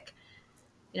so quick.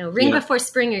 Ring before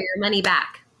spring or your money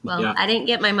back. Well, I didn't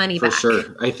get my money for back.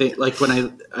 sure. I think like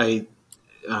when I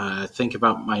think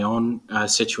about my own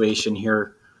situation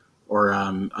here, or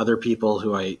other people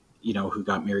who who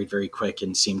got married very quick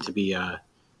and seem to be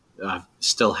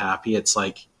still happy. It's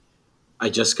like, I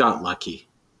just got lucky,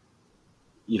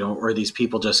 or these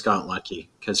people just got lucky,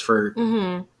 because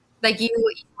like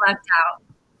you lucked out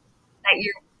that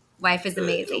your wife is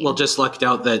amazing. Well, just lucked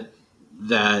out that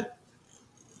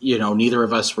neither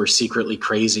of us were secretly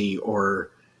crazy, or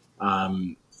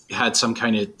had some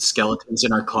kind of skeletons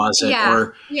in our closet,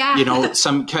 or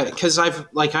some, because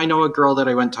I know a girl that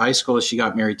I went to high school with. She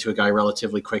got married to a guy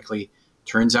relatively quickly.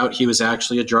 Turns out he was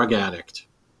actually a drug addict,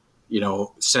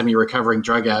 semi-recovering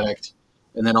drug addict,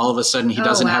 and then all of a sudden he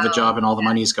doesn't have a job and all the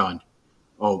money's gone.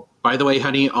 Oh, by the way,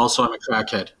 honey, also I'm a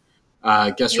crackhead.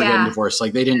 Guess we're getting divorced.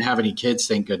 Like, they didn't have any kids,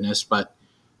 thank goodness, but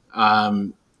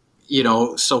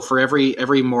so for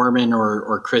every Mormon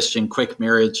or Christian quick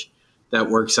marriage that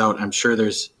works out, I'm sure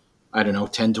there's, I don't know,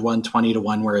 10 to 1, 20 to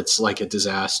 1 where it's like a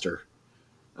disaster.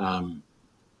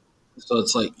 So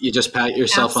it's like, you just pat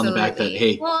yourself on the back that,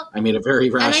 hey, I made a very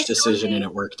rash decision and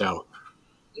it worked out.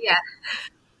 Yeah.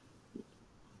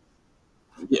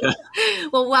 Yeah.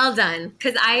 Well, well done.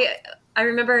 Because I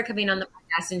remember her coming on the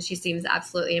podcast, and she seems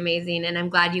absolutely amazing. And I'm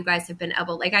glad you guys have been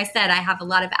able, like I said, I have a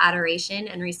lot of adoration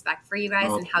and respect for you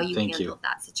guys and how you handled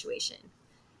that situation.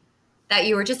 That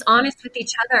you were just honest with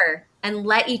each other and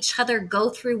let each other go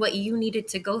through what you needed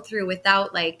to go through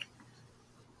without like.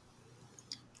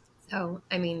 So,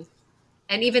 I mean,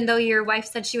 and even though your wife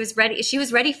said she was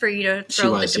ready for you to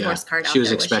throw the divorce card out there. She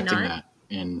was expecting that.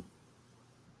 And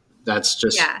that's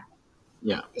just,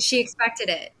 yeah. She expected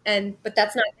it, but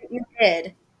that's not what you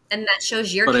did, and that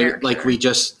shows your character.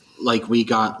 We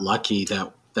got lucky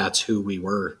that that's who we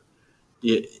were.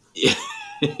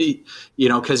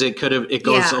 Because it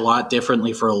goes a lot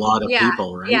differently for a lot of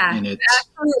people, right? Yeah, and it's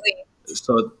absolutely.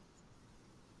 So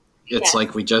it's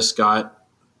like we just got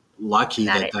lucky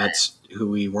that's who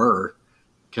we were.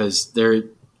 Because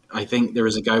I think there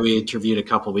was a guy we interviewed a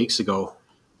couple of weeks ago.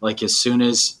 Like, as soon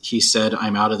as he said,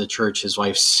 "I'm out of the church," his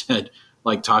wife said,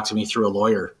 like, "Talk to me through a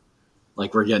lawyer.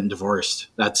 Like, we're getting divorced.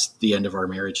 That's the end of our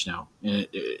marriage now." And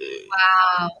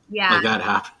wow. Yeah. Like,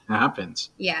 that happens.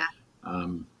 Yeah.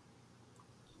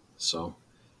 So.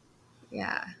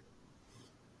 Yeah.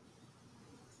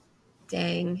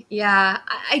 Dang. Yeah.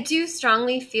 I do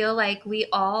strongly feel like we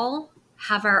all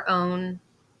have our own,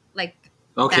 like,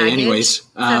 baggage, anyways.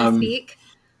 So to speak,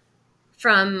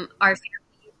 from our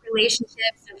family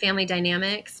relationships and family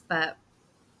dynamics, but.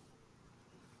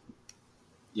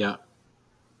 Yeah.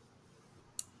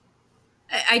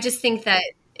 I just think that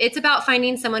it's about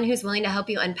finding someone who's willing to help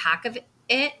you unpack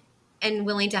it and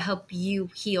willing to help you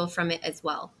heal from it as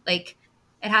well. Like,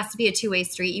 It has to be a two-way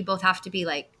street. You both have to be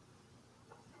like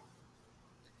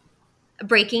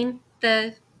breaking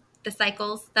the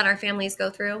cycles that our families go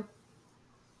through.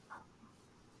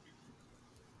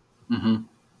 Mm-hmm.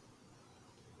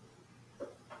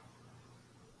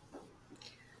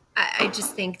 I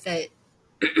just think that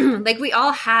like we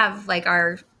all have like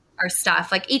our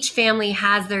stuff. Like each family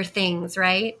has their things,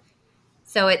 right?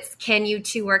 So it's, can you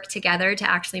two work together to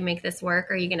actually make this work,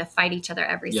 or are you going to fight each other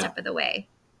every Yeah. step of the way?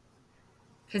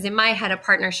 Because in my head, a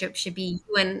partnership should be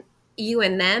you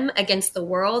and them against the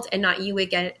world, and not you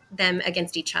against them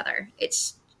against each other. It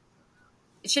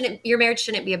shouldn't, your marriage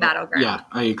shouldn't be a battleground. Yeah,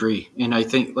 I agree. And I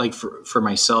think, like, for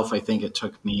myself, I think it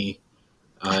took me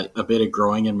a bit of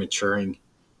growing and maturing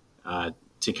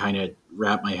to kind of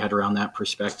wrap my head around that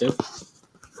perspective.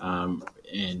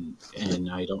 And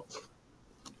I don't,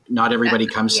 not everybody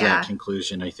comes to that Yeah.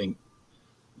 conclusion. I think,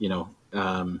 you know,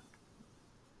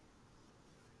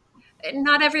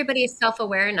 Not everybody is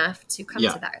self-aware enough to come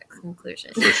yeah, to that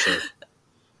conclusion. for sure.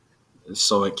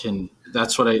 So it can,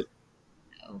 that's what I,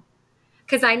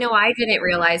 Because I know I didn't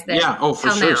realize this yeah, oh, for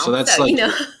till sure. So now. that's So, like, it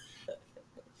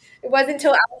wasn't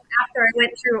until after I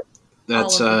went through all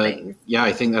that's, of the things. yeah,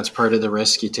 I think that's part of the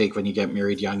risk you take when you get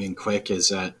married young and quick, is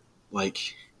that,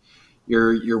 like,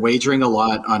 you're wagering a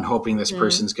lot on hoping this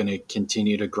person's going to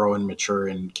continue to grow and mature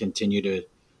and continue to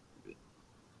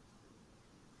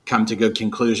come to good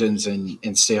conclusions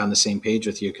and stay on the same page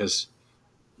with you, because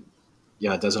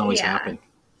yeah, it doesn't always Yeah. happen.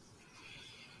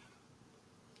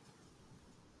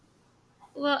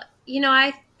 Well,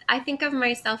 I think of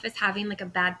myself as having like a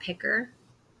bad picker.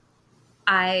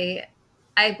 I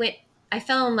I went I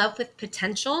fell in love with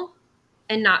potential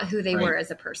and not who they Right. were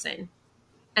as a person.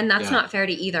 And that's Yeah. not fair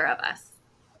to either of us.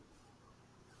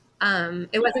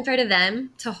 It wasn't fair to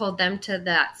them to hold them to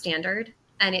that standard,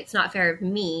 and it's not fair of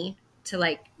me to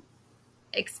like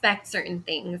expect certain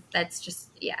things. That's just,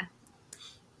 yeah.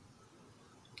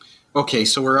 Okay,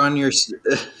 so we're on your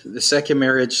the second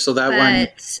marriage. So that one,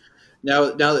 But now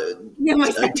yeah,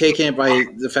 my I take it by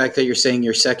the fact that you're saying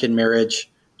your second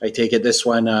marriage. I take it this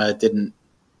one uh, didn't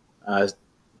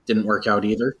work out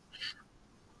either.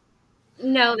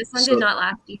 no, this one did So not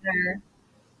last either.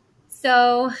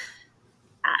 So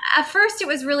at first it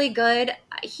was really good.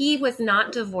 He was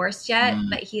not divorced yet, mm,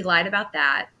 but he lied about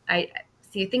that. I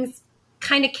see things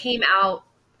kind of came out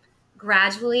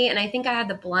gradually, and I think I had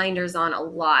the blinders on a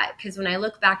lot, because when I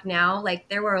look back now, like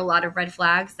there were a lot of red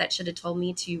flags that should have told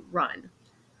me to run,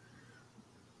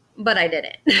 but I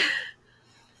didn't.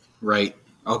 right.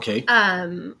 Okay.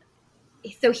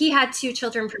 So he had two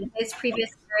children from his previous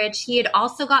marriage. He had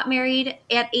also got married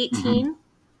at Mm-hmm. 18,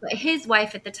 but his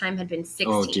wife at the time had been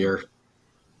Oh 16. dear.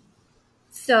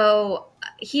 So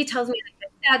he tells me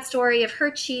like a sad story of her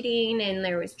cheating, and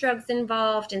there was drugs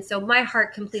involved. And so my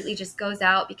heart completely just goes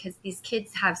out, because these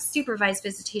kids have supervised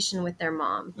visitation with their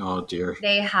mom. Oh dear.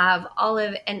 They have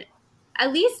and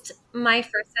at least my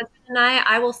first husband and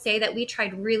I will say that we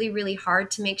tried really, really hard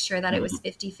to make sure that it was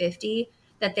Mm-hmm. 50-50,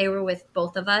 that they were with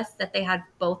both of us, that they had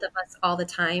both of us all the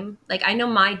time. Like, I know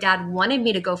my dad wanted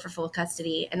me to go for full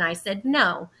custody, and I said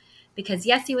no, because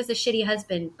yes, he was a shitty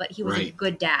husband, but he was a Right.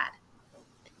 good dad.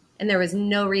 And there was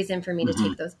no reason for me to Mm-hmm.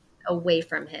 take those away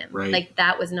from him. Right. Like,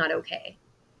 that was not okay.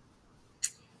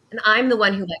 And I'm the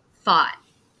one who like fought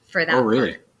for that Oh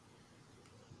really? part.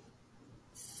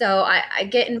 So I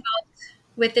get involved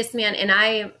with this man, and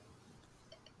I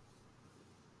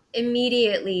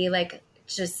immediately like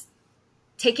just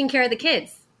taking care of the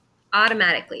kids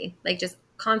automatically, like just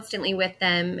constantly with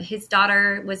them. His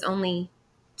daughter was only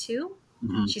 2.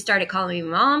 Mm-hmm. She started calling me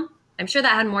mom. I'm sure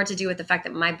that had more to do with the fact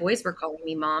that my boys were calling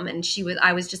me mom, and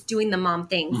I was just doing the mom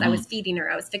things. Mm-hmm. I was feeding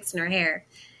her, I was fixing her hair,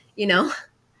 you know?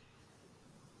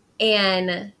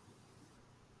 And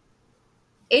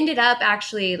ended up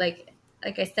actually like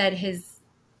I said, his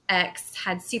ex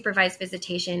had supervised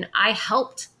visitation. I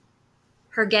helped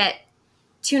her get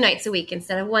 2 nights a week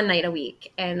instead of 1 night a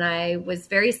week, and I was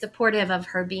very supportive of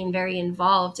her being very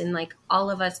involved in like all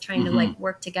of us trying to like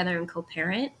work together and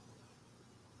co-parent.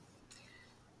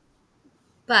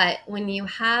 But when you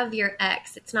have your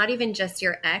ex, it's not even just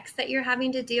your ex that you're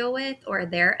having to deal with, or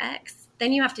their ex.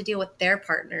 Then you have to deal with their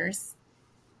partners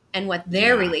and what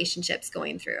their relationship's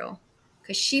going through.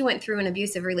 Because she went through an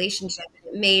abusive relationship,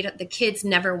 and it made the kids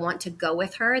never want to go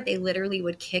with her. They literally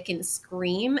would kick and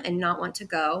scream and not want to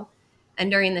go. And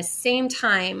during the same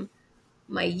time,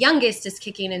 my youngest is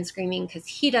kicking and screaming because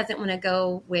he doesn't want to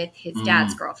go with his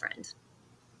dad's girlfriend.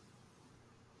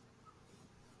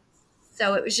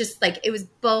 So it was just like, it was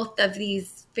both of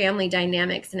these family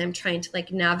dynamics, and I'm trying to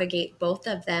like navigate both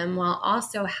of them while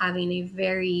also having a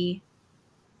very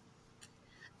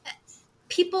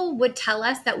people would tell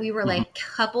us that we were Mhm. like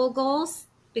couple goals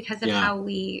because of Yeah. how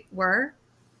we were.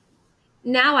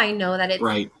 Now I know that it's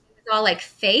Right. all like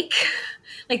fake.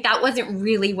 Like that wasn't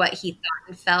really what he thought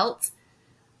and felt.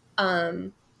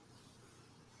 Um,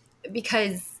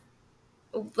 because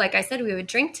like I said, we would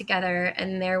drink together,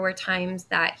 and there were times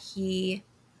that he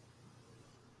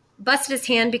busted his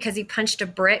hand because he punched a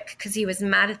brick because he was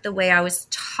mad at the way I was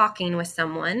talking with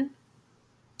someone.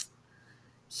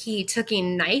 He took a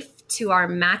knife to our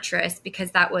mattress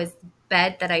because that was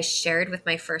bed that I shared with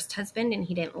my first husband, and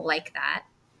he didn't like that.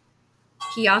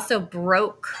 He also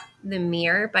broke the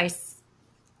mirror by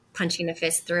punching a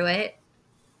fist through it.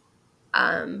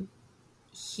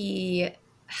 He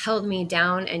held me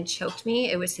down and choked me.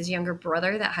 It was his younger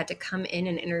brother that had to come in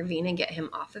and intervene and get him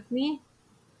off of me.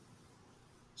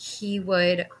 He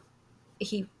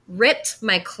ripped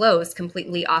my clothes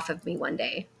completely off of me one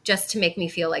day just to make me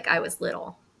feel like I was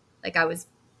little. Like I was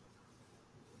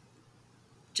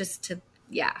just to,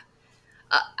 yeah.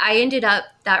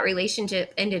 That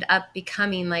relationship ended up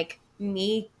becoming like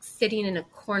me sitting in a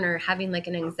corner, having like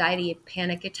an anxiety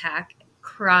panic attack,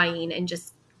 crying and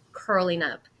just curling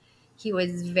up. He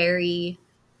was very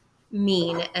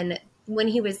mean. And when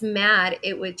he was mad,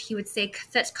 he would say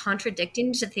such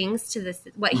contradicting to things to this,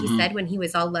 what he Mhm. said when he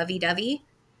was all lovey dovey.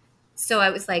 So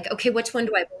I was like, okay, which one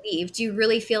do I believe? Do you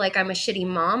really feel like I'm a shitty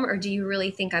mom, or do you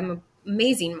really think I'm an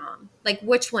amazing mom? Like,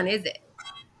 which one is it?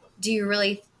 Do you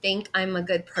really think I'm a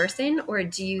good person, or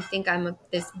do you think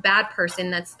this bad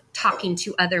person that's talking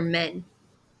to other men?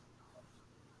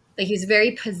 Like, he was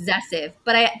very possessive.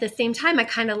 But at the same time, I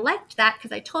kind of liked that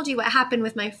because I told you what happened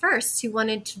with my first, who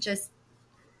wanted to just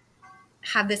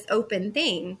have this open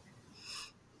thing.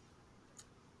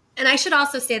 And I should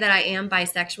also say that I am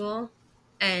bisexual.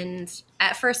 And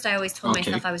at first, I always told Okay.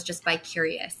 myself I was just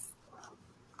bi-curious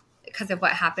because of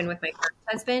what happened with my first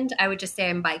husband. I would just say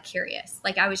I'm bi-curious.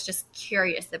 Like, I was just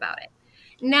curious about it.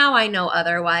 Now I know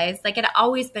otherwise. Like, I'd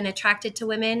always been attracted to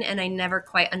women, and I never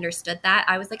quite understood that.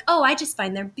 I was like, oh, I just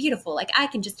find they're beautiful. Like, I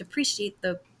can just appreciate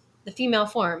the female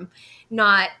form.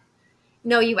 Not,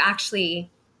 no, you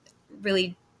actually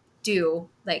really do.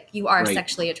 Like, you are Right.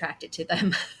 sexually attracted to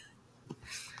them.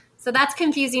 So that's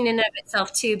confusing in and of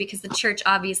itself too, because the church,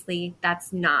 obviously,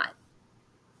 that's not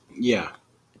Yeah.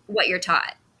 what you're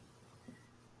taught.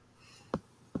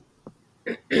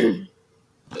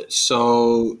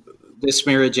 So this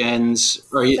marriage ends.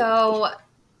 So Are you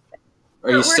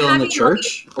we're still in the having all these,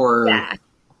 church, or yeah.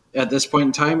 at this point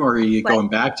in time, or are you But going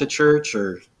back to church,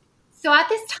 or? so at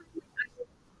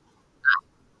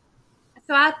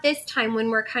this time, when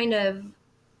we're kind of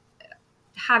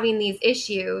having these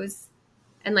issues,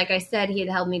 and like I said, he had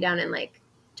held me down and like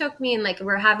choked me, and like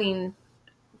we're having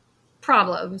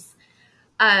problems.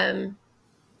 And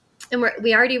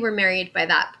we already were married by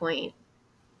that point,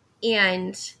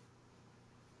 and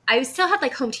I still had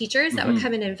like home teachers that would Mhm.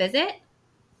 come in and visit.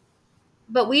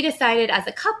 But we decided as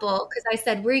a couple, because I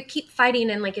said we keep fighting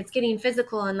and like it's getting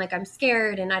physical, and like I'm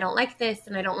scared and I don't like this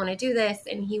and I don't want to do this.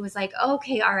 And he was like,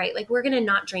 okay, all right, like we're gonna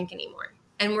not drink anymore,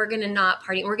 and we're gonna not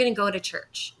party, we're gonna go to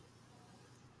church.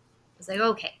 I was like,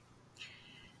 okay.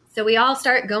 So we all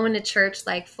start going to church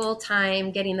like full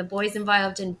time, getting the boys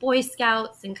involved in Boy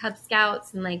Scouts and Cub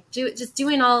Scouts, and like just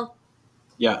doing all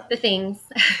Yeah. the things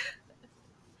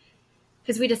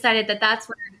because we decided that that's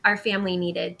what our family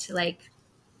needed to like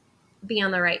be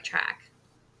on the right track.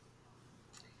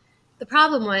 The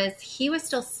problem was he was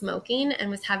still smoking and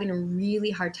was having a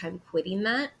really hard time quitting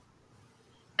that.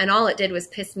 And all it did was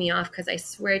piss me off, because I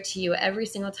swear to you, every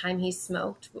single time he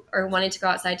smoked or wanted to go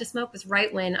outside to smoke was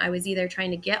right when I was either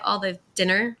trying to get all the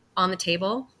dinner on the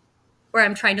table, or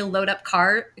I'm trying to load up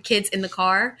kids in the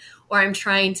car, or I'm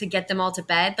trying to get them all to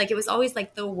bed. Like, it was always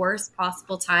like the worst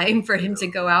possible time for him to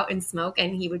go out and smoke,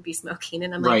 and he would be smoking.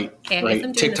 And I'm like, Right. okay, I guess I'm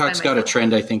Right. doing this by TikTok's got a myself.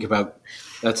 trend, I think, about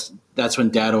that's when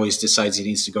dad always decides he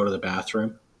needs to go to the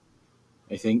bathroom.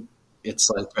 I think it's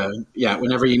like, yeah,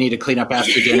 whenever you need to clean up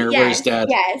after dinner, where's Yes, dad?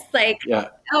 yes. Like, Yeah.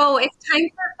 oh, it's time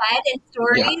for bed and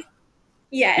Yeah. stories.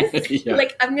 Yes. Yeah.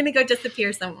 Like, I'm going to go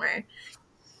disappear somewhere.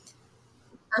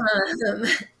 Um,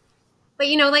 but,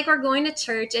 like, we're going to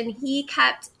church, and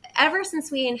ever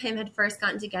since we and him had first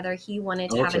gotten together, he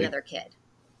wanted to have Okay. another kid.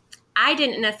 I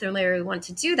didn't necessarily want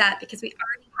to do that because we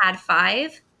already had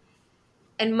 5.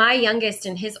 And my youngest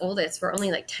and his oldest were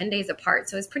only like 10 days apart.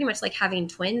 So it was pretty much like having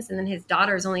twins. And then his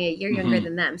daughter is only a year younger Mm-hmm.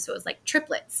 than them. So it was like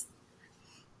triplets.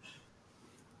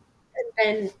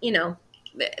 And,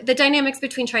 the dynamics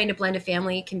between trying to blend a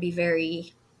family can be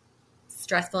very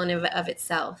stressful in and of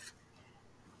itself.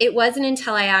 It wasn't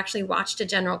until I actually watched a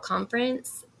general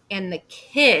conference and the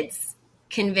kids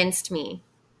convinced me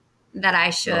that I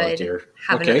Oh should dear.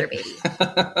 have another Okay.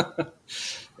 baby.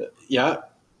 Yeah.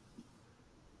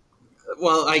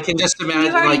 Well, I can just You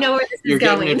imagine, already like, know where this is you're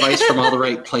getting going. advice from all the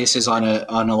right places on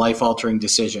a life altering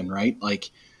decision, right?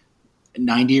 Like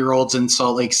 90-year-olds in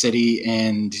Salt Lake City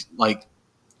and like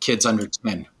kids under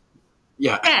 10.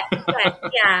 Yeah. Yes, yes,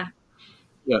 yeah.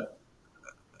 Yeah.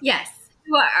 Yes.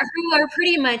 Who are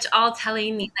pretty much all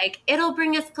telling me like it'll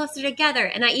bring us closer together.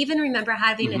 And I even remember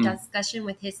having a Mm-hmm. discussion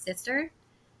with his sister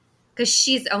because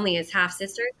she's only his half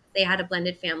sister. They had a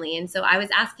blended family. And so I was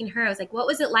asking her, I was like, what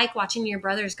was it like watching your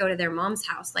brothers go to their mom's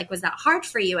house? Like, was that hard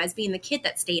for you as being the kid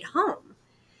that stayed home?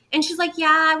 And she's like,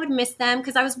 yeah, I would miss them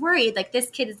because I was worried like this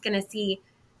kid is going to see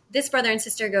this brother and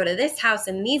sister go to this house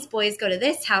and these boys go to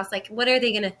this house. Like, what are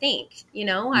they going to think? You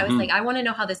know, I was like, Mm-hmm. I want to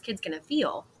know how this kid's going to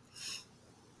feel.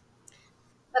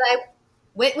 But I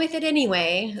went with it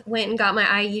anyway, went and got my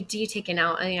IUD taken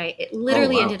out. I mean, it Oh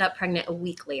literally wow. ended up pregnant a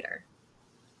week later.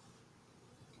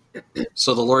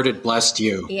 So the Lord had blessed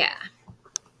you. Yeah.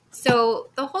 So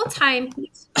the whole time,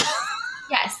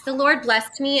 yes, the Lord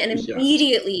blessed me, and Yeah.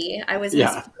 immediately I was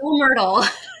Miss Yeah. Fertile Myrtle,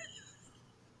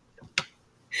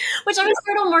 which I was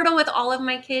Fertile Myrtle with all of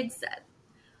my kids.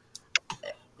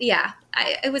 Yeah,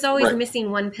 it was always Right.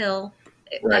 missing one pill.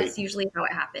 Right. That's usually how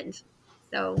it happened.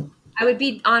 So I would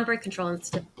be on birth control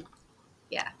instead.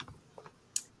 Yeah.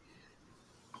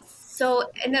 So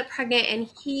I ended up pregnant, and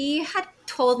he had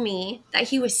told me that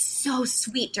he was so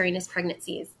sweet during his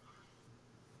pregnancies.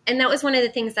 And that was one of the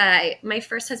things that my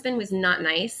first husband was not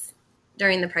nice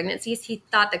during the pregnancies. He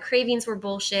thought the cravings were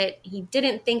bullshit. He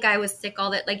didn't think I was sick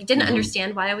all that, like, he didn't Mm-hmm.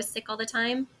 understand why I was sick all the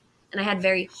time. And I had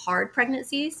very hard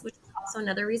pregnancies, which is also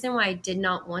another reason why I did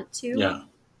not want to Yeah.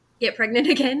 get pregnant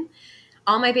again.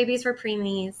 All my babies were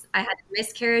preemies. I had a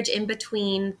miscarriage in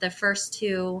between the first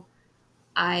two.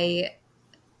 I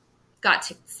got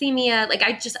toxemia. Like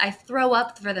I throw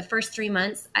up for the first 3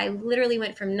 months. I literally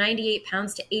went from 98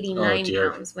 pounds to Oh 89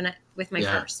 dear. pounds with my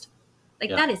Yeah. first.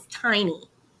 Like Yeah. that is tiny.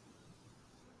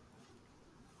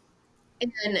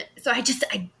 And then, so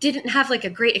I didn't have like a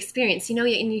great experience, you know,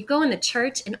 and you go in the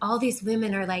church and all these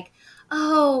women are like,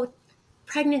 oh,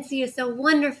 pregnancy is so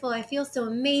wonderful. I feel so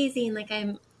amazing.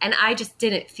 And I just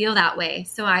didn't feel that way.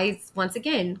 So once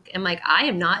again, am like, I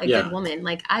am not a good Yeah. woman.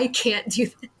 Like I can't do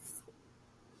this.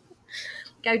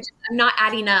 I'm not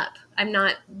adding up. I'm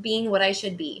not being what I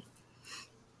should be.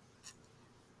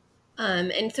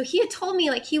 And so he had told me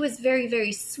like he was very,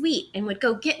 very sweet and would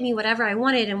go get me whatever I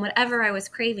wanted and whatever I was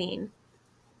craving.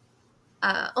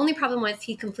 Only problem was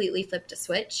he completely flipped a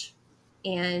switch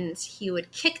and he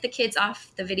would kick the kids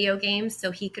off the video games so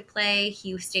he could play.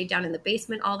 He stayed down in the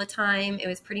basement all the time. It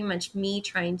was pretty much me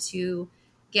trying to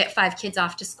get 5 kids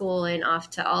off to school and off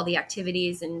to all the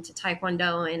activities and to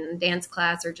taekwondo and dance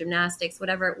class or gymnastics,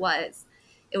 whatever it was.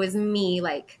 It was me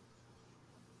like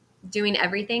doing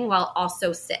everything while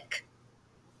also sick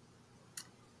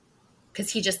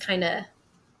because he just kind of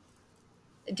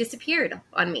disappeared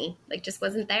on me, like just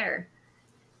wasn't there.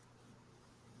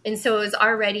 And so it was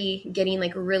already getting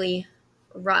like really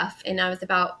rough. And I was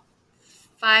about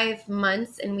 5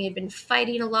 months and we had been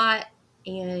fighting a lot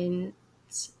and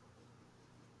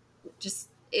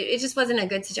it just wasn't a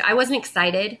good situation. I wasn't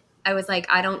excited. I was like,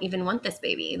 I don't even want this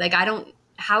baby. Like,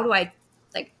 how do I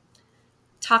like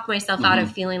talk myself out of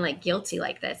Mm-hmm. feeling like guilty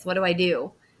like this? What do I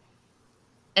do?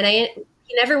 And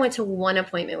he never went to one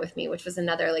appointment with me, which was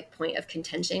another like point of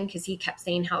contention because he kept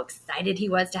saying how excited he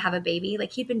was to have a baby.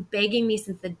 Like he'd been begging me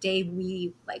since the day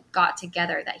we like got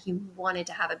together that he wanted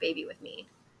to have a baby with me.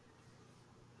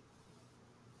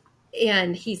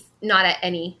 And he's not at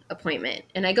any appointment.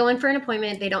 And I go in for an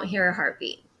appointment, they don't hear a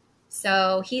heartbeat.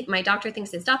 So my doctor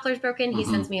thinks his Doppler's broken. He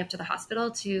Mm-hmm. sends me up to the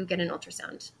hospital to get an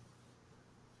ultrasound.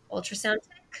 Ultrasound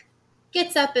tech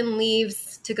gets up and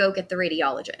leaves to go get the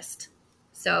radiologist.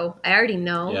 So I already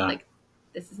know Yeah. like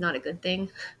this is not a good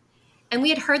thing. And we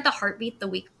had heard the heartbeat the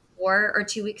week before or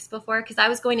 2 weeks before because I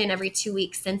was going in every 2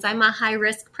 weeks since I'm a high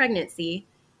risk pregnancy.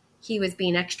 He was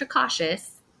being extra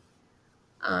cautious.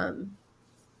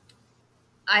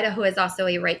 Idaho is also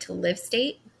a right to live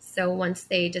state. So once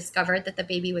they discovered that the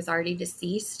baby was already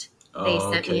deceased, they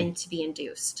Oh, sent me okay. in to be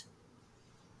induced.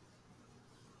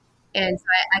 And so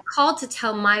I called to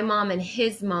tell my mom and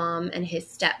his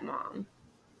stepmom.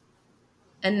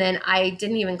 And then I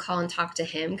didn't even call and talk to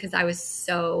him because I was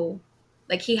so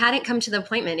like he hadn't come to the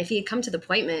appointment. If he had come to the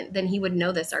appointment, then he would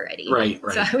know this already. Right.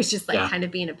 So Right. I was just like Yeah. kind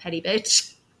of being a petty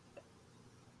bitch.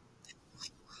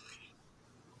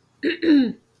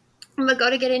 But go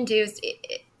to get induced.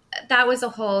 That was a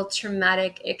whole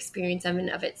traumatic experience in and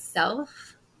of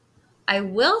itself. I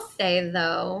will say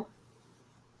though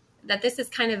that this is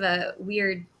kind of a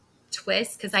weird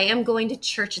twist because I am going to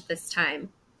church at this time.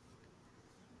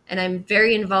 And I'm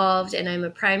very involved, and I'm a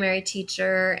primary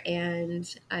teacher,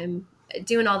 and I'm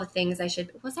doing all the things I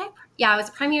should. Was I? Yeah, I was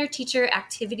a primary teacher,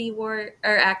 activity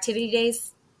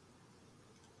days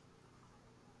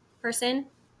person.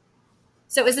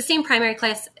 So it was the same primary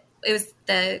class. It was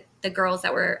the girls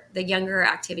that were the younger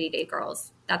activity day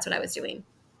girls. That's what I was doing,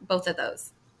 both of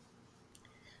those,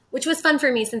 which was fun for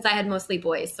me since I had mostly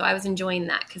boys. So I was enjoying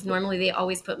that because normally they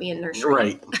always put me in nursery.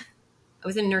 Right. I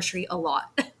was in nursery a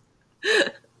lot.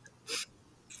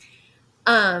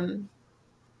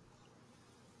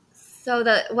 So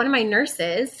one of my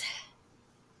nurses,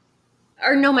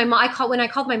 or no, my mom. When I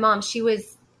called my mom,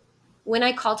 when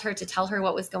I called her to tell her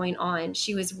what was going on,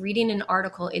 she was reading an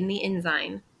article in the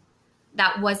Ensign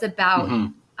that was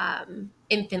about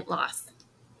infant loss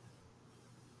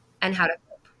and how to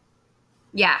cope.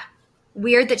 Yeah.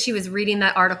 Weird that she was reading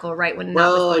that article right when that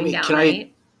was going down, can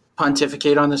right? I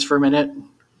pontificate on this for a minute?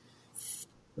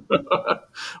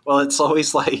 Well, it's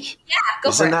always like,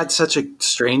 isn't that such a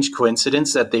strange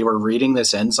coincidence that they were reading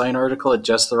this Ensign article at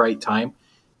just the right time,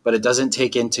 but it doesn't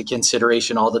take into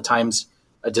consideration all the times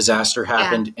a disaster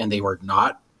happened and they were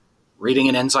not reading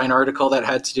an Ensign article that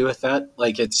had to do with that?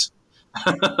 Like it's...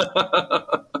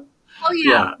 Oh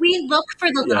yeah. We look for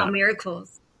the little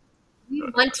miracles. We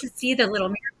want to see the little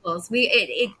miracles.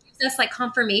 It gives us like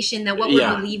confirmation that what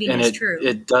we're believing is true.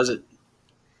 It does it.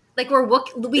 Like we look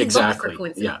for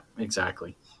coincidence. Yeah,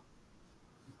 exactly.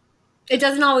 It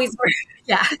doesn't always work.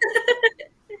 Yeah.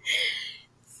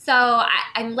 So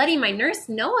I'm letting my nurse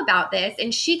know about this,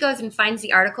 and she goes and finds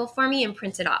the article for me and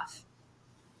prints it off.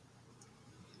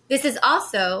 This is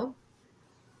also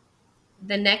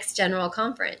the next general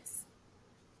conference.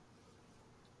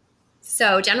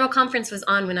 So general conference was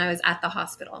on when I was at the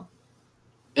hospital.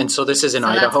 And so this is in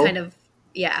Idaho? That's kind of,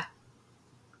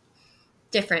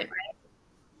 different, right?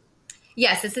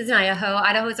 Yes, this is in Idaho.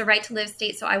 Idaho is a right to live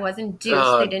state, so I was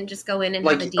induced. They didn't just go in and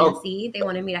have a DNC. They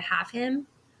wanted me to have him.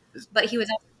 But he was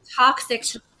toxic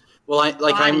to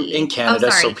I'm in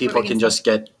Canada, so people can just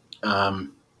get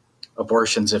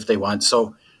abortions if they want.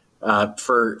 So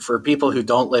for people who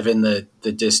don't live in the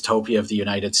dystopia of the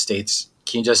United States,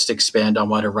 can you just expand on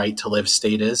what a right to live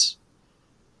state is?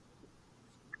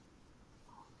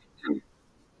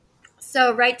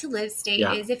 So right to live state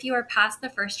is if you are past the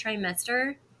first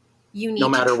trimester, you need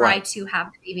to try to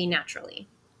have the baby naturally.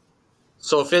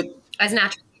 So if as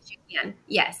naturally as you can,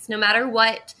 yes, no matter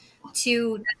what,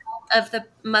 to the health of the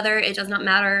mother, it does not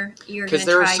matter. You're going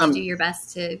to try to do your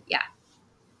best to,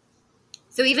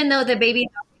 So even though the baby is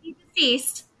already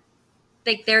deceased,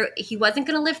 like he wasn't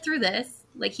going to live through this.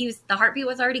 Like the heartbeat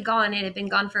was already gone. It had been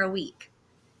gone for a week.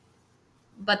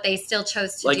 But they still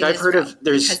chose to do this. I've heard of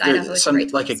there's some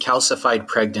like a calcified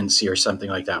pregnancy or something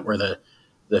like that, where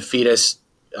the fetus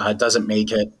doesn't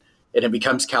make it and it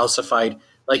becomes calcified.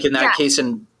 Like in that case,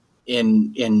 in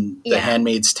The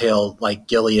Handmaid's Tale, like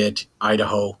Gilead,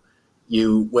 Idaho,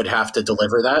 you would have to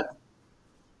deliver that.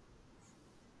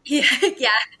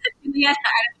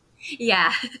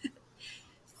 Yeah.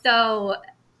 So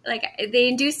like they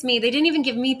induced me. They didn't even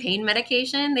give me pain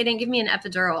medication. They didn't give me an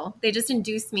epidural. They just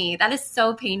induced me. That is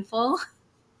so painful.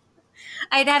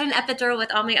 I'd had an epidural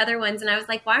with all my other ones, and I was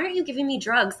like, why aren't you giving me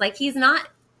drugs? Like he's not,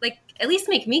 like, at least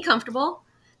make me comfortable.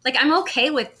 Like I'm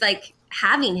okay with like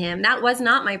having him. That was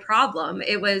not my problem.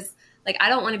 It was like, I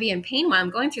don't want to be in pain while I'm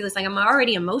going through this. Like I'm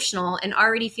already emotional and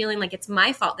already feeling like it's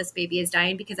my fault this baby is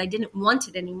dying because I didn't want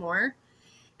it anymore.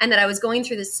 And that I was going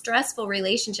through this stressful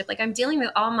relationship. Like I'm dealing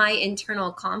with all my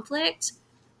internal conflict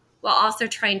while also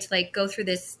trying to like go through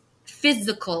this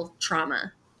physical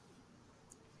trauma.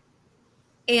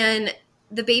 And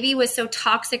the baby was so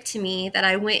toxic to me that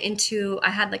I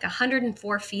had like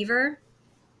 104 fever.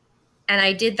 And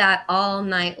I did that all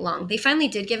night long. They finally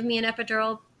did give me an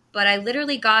epidural, but I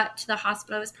literally got to the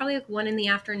hospital. It was probably like 1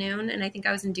 p.m. And I think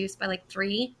I was induced by like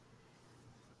 3.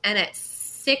 And at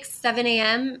 7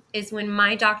 a.m. is when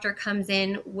my doctor comes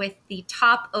in with the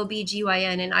top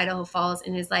OBGYN in Idaho Falls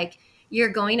and is like, you're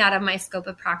going out of my scope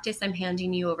of practice. I'm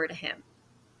handing you over to him.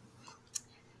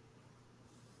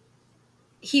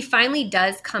 He finally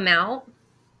does come out,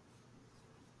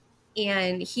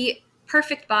 and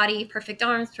perfect body, perfect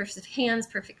arms, perfect hands,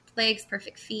 perfect legs,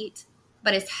 perfect feet.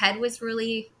 But his head was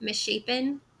really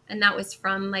misshapen, and that was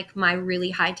from like my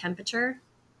really high temperature.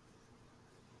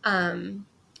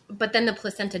 But then the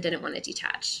placenta didn't want to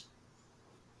detach.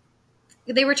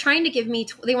 They were trying to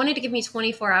they wanted to give me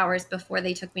 24 hours before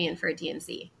they took me in for a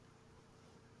DNC.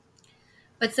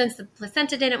 But since the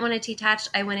placenta didn't want to detach,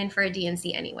 I went in for a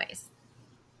DNC anyways.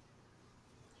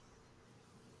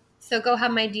 So go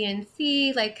have my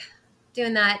DNC, like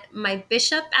doing that. My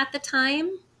bishop at the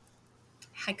time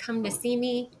had come to see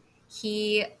me.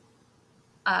 His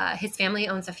family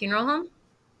owns a funeral home.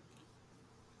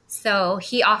 So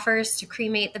he offers to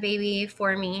cremate the baby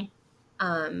for me.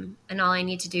 And all I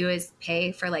need to do is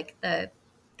pay for like the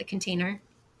container.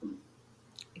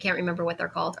 I can't remember what they're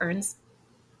called, urns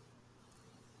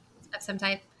of some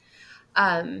type.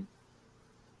 Um,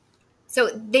 so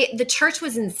the church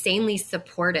was insanely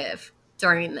supportive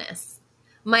during this.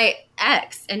 My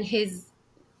ex and his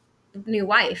new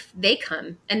wife, they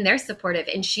come and they're supportive,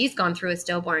 and she's gone through a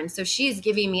stillborn. So she's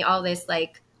giving me all this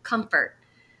like comfort.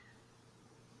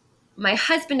 My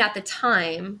husband at the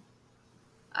time,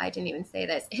 I didn't even say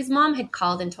this. His mom had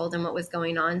called and told him what was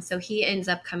going on. So he ends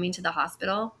up coming to the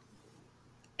hospital.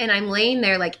 And I'm laying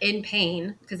there like in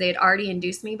pain because they had already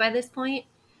induced me by this point.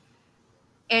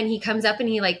 And he comes up and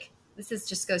he like, this is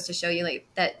just goes to show you like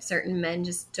that certain men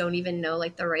just don't even know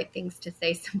like the right things to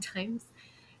say sometimes.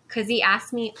 Because he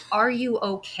asked me, "Are you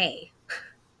okay?"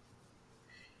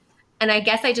 And I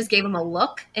guess I just gave him a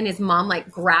look, and his mom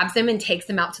like grabs him and takes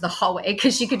him out to the hallway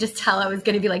because she could just tell I was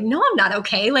going to be like, "No, I'm not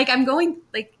okay. Like I'm going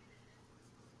like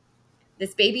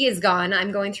this baby is gone.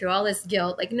 I'm going through all this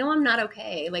guilt. Like, no, I'm not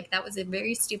okay." Like that was a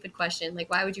very stupid question. Like,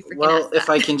 why would you freaking Well, ask if that?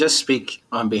 I can just speak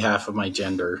on behalf of my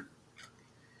gender,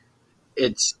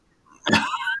 it's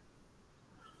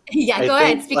Yeah, I go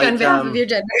ahead. think Speak on like behalf of your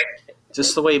gender.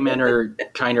 just the way men are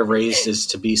kind of raised is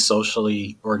to be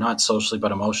socially, or not socially,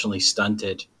 but emotionally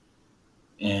stunted,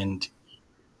 and,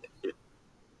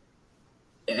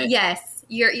 and Yes,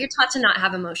 you're taught to not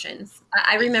have emotions.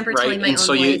 I remember right, telling my and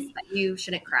so own boys that you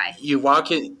shouldn't cry, you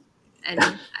walk in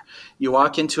and you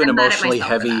walk into an I'm mad at emotionally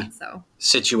myself for that. heavy So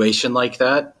situation like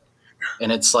that,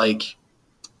 and it's like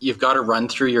you've got to run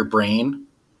through your brain.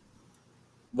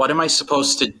 What am I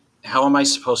supposed to? How am I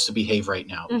supposed to behave right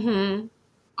now? mm-hmm.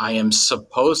 I am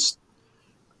supposed.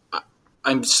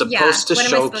 I'm Yeah, supposed to what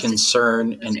am I show supposed to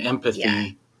concern and do? Yeah,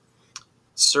 empathy.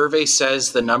 Survey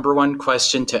says the number one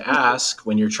question to ask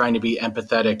when you're trying to be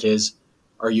empathetic is,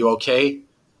 "Are you okay?"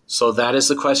 So that is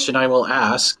the question I will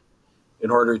ask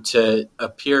in order to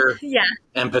appear yeah,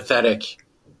 empathetic,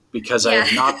 because I yeah,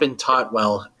 have not been taught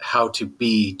well how to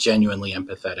be genuinely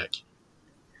empathetic.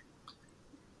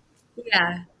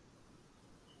 yeah.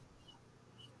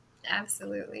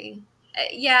 Absolutely.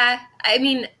 Yeah, I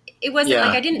mean, it wasn't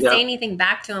like I Yeah, didn't say yeah. anything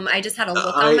back to him. I just had a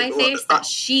look on I my face that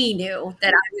she knew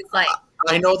that I was like,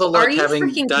 I know the "Are look, you having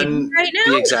freaking kidding me done right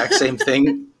the now?" exact same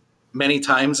thing many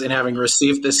times and having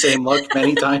received the same look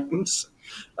many times.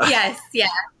 Yes, yeah,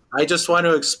 I just want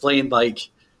to explain, like,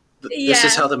 this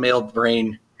is yeah, how the male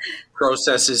brain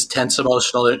processes tense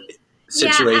emotional yeah.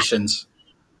 situations.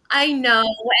 I know,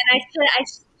 and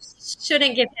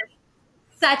shouldn't give him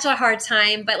such a hard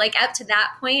time, but like up to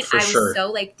that point, For I was sure.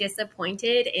 so like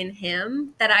disappointed in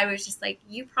him that I was just like,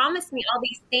 "You promised me all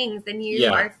these things, and you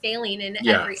Yeah, are failing in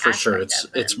yeah, every for sure. aspect It's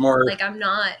of it's them. more. Like I'm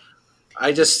not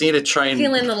I just need to try and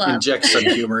feeling the love." inject some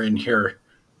humor in here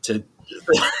to.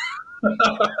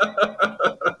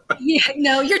 Yeah,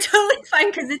 no, you're totally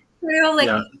fine because it's true. Like,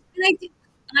 Yeah,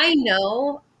 I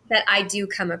know that I do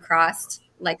come across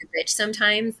like a bitch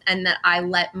sometimes, and that I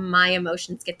let my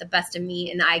emotions get the best of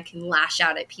me, and I can lash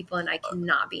out at people, and I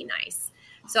cannot be nice.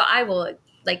 So I will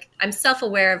like I'm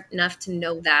self-aware enough to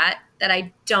know that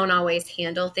I don't always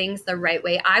handle things the right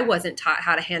way. I wasn't taught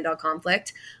how to handle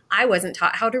conflict. I wasn't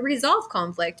taught how to resolve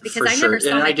conflict because for I sure. never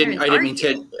saw And my I didn't. parents I didn't mean argue.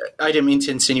 to. I didn't mean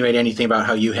to insinuate anything about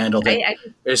how you handled it. I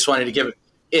I just wanted to give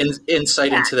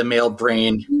insight yeah, into the male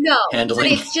brain no, but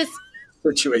handling it's just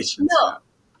situations. no, Yeah.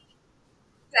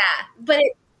 yeah, but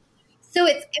it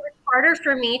was harder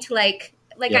for me to like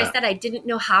I Yeah. said, I didn't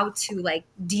know how to like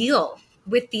deal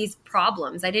with these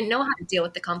problems. I didn't know how to deal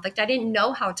with the conflict. I didn't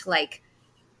know how to like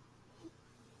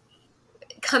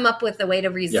come up with a way to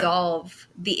Yeah. resolve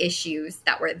the issues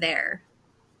that were there.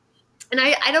 And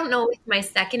I don't know with my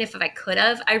second if I could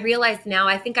have. I realize now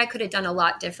I think I could have done a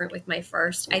lot different with my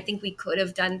first. I think we could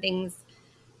have done things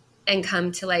and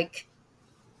come to like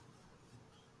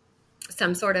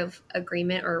some sort of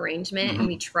agreement or arrangement, and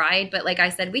we Hmm. tried, but like I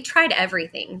said, we tried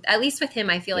everything. At least with him,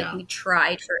 I feel like Yeah. we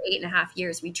tried for 8.5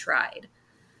 years. We tried,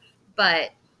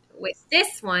 but with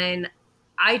this one,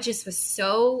 I just was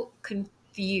so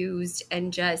confused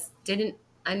and just didn't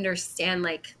understand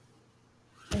like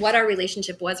what our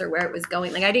relationship was or where it was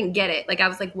going. Like I didn't get it. Like I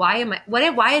was like, why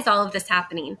is all of this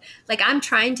happening? Like I'm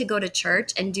trying to go to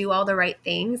church and do all the right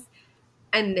things,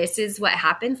 and this is what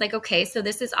happens. Like, okay, so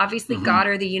this is obviously Hmm. God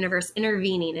or the universe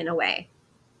intervening in a way,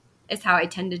 is how I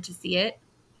tended to see it.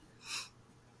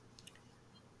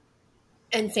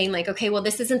 And saying, like, okay, well,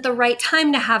 this isn't the right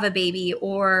time to have a baby,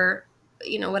 or,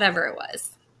 whatever it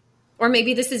was. Or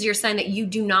maybe this is your sign that you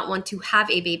do not want to have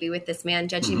a baby with this man,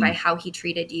 judging by how he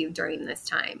treated you during this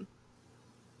time.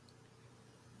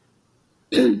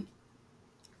 But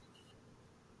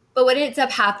what ends up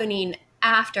happening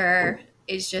after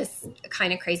is just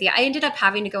kind of crazy. I ended up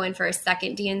having to go in for a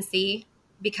second DNC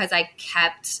because I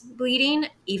kept bleeding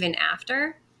even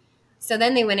after. So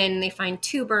then they went in and they find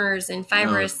tumors and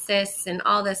fibrous cysts and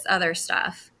all this other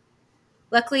stuff.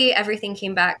 Luckily, everything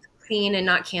came back clean and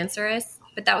not cancerous.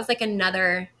 But that was like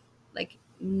another like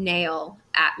nail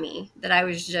at me that I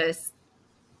was just,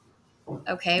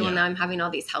 okay, well, now I'm having all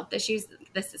these health issues.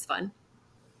 This is fun.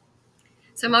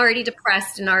 So I'm already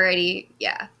depressed and already,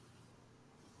 yeah.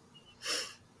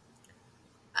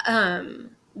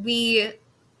 We, I'm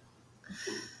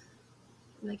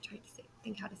like trying to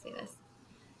think how to say this.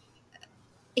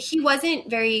 He wasn't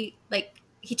very like,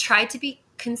 he tried to be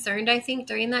concerned, I think,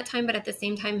 during that time, but at the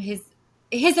same time, his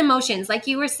emotions, like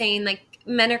you were saying, like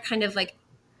men are kind of like,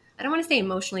 I don't want to say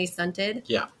emotionally stunted,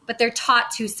 but they're taught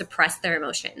to suppress their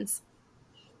emotions.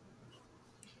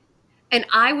 And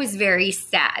I was very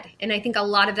sad. And I think a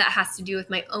lot of that has to do with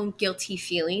my own guilty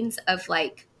feelings of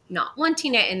like not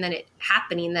wanting it and then it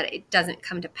happening, that it doesn't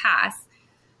come to pass.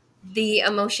 The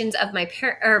emotions of my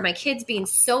kids being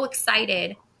so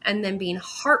excited and then being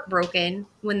heartbroken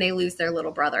when they lose their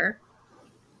little brother.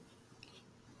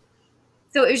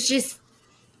 So it was just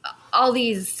all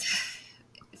these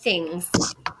things.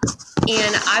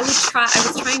 And I was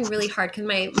trying really hard because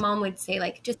my mom would say,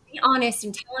 like, just be honest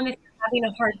and tell him if you're having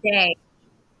a hard day.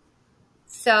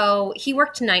 So he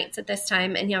worked nights at this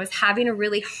time, and I was having a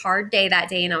really hard day that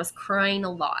day, and I was crying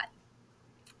a lot.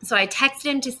 So I texted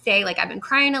him to say, like, I've been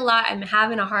crying a lot. I'm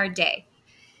having a hard day.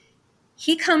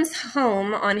 He comes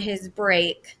home on his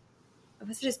break.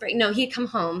 Was it his break? No, he'd come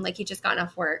home, like he'd just gotten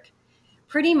off work.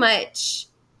 Pretty much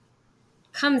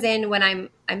comes in when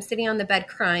I'm sitting on the bed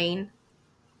crying.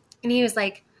 And he was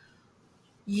like,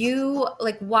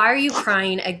 why are you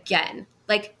crying again?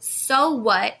 Like, so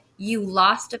what? You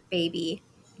lost a baby.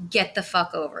 Get the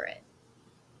fuck over it.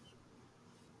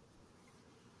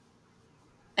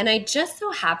 And I just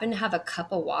so happened to have a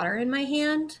cup of water in my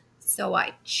hand. So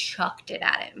I chucked it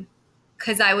at him.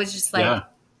 Because I was just like,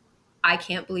 I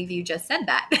can't believe you just said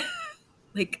that.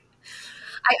 Like,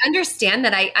 I understand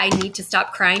that I need to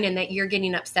stop crying and that you're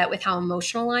getting upset with how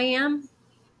emotional I am.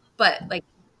 But, like,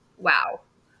 wow.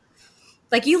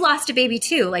 Like, you lost a baby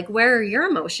too. Like, where are your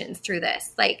emotions through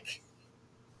this? Like,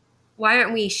 why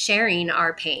aren't we sharing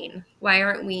our pain? Why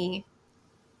aren't we?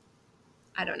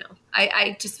 I don't know.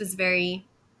 I just was very,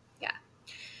 yeah.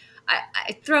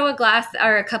 I throw a glass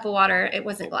or a cup of water. It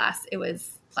wasn't glass. It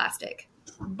was plastic.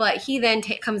 But he then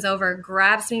comes over,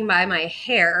 grabs me by my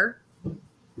hair,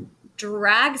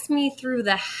 drags me through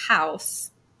the house,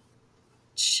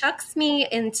 chucks me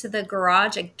into the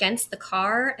garage against the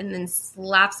car, and then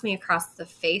slaps me across the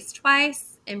face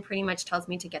twice and pretty much tells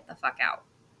me to get the fuck out.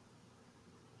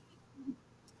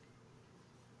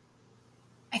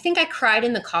 I think I cried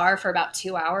in the car for about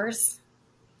 2 hours.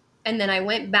 And then I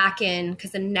went back in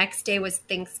because the next day was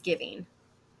Thanksgiving.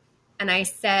 And I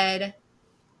said,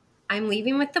 I'm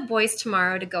leaving with the boys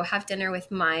tomorrow to go have dinner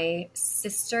with my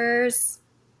sister's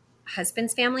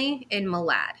husband's family in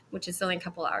Malad, which is only a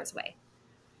couple hours away.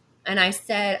 And I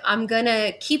said, I'm going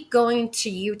to keep going to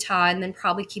Utah and then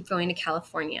probably keep going to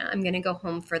California. I'm going to go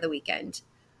home for the weekend.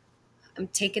 I'm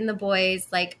taking the boys.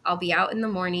 Like, I'll be out in the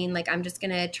morning. Like, I'm just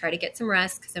going to try to get some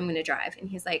rest because I'm going to drive. And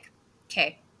he's like,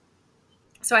 okay.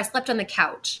 So I slept on the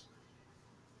couch.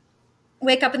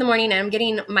 Wake up in the morning and I'm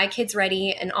getting my kids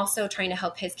ready and also trying to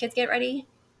help his kids get ready.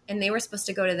 And they were supposed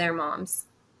to go to their mom's.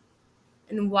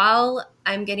 And while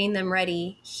I'm getting them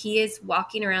ready, he is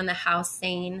walking around the house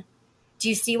saying, do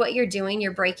you see what you're doing?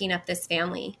 You're breaking up this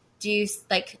family. Do you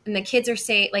like, and the kids are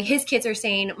saying, like his kids are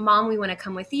saying, Mom, we want to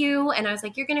come with you. And I was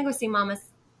like, you're going to go see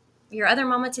your other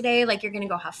mama today. Like, you're going to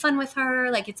go have fun with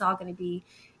her. Like, it's all going to be,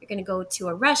 you're going to go to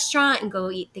a restaurant and go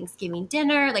eat Thanksgiving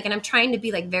dinner. Like, and I'm trying to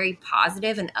be like very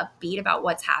positive and upbeat about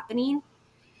what's happening.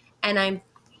 And I'm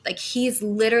like, he's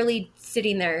literally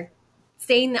sitting there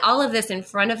saying all of this in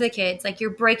front of the kids. Like, you're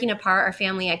breaking apart our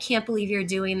family. I can't believe you're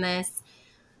doing this.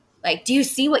 Like, do you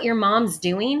see what your mom's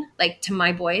doing? Like, to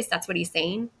my boys, that's what he's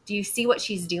saying. Do you see what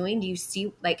she's doing? Do you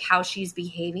see like how she's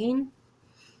behaving?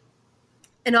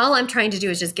 And all I'm trying to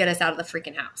do is just get us out of the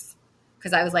freaking house.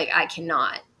 Because I was like, I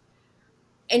cannot.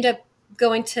 End up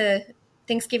going to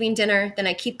Thanksgiving dinner. Then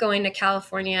I keep going to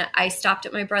California. I stopped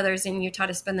at my brother's in Utah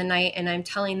to spend the night. And I'm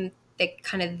telling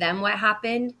them what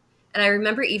happened. And I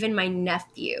remember even my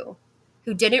nephew,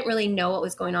 who didn't really know what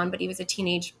was going on, but he was a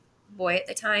teenage boy at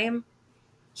the time.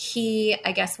 He,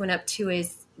 I guess, went up to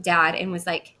his dad and was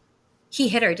like, He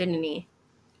hit her, didn't he?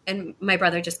 And my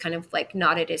brother just kind of like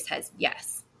nodded his head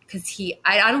yes. Because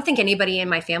I don't think anybody in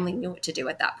my family knew what to do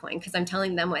at that point, because I'm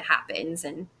telling them what happens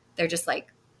and they're just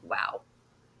like, wow,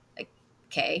 like,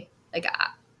 okay, like,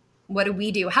 what do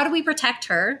we do? How do we protect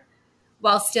her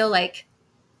while still like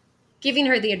giving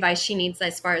her the advice she needs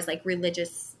as far as like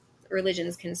religion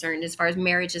is concerned, as far as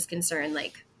marriage is concerned?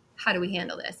 Like, how do we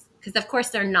handle this? Because of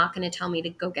course they're not going to tell me to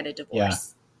go get a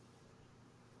divorce,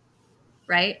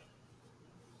 right?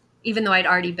 Even though I'd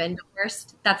already been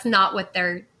divorced, that's not what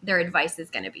their advice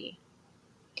is going to be.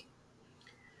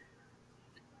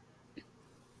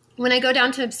 When I go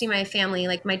down to see my family,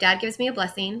 like my dad gives me a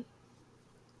blessing.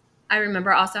 I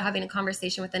remember also having a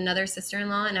conversation with another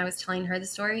sister-in-law, and I was telling her the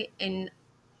story, and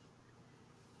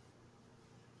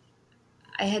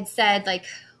I had said like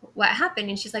what happened,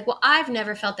 and she's like, well, I've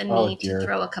never felt the need to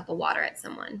throw a cup of water at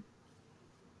someone.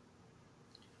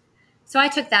 So I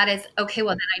took that as, okay,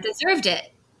 well then I deserved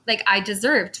it. Like I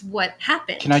deserved what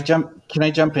happened. Can I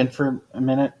jump in for a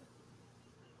minute?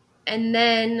 And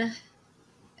then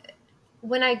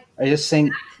when I just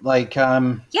think like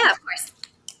yeah, of course.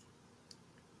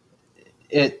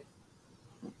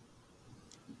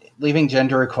 Leaving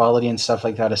gender equality and stuff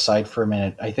like that aside for a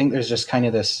minute, I think there's just kind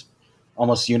of this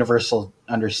almost universal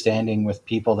understanding with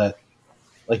people that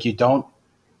like you don't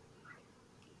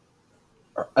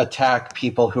attack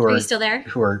people who are you still there?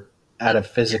 Who are at a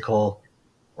physical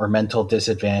or mental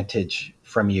disadvantage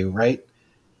from you, right?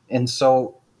 And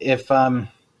so if I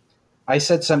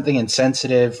said something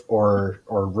insensitive or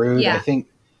rude, I think,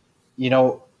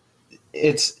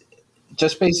 it's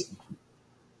just based,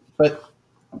 but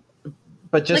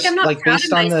just like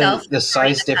based on the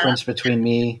size difference between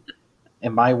me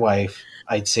and my wife,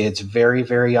 I'd say it's very,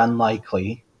 very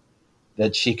unlikely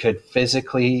that she could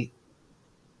physically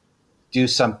do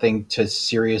something to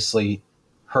seriously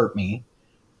hurt me.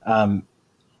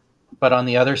 But on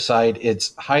the other side,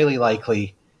 it's highly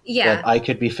likely that I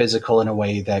could be physical in a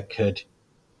way that could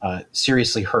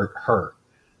seriously hurt her.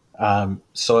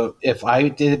 So if I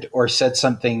did or said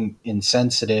something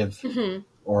insensitive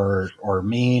or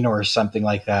mean or something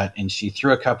like that, and she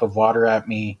threw a cup of water at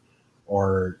me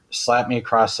or slapped me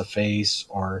across the face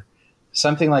or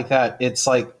something like that, it's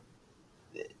like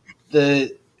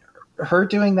her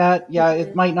doing that,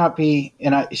 it might not be,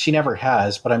 and she never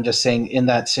has, but I'm just saying in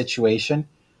that situation,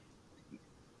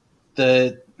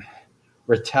 the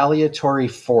retaliatory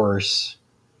force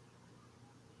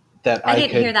that I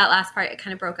didn't hear that last part. It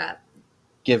kind of broke up.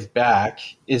 Give back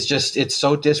is just, it's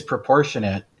so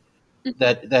disproportionate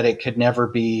that it could never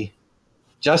be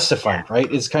justified,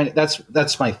 right? It's kind of,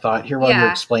 that's my thought here while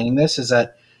you're explaining this, is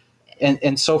that,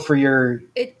 and so for your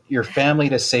family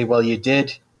to say, well, you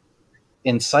did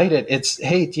incite it, it's,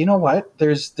 hey, do you know what?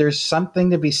 There's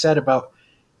something to be said about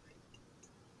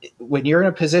when you're in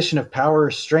a position of power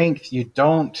or strength, you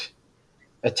don't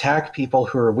attack people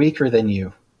who are weaker than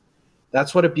you.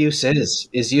 That's what abuse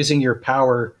is using your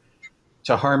power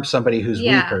to harm somebody who's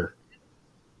weaker.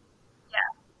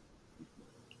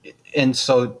 Yeah. And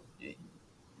so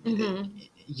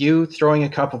you throwing a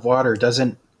cup of water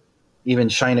doesn't even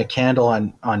shine a candle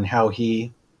on how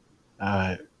he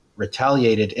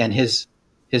retaliated and his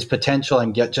potential.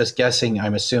 I'm just guessing,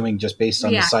 I'm assuming just based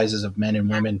on the sizes of men and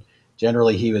women,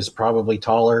 generally he was probably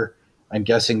taller. I'm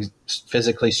guessing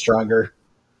physically stronger.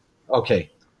 Okay,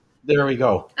 there we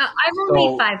go. I'm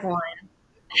only 5'1".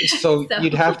 So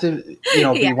you'd have to,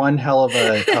 be one hell of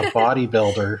a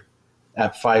bodybuilder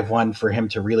at 5'1" for him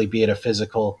to really be at a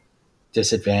physical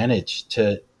disadvantage.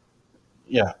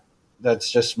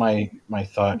 That's just my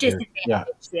thought here. Yeah.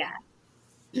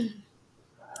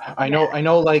 I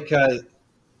know. Like,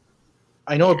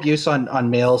 I know abuse on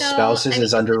male spouses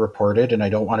is underreported, and I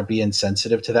don't want to be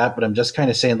insensitive to that, but I'm just kind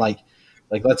of saying, like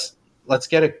let's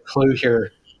get a clue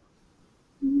here.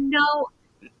 No,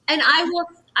 and I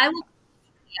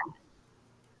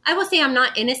will say I'm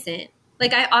not innocent.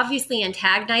 Like I obviously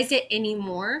antagonized it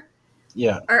anymore.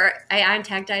 Yeah. Or I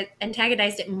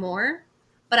antagonized it more.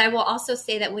 But I will also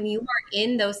say that when you are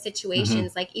in those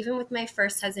situations, like even with my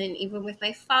first husband, even with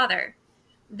my father,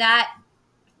 that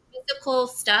physical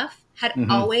stuff had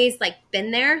always like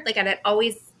been there. Like I had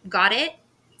always got it.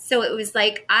 So it was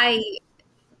like I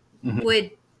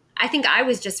think I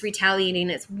was just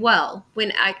retaliating as well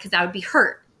because I would be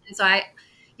hurt. And so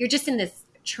you're just in this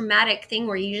traumatic thing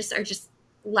where you just are just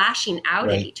lashing out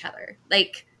at each other.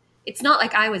 Like it's not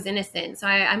like I was innocent. So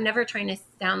I'm never trying to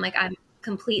sound like I'm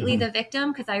completely the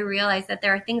victim, because I realize that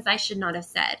there are things I should not have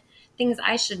said, things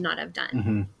I should not have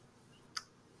done.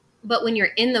 But when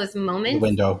you're in those moments,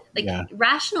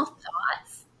 rational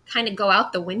thoughts kind of go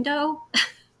out the window.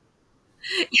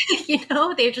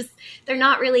 They're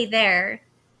not really there.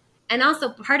 And also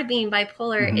part of being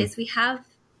bipolar Mm-hmm. is we have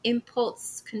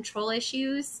impulse control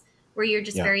issues where you're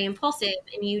just Yeah. very impulsive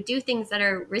and you do things that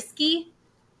are risky.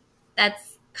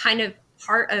 That's kind of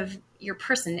part of your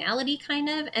personality kind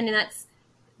of, and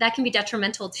that can be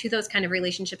detrimental to those kind of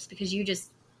relationships because you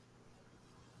just,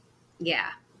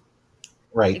 yeah,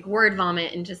 Right. like word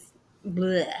vomit and just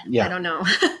bleh, I Yeah. don't know.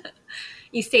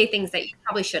 You say things that you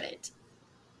probably shouldn't.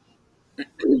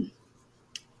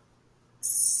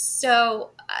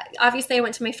 So obviously I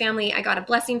went to my family. I got a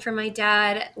blessing from my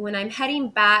dad. When I'm heading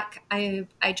back, I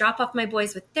drop off my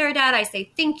boys with their dad. I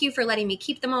say thank you for letting me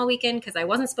keep them all weekend because I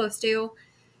wasn't supposed to,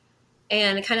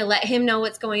 and kind of let him know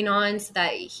what's going on so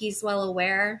that he's well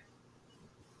aware.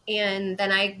 And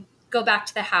then I go back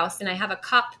to the house and I have a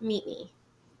cop meet me.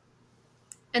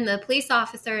 And the police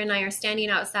officer and I are standing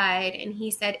outside, and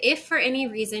he said, if for any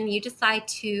reason you decide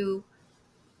to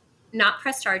not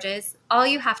press charges, all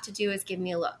you have to do is give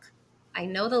me a look. I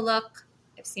know the look.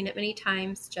 I've seen it many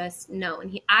times. Just know.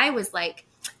 And I was like,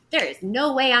 there is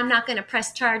no way I'm not going to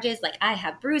press charges. Like, I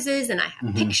have bruises and I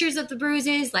have Mm-hmm. pictures of the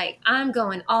bruises. Like, I'm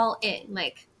going all in.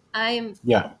 Like, I'm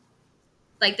Yeah.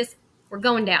 like this. We're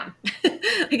going down.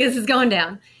 I guess it's going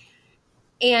down.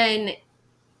 And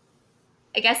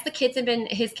I guess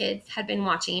his kids had been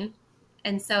watching.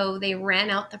 And so they ran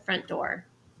out the front door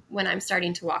when I'm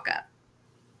starting to walk up.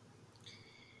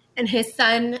 And his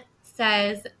son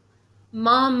says,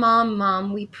 Mom, Mom,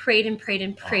 Mom, we prayed and prayed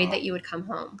and prayed that you would come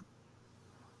home.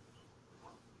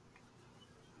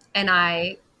 And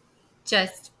I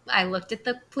looked at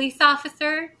the police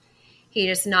officer. He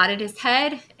just nodded his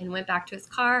head and went back to his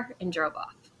car and drove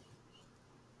off.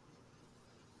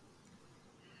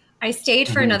 I stayed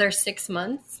for Mm-hmm. another 6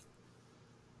 months,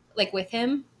 like with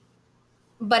him.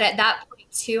 But at that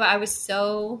point too, I was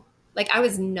so, like, I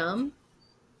was numb.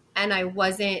 And I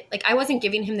wasn't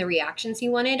giving him the reactions he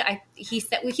wanted.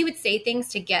 He would say things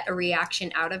to get a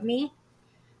reaction out of me,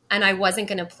 and I wasn't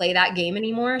going to play that game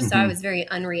anymore. So I Mm-hmm. was very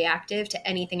unreactive to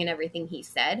anything and everything he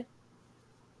said.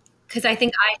 Because I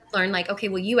think I learned, like, okay,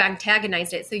 well, you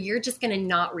antagonized it, so you're just going to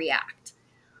not react.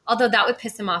 Although that would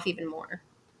piss him off even more,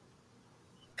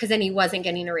 because then he wasn't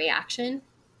getting a reaction.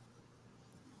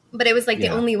 But it was like the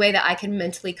Yeah. only way that I could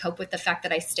mentally cope with the fact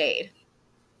that I stayed.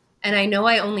 And I know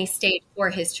I only stayed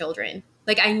for his children.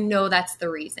 Like, I know that's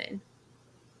the reason.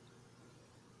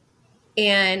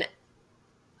 And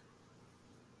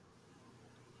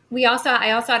I also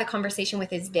had a conversation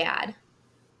with his dad,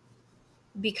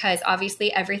 because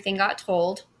obviously everything got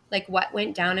told, like what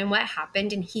went down and what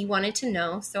happened, and he wanted to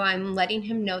know. So I'm letting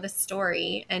him know the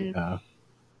story. And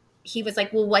he was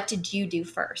like, well, what did you do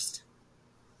first?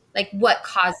 Like, what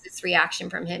caused this reaction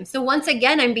from him? So once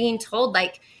again, I'm being told,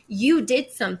 like, you did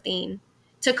something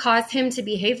to cause him to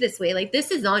behave this way. Like,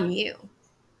 this is on you.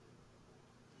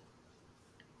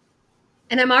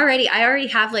 And I already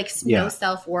have like no Yeah.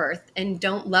 self-worth and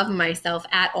don't love myself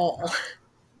at all.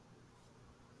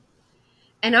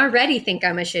 And already think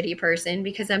I'm a shitty person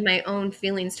because of my own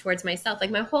feelings towards myself. Like,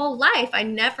 my whole life, I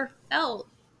never felt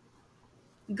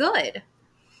good.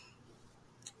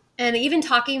 And even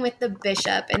talking with the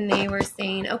bishop, and they were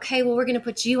saying, okay, well, we're going to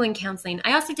put you in counseling.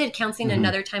 I also did counseling Mm-hmm.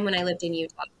 another time when I lived in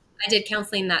Utah. I did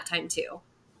counseling that time too.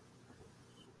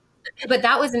 But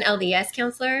that was an LDS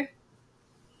counselor.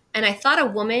 And I thought a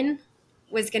woman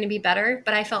was going to be better,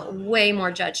 but I felt way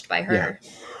more judged by Yeah. her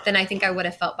than I think I would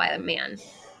have felt by a man.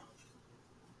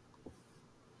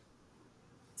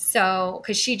 So,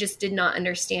 because she just did not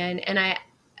understand. And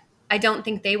I don't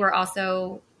think they were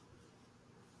also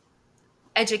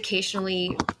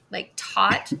educationally like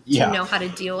taught to Yeah. know how to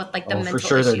deal with like the Oh, for mental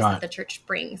sure they're issues that not. the church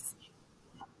brings,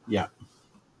 Yeah.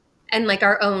 and like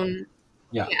our own.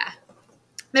 Yeah. Yeah,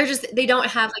 they don't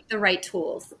have like the right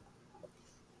tools,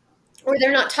 or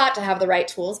they're not taught to have the right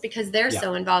tools because they're Yeah.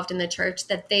 so involved in the church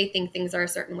that they think things are a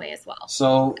certain way as well.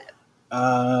 So,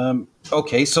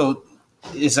 okay. So,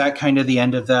 is that kind of the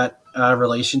end of that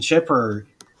relationship, or?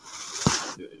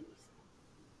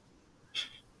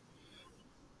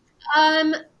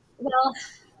 um well,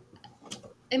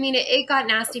 I mean, it got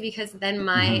nasty because then Mm-hmm.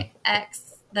 my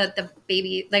ex, the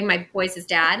baby, like my boys'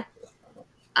 dad,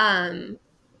 um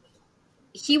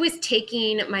he was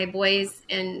taking my boys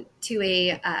into a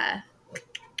Yeah.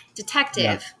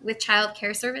 detective with child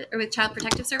care service, or with child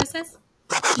protective services,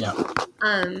 Yeah.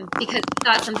 because he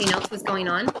thought something else was going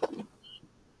on.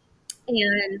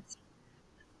 And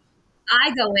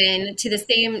I go in to the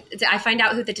same, I find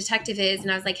out who the detective is,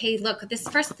 and I was like, hey, look, this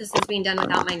is being done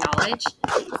without my knowledge.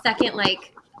 Second,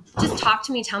 like, just talk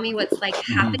to me, tell me what's like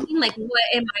Mm-hmm. happening. Like, what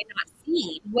am I not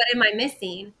seeing? What am I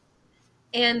missing?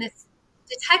 And this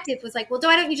detective was like, well,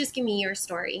 why don't you just give me your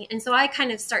story? And so I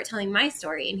kind of start telling my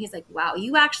story. And he's like, wow,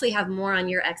 you actually have more on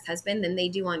your ex-husband than they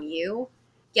do on you.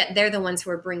 Yet they're the ones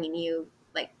who are bringing you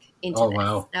like into Oh, this.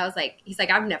 wow. And I was like, he's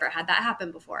like, I've never had that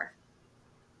happen before.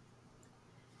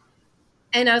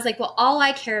 And I was like, well, all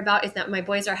I care about is that my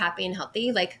boys are happy and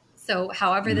healthy. Like, so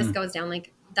however this goes down,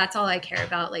 like, that's all I care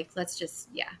about. Like, let's just,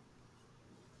 yeah.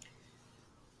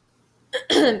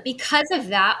 Because of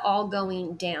that all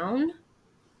going down,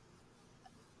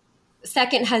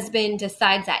 second husband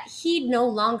decides that he no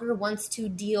longer wants to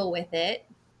deal with it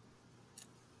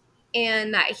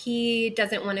and that he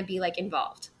doesn't want to be like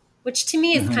involved, which to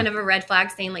me is kind of a red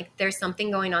flag, saying like there's something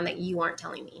going on that you aren't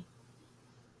telling me.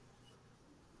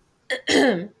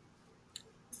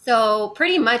 So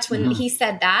pretty much when he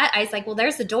said that, I was like, well,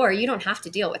 there's the door. You don't have to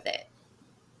deal with it.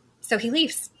 So he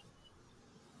leaves.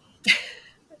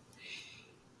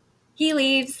 He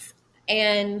leaves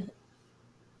and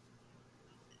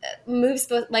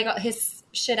moves like his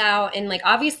shit out. And like,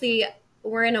 obviously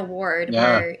we're in a ward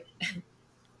where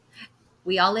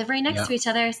we all live right next to each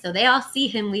other. So they all see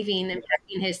him leaving and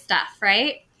packing his stuff.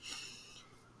 Right.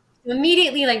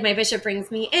 Immediately, like my bishop brings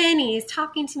me in, he's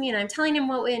talking to me and I'm telling him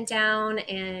what went down.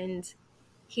 And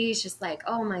he's just like,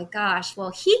 oh my gosh. Well,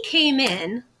 he came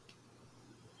in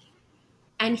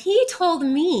and he told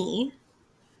me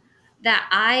that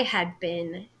I had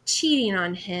been cheating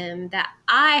on him, that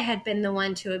I had been the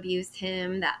one to abuse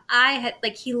him, that I had,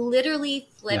 like, he literally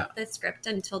flipped the script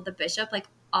and told the bishop, like,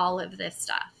 all of this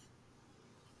stuff.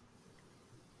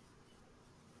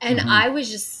 And I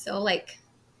was just so, like,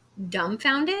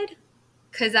 dumbfounded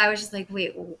because I was just like,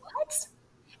 wait, what?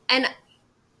 And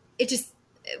it just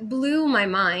blew my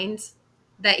mind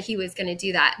that he was going to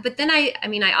do that. But then I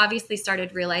obviously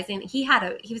started realizing he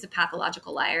was a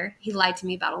pathological liar. He lied to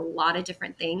me about a lot of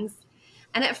different things.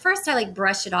 And at first I like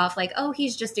brushed it off like, oh,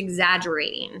 he's just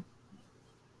exaggerating.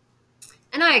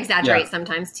 And I exaggerate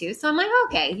sometimes too. So I'm like,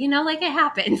 okay, like it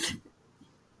happens.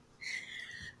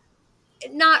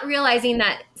 Not realizing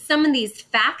that some of these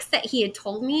facts that he had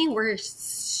told me were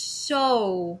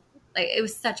so, like, it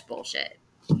was such bullshit.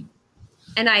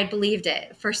 And I believed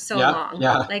it for so long.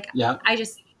 I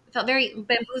just felt very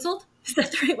bamboozled. Is that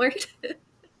the right word?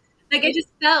 Like, I just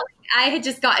felt like I had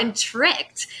just gotten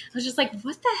tricked. I was just like,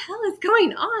 what the hell is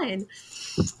going on?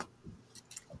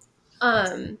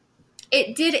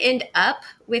 It did end up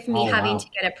with me having to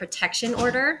get a protection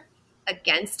order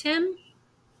against him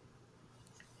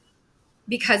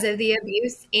because of the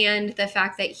abuse and the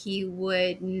fact that he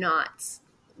would not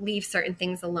leave certain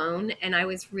things alone. And I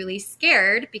was really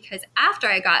scared because after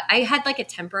I had like a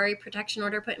temporary protection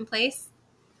order put in place.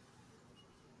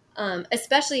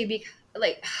 Especially because,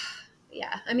 like,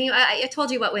 yeah, I mean, I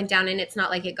told you what went down and it's not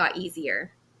like it got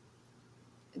easier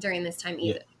during this time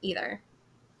either.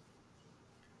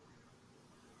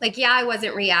 Like, yeah, I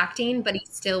wasn't reacting, but he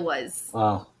still was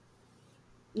not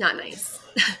nice.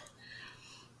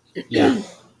 Yeah.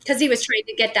 Because he was trying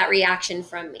to get that reaction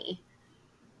from me.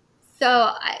 So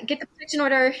I get the protection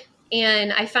order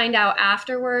and I find out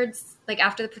afterwards, like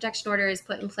after the protection order is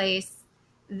put in place,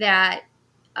 that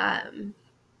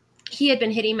he had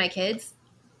been hitting my kids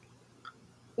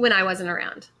when I wasn't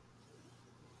around.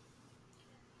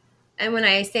 And when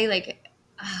I say like,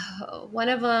 one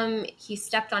of them, he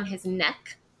stepped on his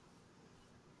neck.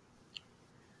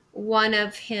 One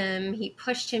of him, he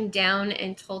pushed him down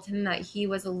and told him that he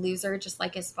was a loser just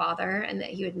like his father and that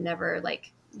he would never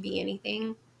like be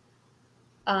anything.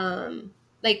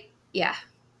 Yeah.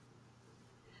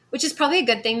 Which is probably a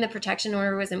good thing the protection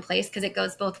order was in place because it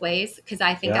goes both ways. Because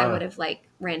I think I would have like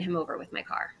ran him over with my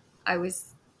car. I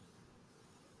was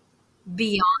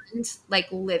beyond like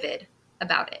livid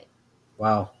about it.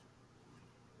 Wow.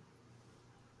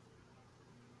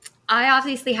 I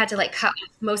obviously had to like cut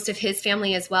off most of his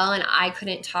family as well. And I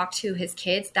couldn't talk to his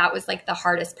kids. That was like the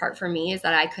hardest part for me, is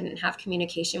that I couldn't have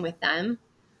communication with them.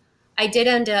 I did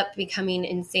end up becoming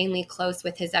insanely close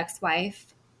with his ex-wife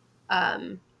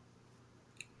and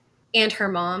her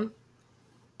mom,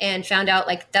 and found out,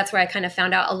 like, that's where I kind of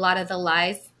found out a lot of the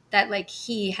lies that like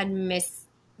he had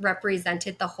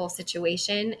misrepresented the whole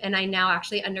situation. And I now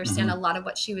actually understand a lot of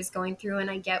what she was going through, and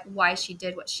I get why she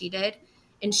did what she did.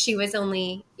 And she was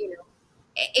only,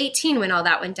 18 when all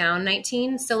that went down,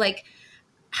 19. So like,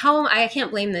 I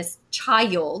can't blame this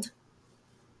child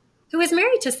who was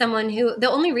married to someone who the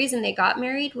only reason they got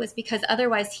married was because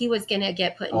otherwise he was going to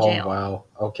get put in jail. Oh, wow.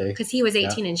 Okay. Because he was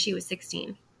 18 and she was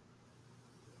 16.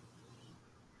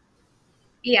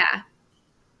 Yeah.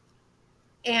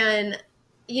 And,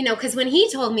 because when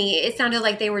he told me, it sounded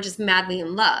like they were just madly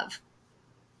in love.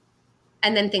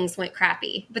 And then things went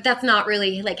crappy. But that's not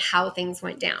really like how things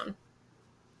went down.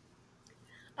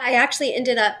 I actually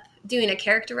ended up doing a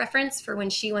character reference for when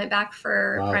she went back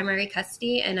for primary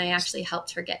custody, and I actually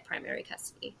helped her get primary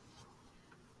custody.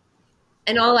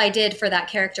 And all I did for that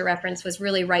character reference was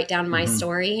really write down my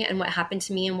story and what happened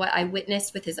to me and what I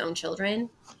witnessed with his own children.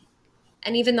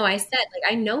 And even though I said,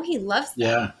 like, I know he loves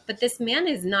them, but this man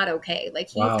is not okay. Like,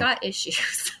 he's got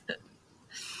issues.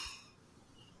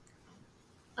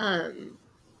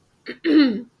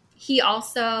 He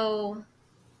also,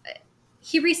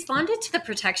 he responded to the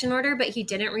protection order, but he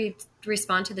didn't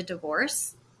respond to the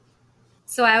divorce.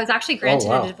 So I was actually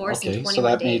granted a divorce in 21 so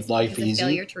that days made life because easy. of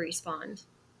failure to respond.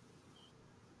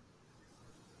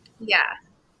 Yeah.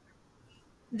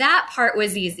 That part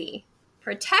was easy.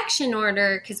 Protection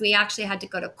order, because we actually had to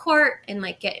go to court and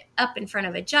like get up in front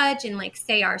of a judge and like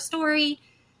say our story.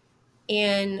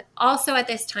 And also at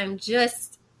this time,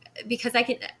 just because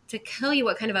to tell you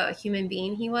what kind of a human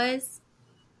being he was,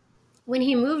 when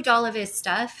he moved all of his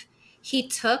stuff, he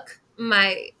took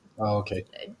my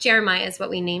Jeremiah is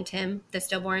what we named him, the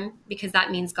stillborn, because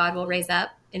that means God will raise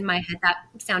up. In my head, that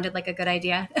sounded like a good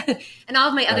idea. And all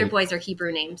of my other boys are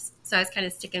Hebrew names. So I was kind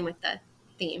of sticking with the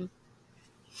theme.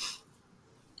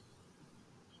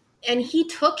 And he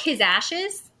took his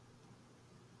ashes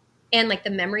and like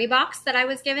the memory box that I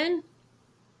was given,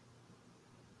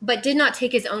 but did not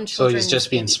take his own children. So he's just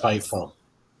being spiteful.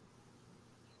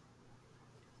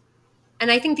 And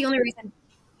I think the only reason,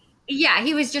 yeah,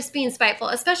 he was just being spiteful,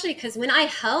 especially because when I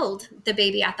held the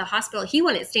baby at the hospital, he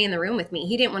wouldn't stay in the room with me.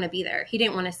 He didn't want to be there. He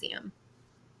didn't want to see him.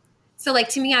 So like,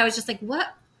 to me, I was just like,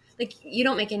 what? Like, you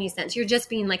don't make any sense. You're just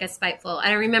being like a spiteful. And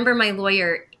I remember my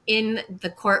lawyer in the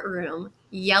courtroom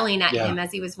yelling at him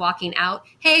as he was walking out,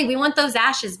 hey, we want those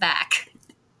ashes back.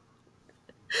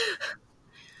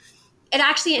 It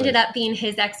actually ended up being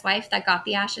his ex-wife that got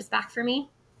the ashes back for me.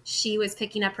 She was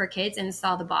picking up her kids and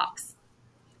saw the box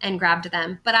and grabbed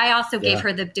them. But I also gave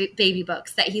her the baby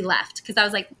books that he left because I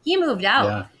was like, he moved out.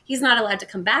 Yeah. He's not allowed to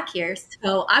come back here.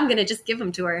 So I'm going to just give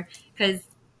them to her because,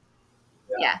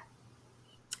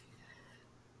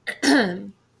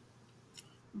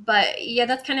 But yeah,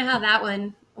 that's kind of how that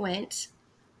one went.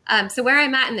 So where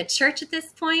I'm at in the church at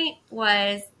this point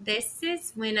this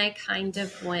is when I kind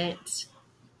of went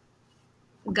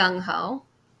gung-ho.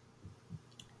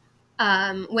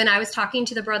 When I was talking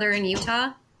to the brother in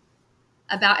Utah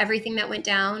about everything that went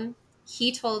down,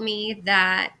 he told me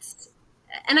that,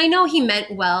 and I know he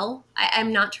meant well.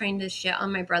 I'm not trying to shit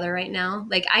on my brother right now.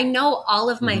 Like, I know all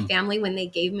of my family, when they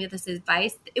gave me this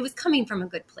advice, it was coming from a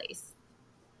good place.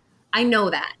 I know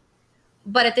that.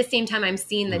 But at the same time, I'm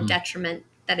seeing the detriment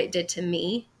that it did to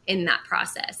me in that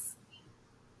process.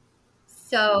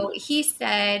 So he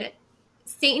said,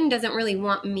 Satan doesn't really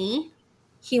want me.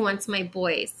 He wants my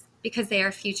boys because they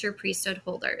are future priesthood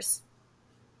holders.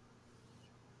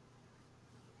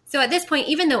 So at this point,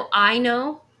 even though I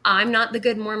know I'm not the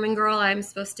good Mormon girl I'm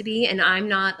supposed to be, and I'm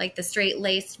not like the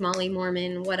straight-laced Molly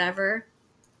Mormon, whatever,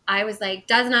 I was like,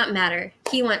 does not matter.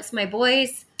 He wants my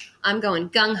boys. I'm going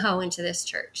gung-ho into this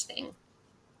church thing.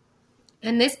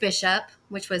 And this bishop,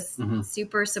 which was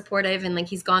super supportive, and like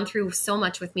he's gone through so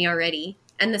much with me already.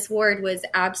 And this ward was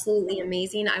absolutely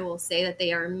amazing. I will say that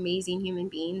they are amazing human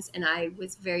beings, and I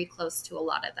was very close to a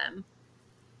lot of them.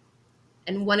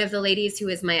 And one of the ladies who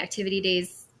was my activity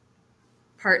days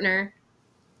partner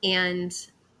and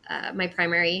my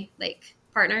primary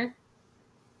partner,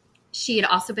 she had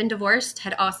also been divorced,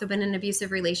 had also been in an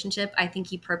abusive relationship. I think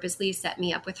he purposely set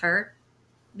me up with her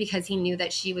because he knew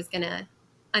that she was going to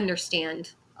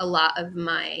understand a lot of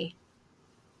my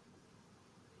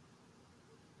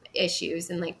issues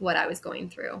and like what I was going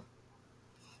through.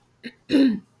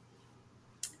 So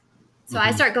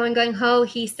I start going ho.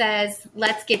 He says,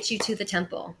 let's get you to the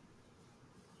temple.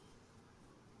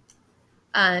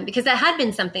 Because that had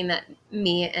been something that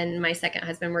me and my second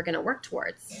husband were going to work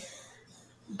towards.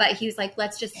 But he was like,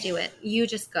 let's just do it. You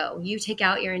just go. You take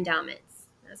out your endowments.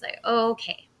 I was like,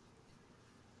 okay.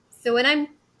 So when I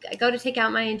go to take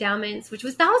out my endowments, that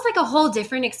was like a whole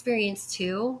different experience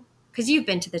too, because you've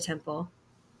been to the temple.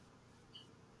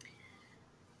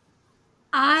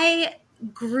 I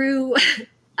grew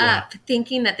up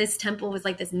thinking that this temple was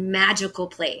like this magical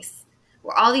place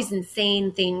where all these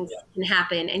insane things can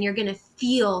happen and you're going to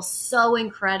feel so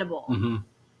incredible.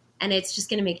 And it's just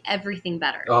going to make everything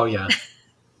better. Oh, yeah.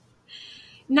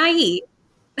 Naive.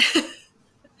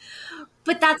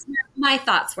 But that's where my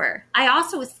thoughts were. I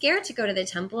also was scared to go to the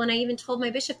temple, and I even told my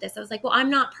bishop this. I was like, well,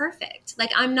 I'm not perfect.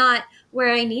 Like, I'm not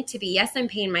where I need to be. Yes, I'm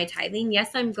paying my tithing.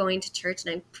 Yes, I'm going to church,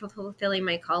 and I'm fulfilling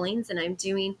my callings, and I'm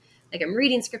doing, like, I'm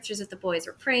reading scriptures with the boys.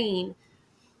 We're praying.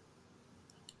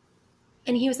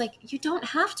 And he was like, you don't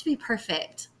have to be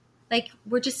perfect. Like,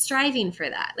 we're just striving for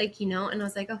that, like, you know? And I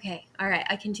was like, okay, all right,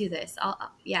 I can do this.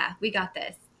 Yeah, we got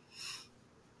this.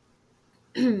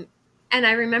 And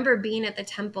I remember being at the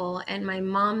temple and my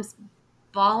mom's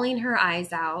bawling her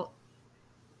eyes out.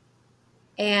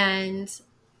 And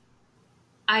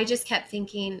I just kept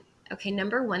thinking, okay,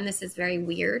 number one, this is very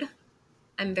weird.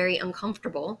 I'm very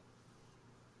uncomfortable.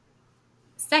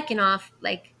 Second off,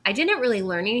 like, I didn't really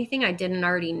learn anything I didn't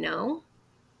already know,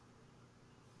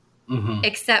 Mm-hmm.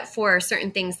 except for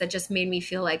certain things that just made me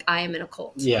feel like I am in a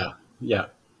cult. Yeah. Yeah.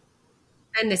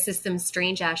 And this is some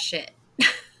strange ass shit.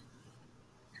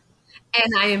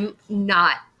 And I'm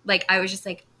not, like, I was just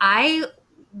like, I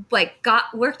like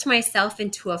got worked myself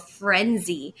into a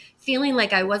frenzy, feeling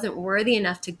like I wasn't worthy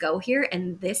enough to go here,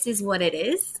 and this is what it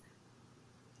is.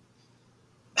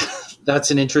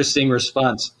 That's an interesting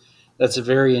response. That's a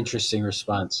very interesting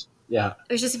response. Yeah.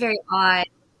 It was just very odd.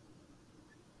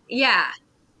 Yeah.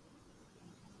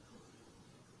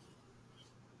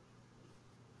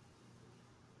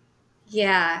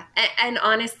 Yeah. And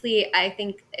honestly, I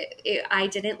think I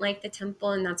didn't like the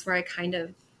temple, and that's where I kind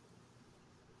of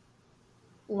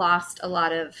lost a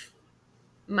lot of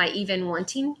my even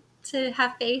wanting to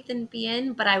have faith and be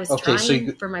in, but I was Okay.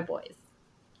 trying for my boys.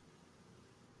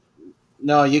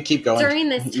 No, you keep going. During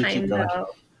this You keep time, going. though,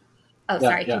 oh, Yeah.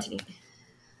 sorry, Yeah. continue.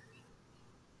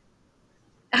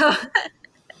 Oh,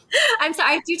 I'm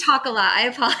sorry, I do talk a lot. I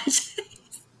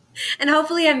apologize. And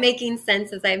hopefully, I'm making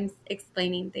sense as I'm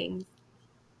explaining things.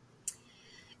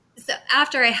 So,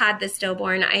 after I had the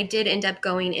stillborn, I did end up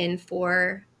going in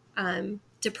for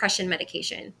depression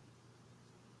medication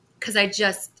because I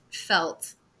just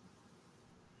felt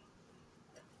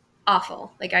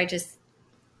awful. Like, I just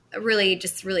really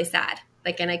sad.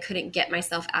 Like, and I couldn't get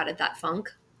myself out of that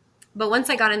funk. But once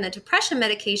I got in the depression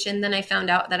medication, then I found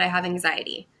out that I have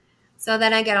anxiety. So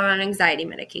then I get on anxiety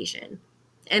medication.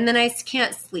 And then I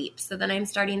can't sleep. So then I'm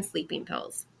starting sleeping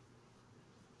pills.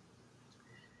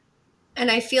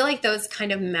 And I feel like those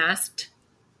kind of masked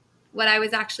what I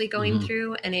was actually going Mm-hmm.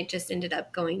 through. And it just ended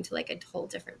up going to like a whole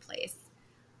different place.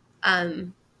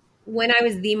 When I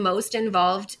was the most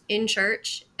involved in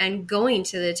church and going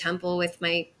to the temple with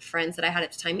my friends that I had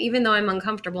at the time, even though I'm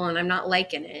uncomfortable and I'm not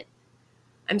liking it,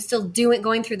 I'm still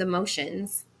going through the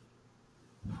motions.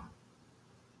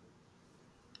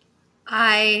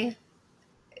 I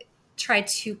tried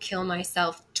to kill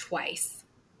myself twice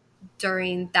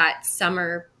during that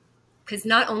summer because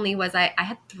not only was I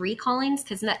had three callings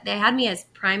because they had me as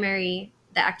primary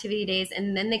the activity days,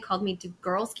 and then they called me to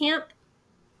girls camp,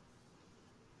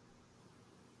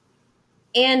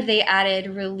 and they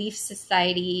added relief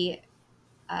society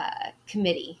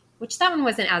committee, which that one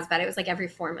wasn't as bad. It was like every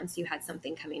 4 months you had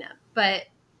something coming up, but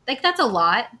like that's a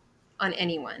lot on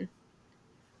anyone.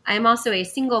 I am also a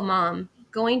single mom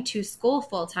going to school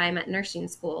full time at nursing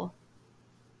school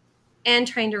and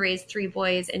trying to raise three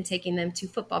boys and taking them to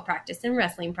football practice and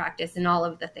wrestling practice and all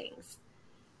of the things.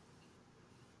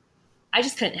 I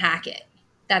just couldn't hack it.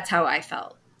 That's how I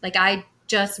felt. Like I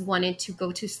just wanted to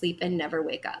go to sleep and never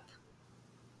wake up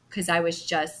because I was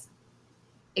just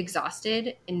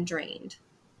exhausted and drained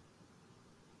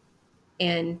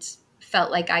and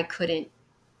felt like I couldn't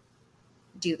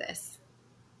do this.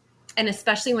 And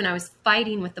especially when I was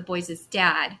fighting with the boys'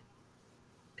 dad,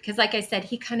 because like I said,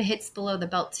 he kind of hits below the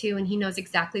belt too, and he knows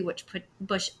exactly which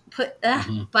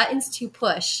Mm-hmm. buttons to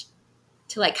push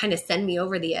to like kind of send me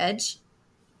over the edge.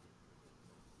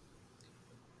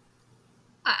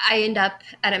 I end up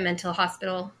at a mental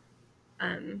hospital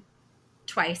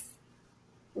twice.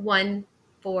 One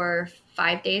for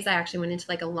 5 days. I actually went into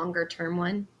like a longer term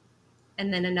one,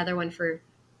 and then another one for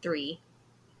 3.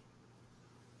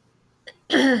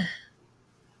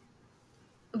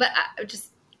 But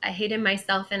I hated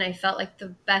myself, and I felt like the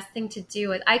best thing to do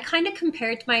was I kind of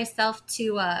compared myself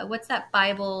to what's that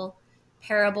Bible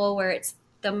parable where it's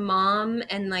the mom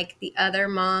and like the other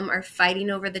mom are fighting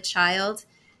over the child,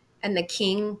 and the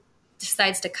king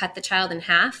decides to cut the child in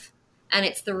half, and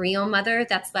it's the real mother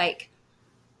that's like,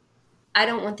 I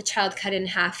don't want the child cut in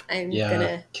half. I'm Yeah.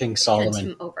 gonna King hand Solomon.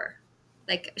 him over.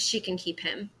 Like she can keep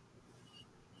him.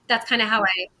 That's kind of how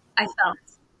I felt.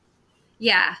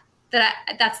 Yeah,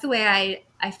 that's the way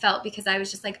I felt because I was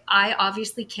just like, I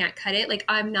obviously can't cut it. Like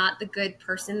I'm not the good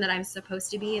person that I'm supposed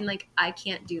to be, and like I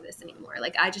can't do this anymore.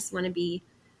 Like I just want to be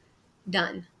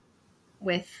done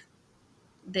with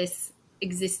this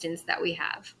existence that we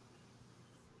have.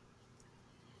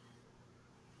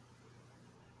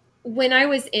 When I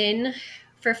was in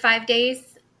for 5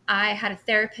 days, I had a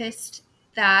therapist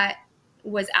that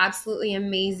was absolutely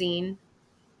amazing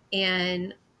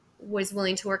and was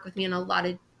willing to work with me on a lot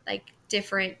of like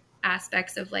different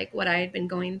aspects of like what I had been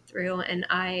going through, and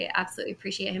I absolutely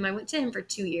appreciate him. I went to him for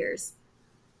 2 years.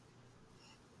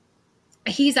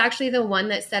 He's actually the one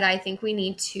that said, I think we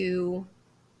need to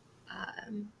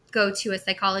go to a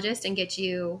psychologist and get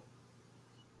you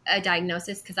a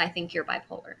diagnosis because I think you're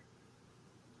bipolar.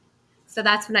 So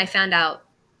that's when I found out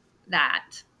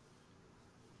that.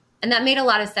 And that made a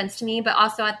lot of sense to me. But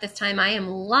also at this time, I am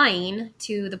lying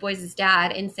to the boys'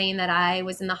 dad and saying that I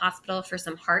was in the hospital for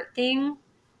some heart thing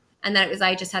and that it was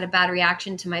I just had a bad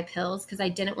reaction to my pills because I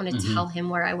didn't want to tell him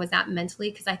where I was at mentally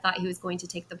because I thought he was going to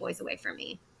take the boys away from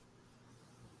me.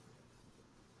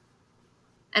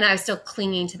 And I was still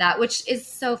clinging to that, which is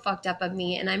so fucked up of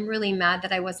me. And I'm really mad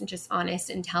that I wasn't just honest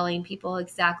in telling people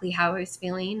exactly how I was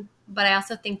feeling. But I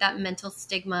also think that mental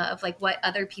stigma of like what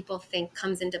other people think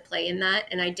comes into play in that.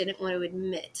 And I didn't want to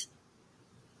admit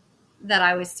that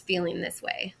I was feeling this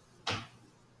way.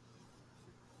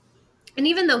 And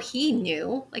even though he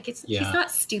knew, like he's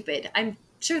not stupid. I'm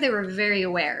sure they were very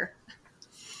aware.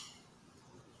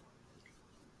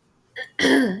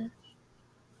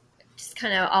 Just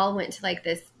kind of all went to like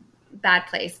this bad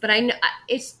place. But I know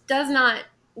it does not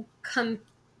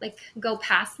go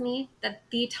past me that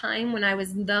the time when I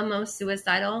was the most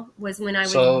suicidal was when I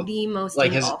was the most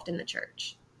involved in the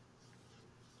church.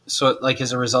 So, like,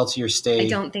 as a result of your stay, I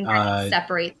don't think I can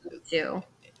separate the two.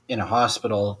 In a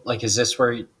hospital, like, is this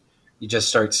where you just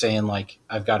start saying, like,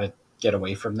 I've got to get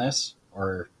away from this?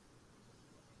 Or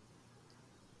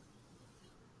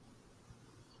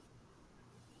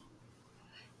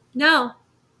no,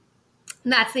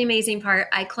 that's the amazing part.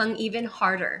 I clung even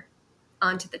harder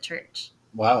onto the church.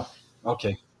 Wow.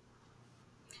 Okay.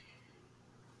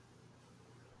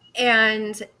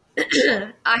 And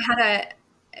I had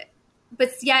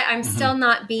but yeah, I'm still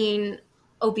not being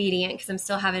obedient because I'm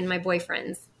still having my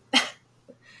boyfriends.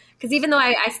 Because even though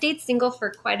I stayed single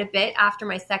for quite a bit after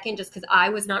my second, just because I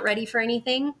was not ready for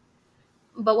anything.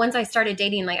 But once I started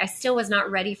dating, like I still was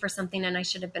not ready for something and I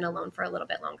should have been alone for a little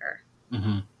bit longer.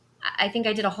 I think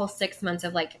I did a whole 6 months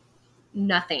of like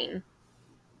nothing.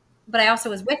 But I also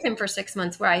was with him for 6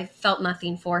 months where I felt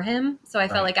nothing for him. So I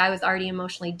felt like I was already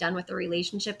emotionally done with the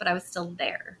relationship, but I was still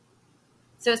there.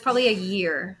 So it was probably a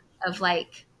year of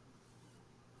like,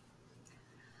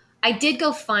 I did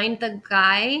go find the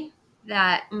guy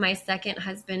that my second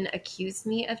husband accused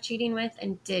me of cheating with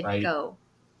and did go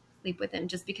sleep with him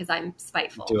just because I'm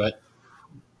spiteful. Do it.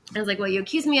 I was like, well, you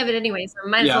accused me of it anyway, so I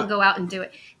might as well go out and do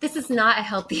it. This is not a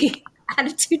healthy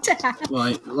attitude to have.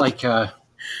 Well,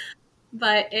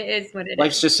 but it is what it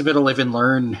life's is. just a bit of live and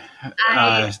learn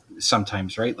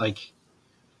sometimes, right? Like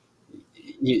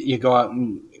you go out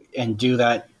and do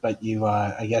that, but you,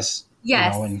 I guess,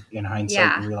 in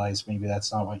hindsight, you realize maybe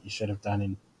that's not what you should have done.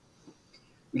 And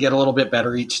we get a little bit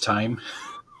better each time.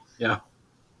 Yeah.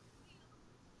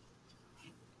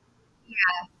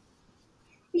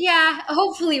 Yeah.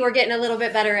 Hopefully we're getting a little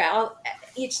bit better out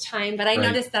each time. But I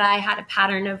noticed that I had a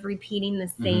pattern of repeating the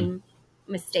same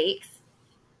mistakes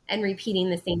and repeating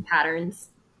the same patterns.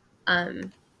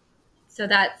 So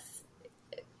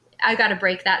I've got to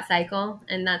break that cycle.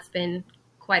 And that's been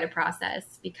quite a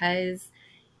process because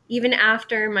even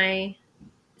after my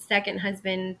second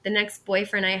husband, the next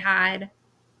boyfriend I had,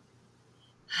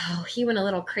 he went a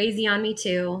little crazy on me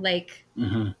too. Like,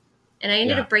 and I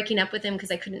ended up breaking up with him because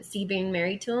I couldn't see being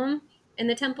married to him in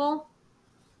the temple.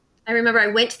 I remember I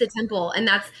went to the temple and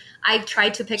I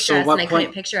tried to picture us and I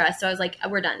couldn't picture us. So I was like,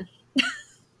 we're done.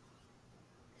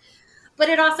 But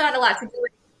it also had a lot to do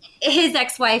with his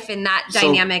ex-wife and that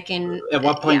dynamic. And at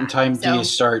what point in time do you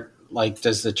start, like,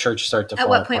 does the church start to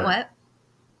fall apart? At what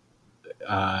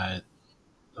point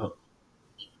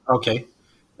what? Okay.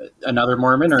 Another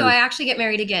Mormon? So I actually get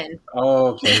married again. Oh,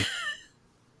 okay.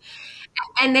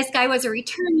 And this guy was a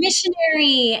return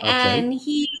missionary, and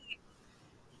he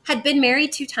had been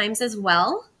married 2 times as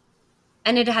well,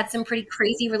 and it had some pretty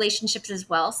crazy relationships as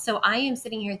well. So I am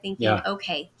sitting here thinking,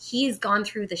 okay, he's gone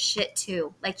through the shit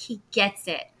too. Like, he gets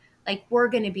it. Like, we're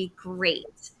going to be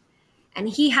great. And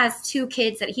he has 2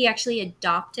 kids that he actually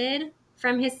adopted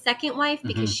from his second wife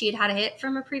because she had a hit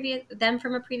from a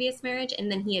previous marriage,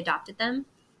 and then he adopted them.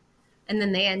 And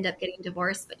then they end up getting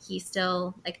divorced, but he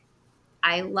still, like,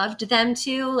 I loved them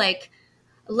too. Like,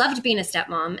 I loved being a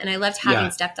stepmom, and I loved having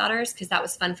stepdaughters because that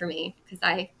was fun for me because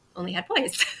I only had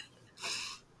boys.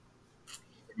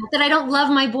 Not that I don't love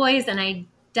my boys, and I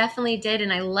definitely did,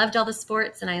 and I loved all the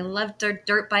sports, and I loved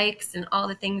dirt bikes and all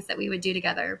the things that we would do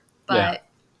together. But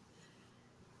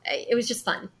it was just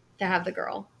fun to have the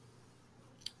girl.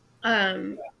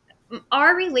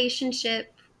 Our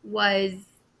relationship was,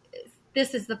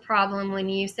 this is the problem when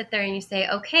you sit there and you say,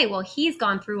 okay, well, he's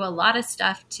gone through a lot of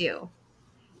stuff too.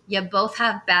 you both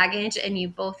have baggage and you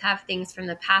both have things from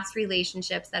the past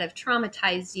relationships that have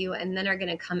traumatized you and then are going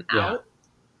to come Yeah. out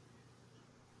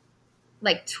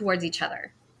like towards each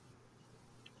other.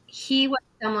 He was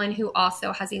someone who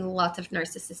also has a lot of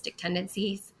narcissistic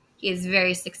tendencies. He is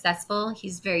very successful.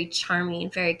 He's very charming,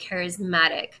 very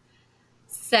charismatic,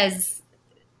 says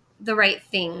the right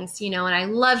things, and I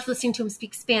loved listening to him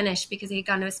speak Spanish because he had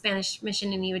gone to a Spanish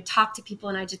mission and he would talk to people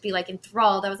and I'd just be like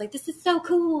enthralled. I was like, this is so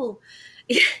cool.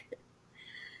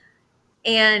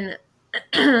 And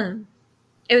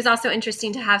it was also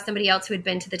interesting to have somebody else who had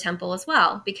been to the temple as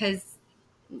well, because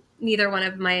neither one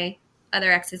of my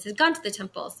other exes had gone to the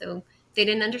temple. So they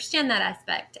didn't understand that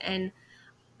aspect. And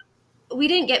we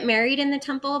didn't get married in the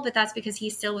temple, but that's because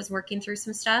he still was working through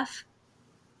some stuff.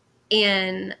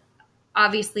 And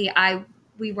obviously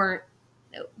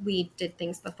we did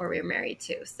things before we were married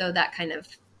too. So that kind of,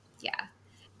 yeah.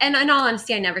 And in all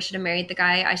honesty, I never should have married the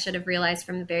guy. I should have realized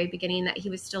from the very beginning that he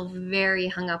was still very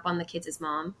hung up on the kids'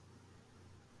 mom.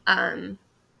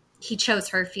 He chose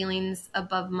her feelings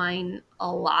above mine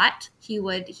a lot. He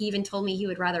even told me he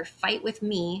would rather fight with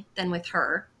me than with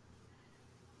her.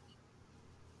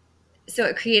 So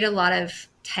it created a lot of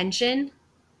tension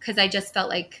because I just felt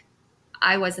like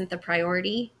I wasn't the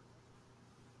priority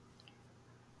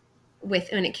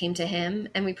when it came to him,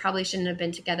 and we probably shouldn't have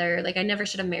been together. Like, I never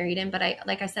should have married him, but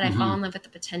like I said, I fall in love with the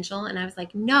potential, and I was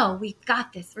like, no, we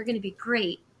got this. We're going to be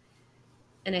great.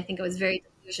 And I think it was very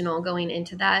delusional going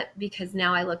into that, because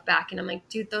now I look back and I'm like,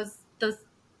 dude, the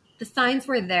signs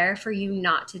were there for you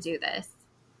not to do this.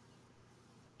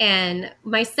 And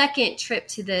my second trip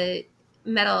to the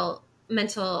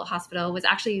mental hospital was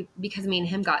actually because me and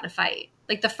him got in a fight.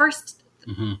 Like the first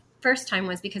time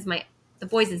was because the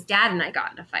boys' dad and I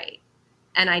got in a fight,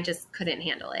 and I just couldn't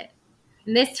handle it.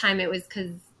 And this time it was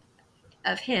because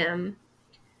of him.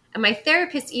 And my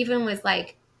therapist even was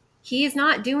like, he is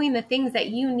not doing the things that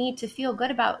you need to feel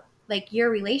good about, like, your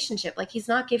relationship. Like, he's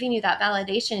not giving you that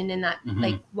validation and that,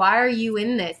 like, why are you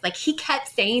in this? Like, he kept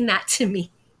saying that to me.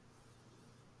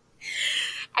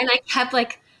 And I kept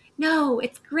like, no,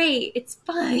 it's great. It's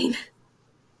fine.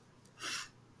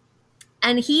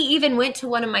 And he even went to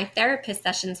one of my therapist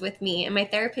sessions with me, and my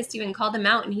therapist even called him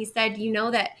out, and he said,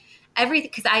 that everything,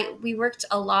 because we worked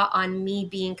a lot on me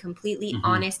being completely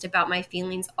honest about my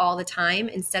feelings all the time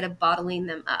instead of bottling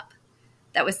them up.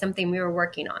 That was something we were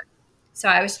working on. So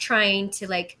I was trying to,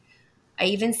 like, I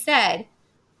even said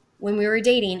when we were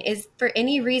dating, is for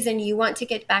any reason you want to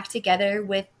get back together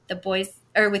with the boys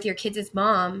or with your kids'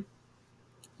 mom,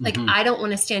 like, I don't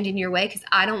want to stand in your way because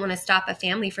I don't want to stop a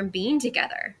family from being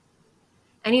together.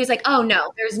 And he was like, oh,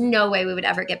 no, there's no way we would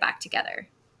ever get back together.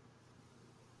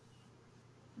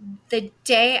 The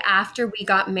day after we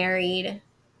got married,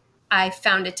 I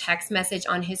found a text message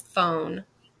on his phone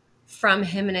from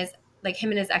him and his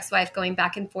ex-wife going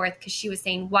back and forth because she was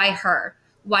saying, why her?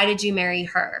 Why did you marry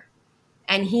her?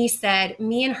 And he said,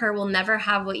 me and her will never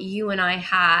have what you and I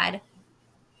had,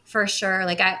 for sure.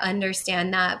 Like, I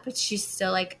understand that, but she's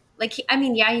still he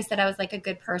said I was like a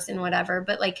good person, whatever,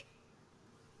 but like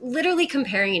literally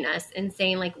comparing us and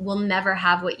saying, like, we'll never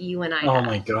have what you and I Oh had.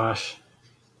 my gosh.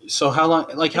 So how long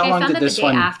did this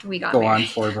one after we got go married on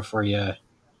for before you?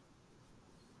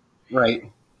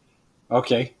 Right.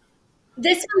 Okay.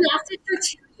 This one lasted for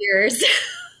 2 years.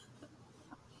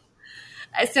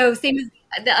 So same as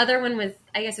the other one was,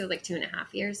 I guess it was like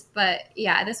 2.5 years, but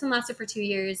yeah, this one lasted for 2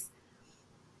 years.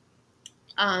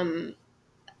 I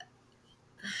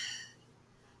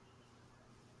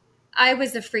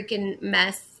was a freaking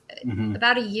mess.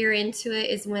 About a year into it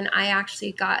is when I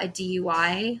actually got a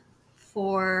DUI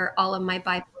for all of my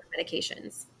bipolar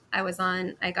medications. I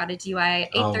got a DUI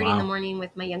at 8:30 in the morning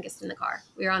with my youngest in the car.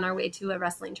 We were on our way to a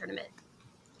wrestling tournament.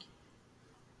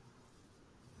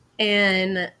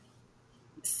 And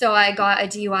so I got a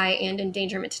DUI and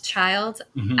endangerment to child.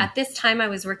 At this time, I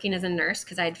was working as a nurse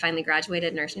because I had finally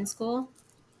graduated nursing school.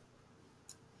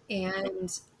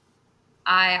 And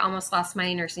I almost lost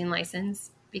my nursing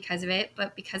license because of it.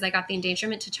 But because I got the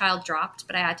endangerment to child dropped,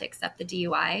 but I had to accept the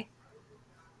DUI.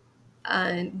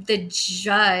 The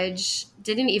judge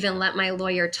didn't even let my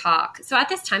lawyer talk. So at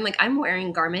this time, like, I'm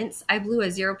wearing garments. I blew a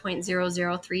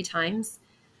 0.003 times.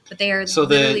 But they are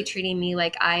literally treating me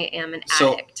like I am an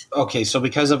addict. Okay, so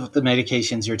because of the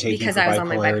medications you're taking for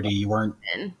bipolarity, you weren't,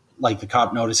 like, the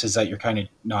cop notices that you're kind of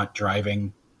not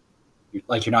driving,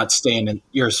 like you're not staying in,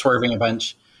 you're swerving a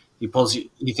bunch.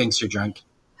 He thinks you're drunk.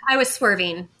 I was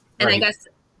swerving, and right. I guess,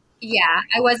 yeah,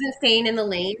 I wasn't staying in the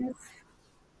lanes.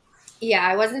 Yeah,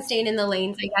 I wasn't staying in the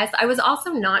lanes, I guess. I was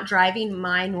also not driving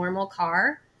my normal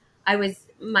car.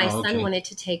 My son wanted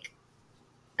to take,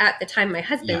 at the time, my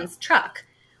husband's truck,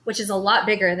 which is a lot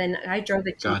bigger than I drove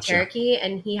a Jeep Gotcha. Cherokee,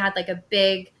 and he had like a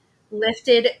big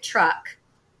lifted truck.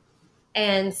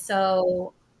 And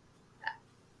so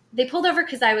they pulled over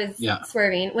because I was Yeah.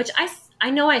 swerving, which I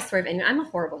know I swerve anyway. I'm a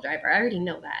horrible driver. I already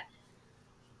know that.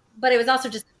 But it was also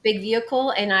just a big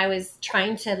vehicle, and I was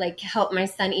trying to like help my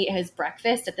son eat his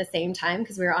breakfast at the same time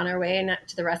because we were on our way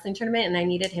to the wrestling tournament, and I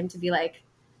needed him to be like,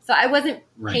 so I wasn't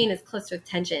Right. paying as close to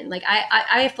attention. Like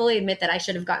I fully admit that I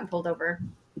should have gotten pulled over.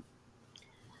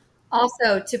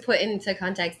 Also, to put into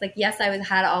context, like yes,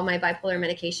 had all my bipolar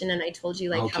medication, and I told you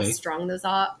like how Okay. strong those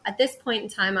are. At this point in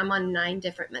time, I'm on 9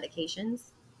 different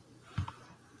medications.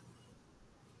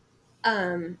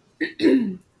 Um,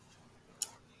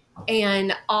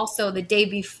 and also the day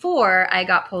before I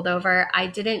got pulled over, I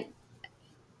didn't.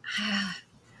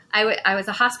 I was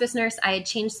a hospice nurse. I had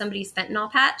changed somebody's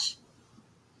fentanyl patch.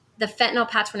 The fentanyl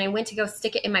patch, when I went to go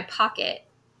stick it in my pocket,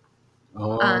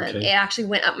 Oh, it okay. actually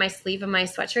went up my sleeve of my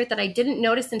sweatshirt that I didn't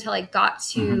notice until I got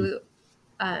to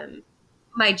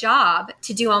my job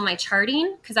to do all my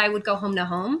charting because I would go home to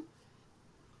home.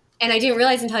 And I didn't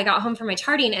realize until I got home from my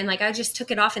charting, and like I just took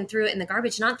it off and threw it in the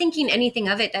garbage, not thinking anything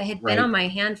of it. That had been Right. on my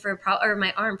hand or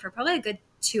my arm for probably a good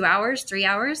 2 hours, 3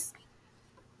 hours.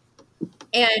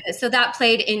 And so that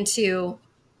played into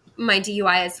my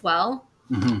DUI as well.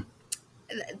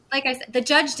 Like I said, the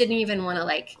judge didn't even want to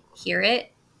like hear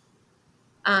it.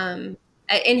 In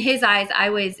his eyes,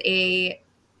 I was a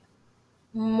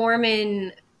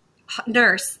Mormon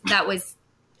nurse that was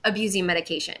abusing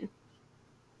medication.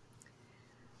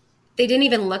 They didn't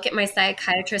even look at my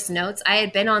psychiatrist notes. I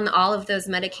had been on all of those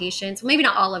medications, well, maybe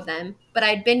not all of them, but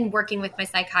I'd been working with my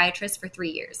psychiatrist for 3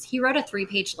 years. He wrote a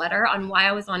 3-page letter on why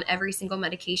I was on every single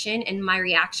medication and my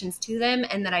reactions to them,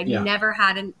 and that I Yeah. never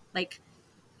had a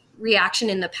reaction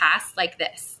in the past like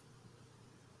this.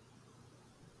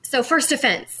 So first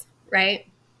offense, right?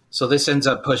 So this ends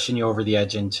up pushing you over the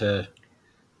edge into.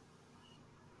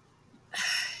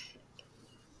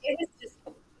 It was just,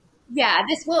 yeah,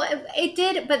 it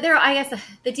did, but I guess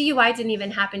the DUI didn't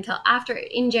even happen till after.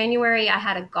 In January, I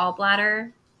had a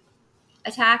gallbladder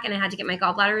attack, and I had to get my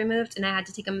gallbladder removed, and I had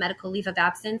to take a medical leave of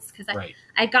absence because Right.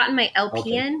 I'd gotten my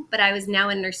LPN, Okay. but I was now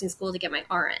in nursing school to get my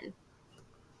RN.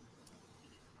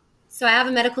 So I have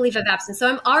a medical leave of absence. So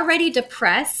I'm already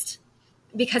depressed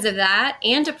because of that,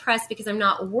 and depressed because I'm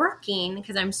not working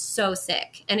because I'm so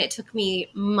sick, and it took me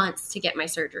months to get my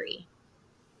surgery.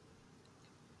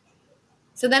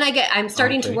 So then I'm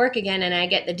starting to work again, and I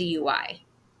get the DUI.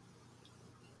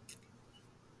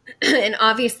 And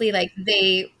obviously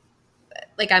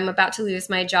I'm about to lose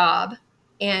my job.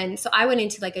 And so I went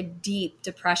into like a deep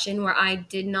depression where I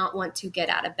did not want to get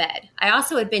out of bed. I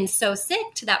also had been so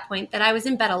sick to that point that I was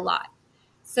in bed a lot.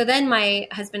 So then my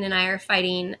husband and I are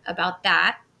fighting about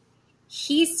that.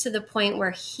 He's to the point where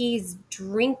he's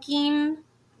drinking.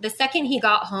 The second he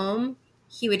got home,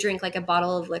 he would drink like a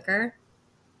bottle of liquor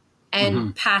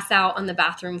and pass out on the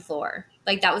bathroom floor.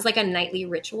 Like that was like a nightly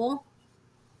ritual.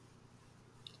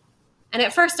 And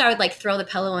at first I would like throw the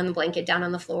pillow and the blanket down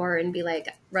on the floor and be like,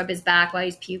 rub his back while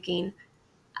he's puking.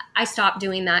 I stopped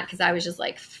doing that because I was just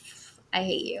like, I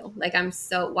hate you. Like,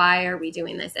 why are we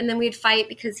doing this? And then we'd fight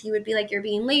because he would be like, you're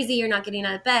being lazy, you're not getting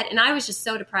out of bed. And I was just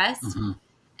so depressed.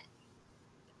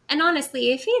 And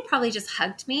honestly, if he had probably just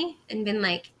hugged me and been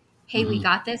like, hey, we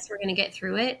got this, we're going to get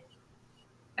through it,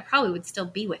 I probably would still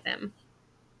be with him.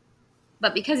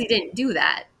 But because he didn't do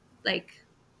that,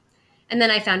 and then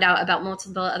I found out about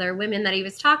multiple other women that he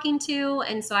was talking to.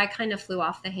 And so I kind of flew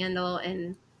off the handle.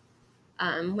 And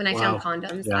when I found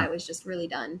condoms, I was just really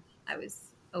done. I was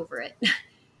over it.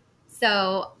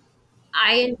 So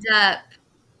I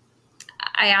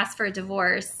asked for a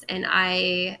divorce, and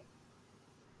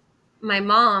my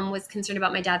mom was concerned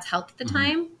about my dad's health at the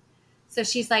time. So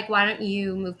she's like, why don't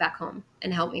you move back home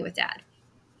and help me with dad?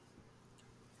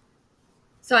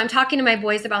 So I'm talking to my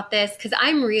boys about this because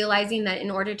I'm realizing that in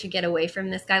order to get away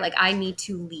from this guy, like I need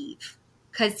to leave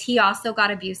because he also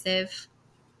got abusive.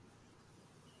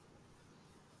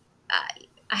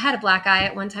 I had a black eye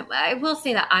at one time. I will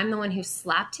say that I'm the one who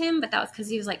slapped him, but that was because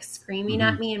he was like screaming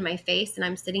at me in my face, and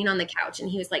I'm sitting on the couch and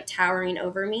he was like towering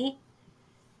over me.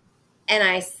 And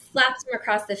I slapped him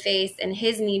across the face, and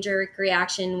his knee-jerk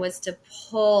reaction was to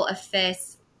pull a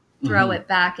fist, throw it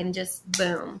back, and just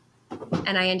boom.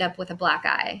 And I end up with a black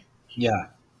eye. Yeah.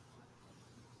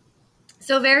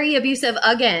 So very abusive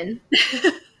again.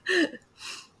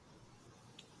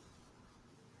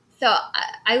 So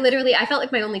I felt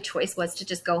like my only choice was to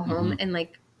just go home and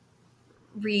like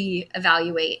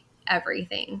reevaluate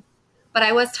everything. But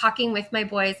I was talking with my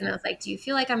boys and I was like, do you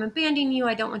feel like I'm abandoning you?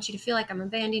 I don't want you to feel like I'm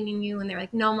abandoning you. And they're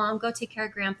like, no, Mom, go take care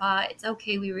of Grandpa. It's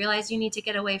okay. We realize you need to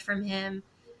get away from him.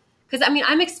 Because, I mean,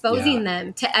 I'm exposing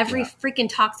them to every freaking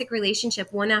toxic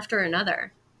relationship one after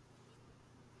another.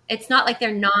 It's not like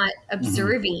they're not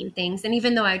observing things. And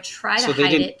even though I try to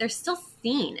hide it, they're still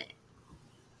seeing it.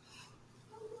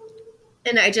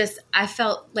 And I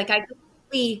felt like I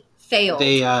completely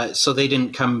failed. So they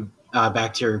didn't come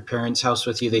back to your parents' house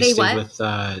with you. They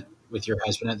stayed with your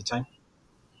husband at the time.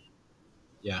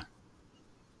 Yeah.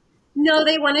 No,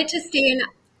 they wanted to stay in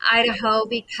Idaho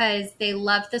because they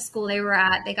loved the school they were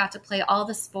at. They got to play all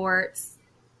the sports.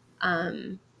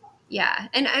 Yeah.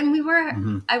 And we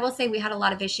were, I will say we had a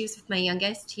lot of issues with my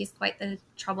youngest. He's quite the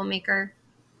troublemaker.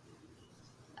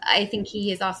 I think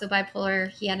he is also bipolar.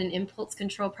 He had an impulse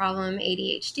control problem,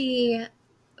 ADHD,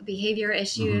 behavior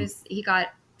issues. He got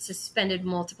suspended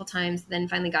multiple times, then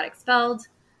finally got expelled.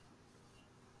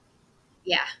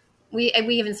 Yeah. We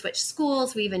even switched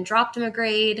schools. We even dropped him a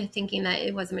grade thinking that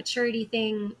it was a maturity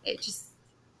thing. It just,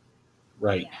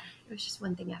 right. Yeah, it was just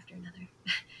one thing after another.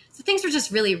 So things were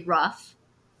just really rough.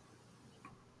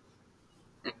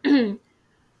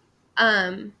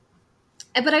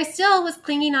 But I still was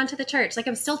clinging on to the church. Like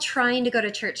I'm still trying to go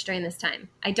to church during this time.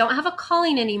 I don't have a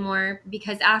calling anymore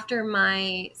because after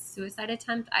my suicide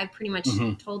attempt, I pretty much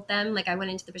told them, like I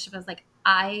went into the bishop, I was like,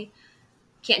 I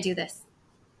can't do this.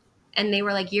 And they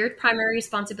were like, your primary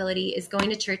responsibility is going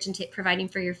to church and providing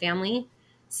for your family.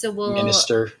 So we'll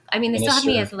minister. I mean, they still have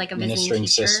me as like a visiting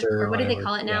teacher. Sister or what do they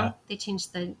call it now? Yeah. They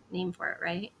changed the name for it,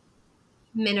 right?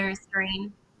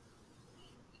 Ministering.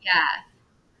 Yeah.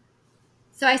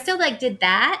 So I still like did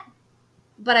that,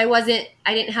 but I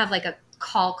didn't have like a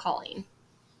calling.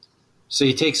 So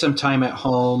you take some time at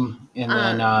home and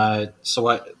then, so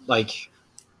what, like.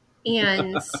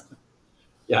 And.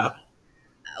 Yeah.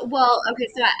 Well, okay.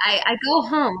 So I go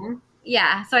home.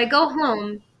 Yeah. So I go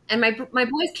home and my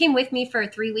boys came with me for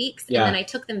 3 weeks and then I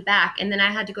took them back and then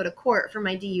I had to go to court for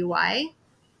my DUI.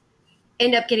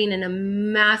 End up getting in a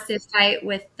massive fight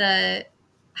with the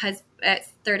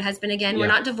third husband again. We're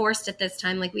not divorced at this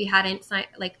time. Like we hadn't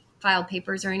filed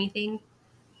papers or anything.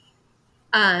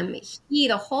 He,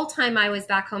 the whole time I was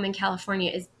back home in California,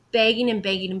 is begging and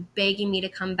begging and begging me to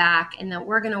come back and that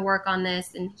we're going to work on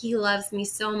this. And he loves me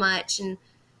so much and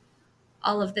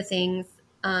all of the things.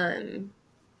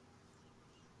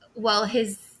 While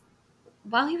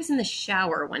he was in the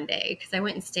shower one day, because I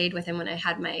went and stayed with him when I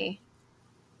had my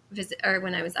visit or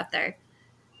when I was up there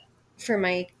for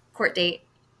my court date.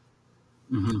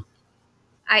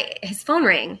 His phone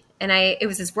rang and it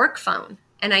was his work phone.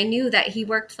 And I knew that he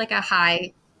worked like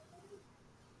it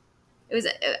was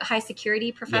a high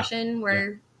security profession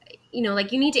where, you know,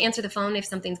 like you need to answer the phone if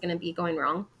something's going to be going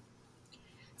wrong.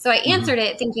 So I answered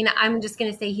it thinking I'm just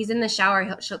going to say he's in the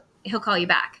shower. He'll call you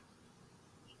back.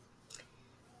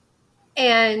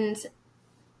 And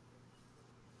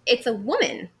it's a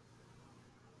woman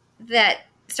that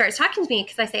starts talking to me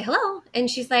because I say hello. And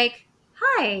she's like,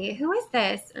 hi, who is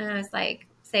this? And I was like,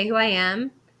 say who I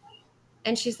am.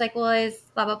 And she's like, well, is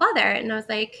blah, blah, blah there? And I was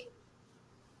like,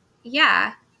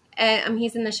 yeah. And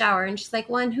he's in the shower. And she's like,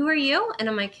 well, and who are you? And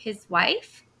I'm like, his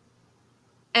wife.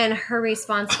 And her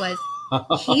response was,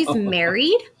 he's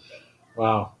married.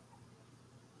 Wow.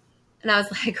 And I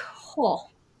was like, oh,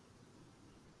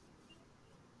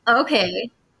 okay.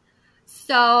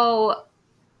 So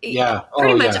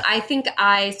pretty much I think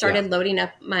I started loading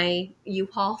up my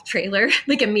U-Haul trailer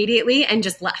like immediately and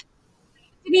just left.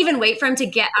 Didn't even wait for him to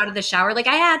get out of the shower. Like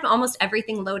I had almost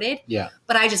everything loaded. Yeah.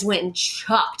 But I just went and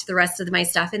chucked the rest of my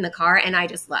stuff in the car and I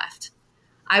just left.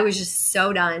 I was just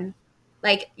so done.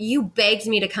 Like you begged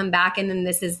me to come back and then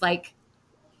this is like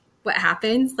what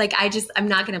happens. Like I'm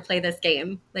not going to play this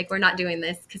game. Like we're not doing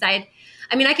this. Cause I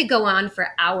could go on for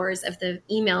hours of the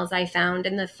emails I found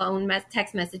and the phone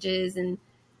text messages and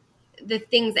the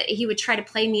things that he would try to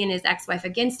play me and his ex-wife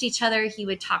against each other. He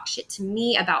would talk shit to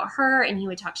me about her and he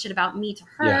would talk shit about me to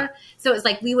her. Yeah. So it was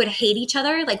like we would hate each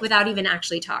other like without even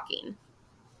actually talking.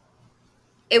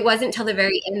 It wasn't till the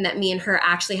very end that me and her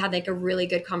actually had like a really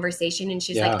good conversation. And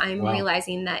she's like, I'm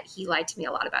realizing that he lied to me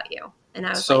a lot about you. And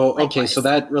I was like, okay, so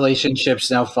that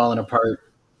relationship's now fallen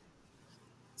apart.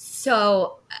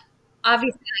 So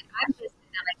obviously like, I'm just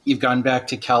like, you've gone back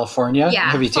to California. Yeah.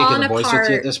 Have you taken the boys with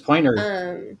you at this point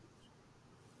or?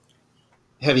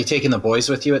 Have you taken the boys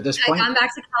with you at this point? I've gone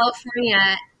back to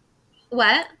California.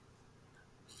 What?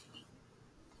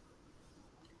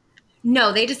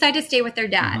 No, they decided to stay with their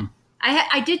dad.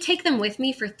 I did take them with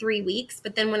me for 3 weeks,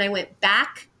 but then when I went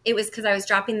back, it was because I was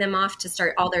dropping them off to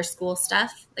start all their school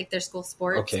stuff, like their school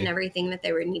sports and everything that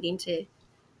they were needing to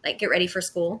like get ready for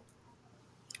school.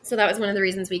 So that was one of the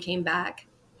reasons we came back.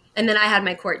 And then I had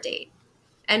my court date.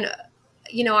 And,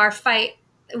 our fight,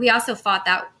 we also fought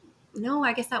that. No,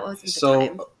 I guess that wasn't the So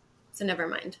time. So never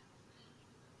mind.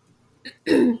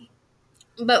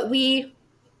 But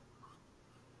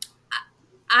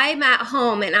I'm at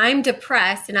home and I'm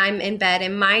depressed and I'm in bed,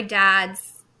 and my dad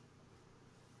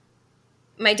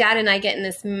and I get in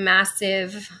this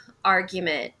massive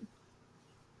argument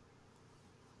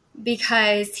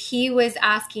because he was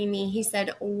asking me, he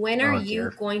said, when are oh you dear.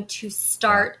 going to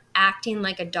start acting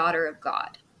like a daughter of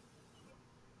God?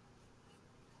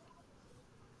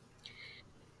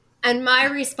 And my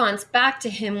response back to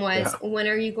him was, Yeah. when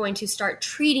are you going to start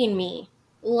treating me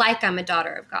like I'm a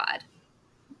daughter of God?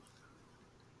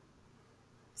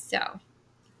 So,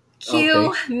 cue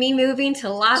Okay. me moving to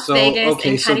Las So Vegas okay,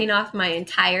 and so cutting off my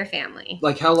entire family.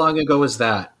 like how long ago was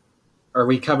that? Are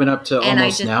we coming up to And I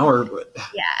almost just, now, or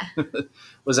yeah,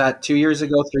 was that 2 years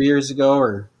ago, 3 years ago,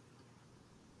 or?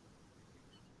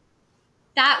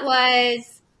 that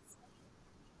was,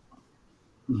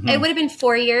 it Mhm. would have been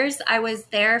 4 years. I was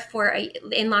there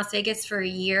in Las Vegas for a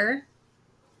year.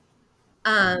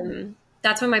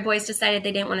 That's when my boys decided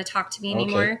they didn't want to talk to me Okay.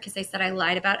 anymore because they said I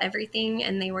lied about everything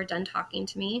and they were done talking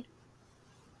to me.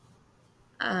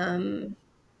 Um,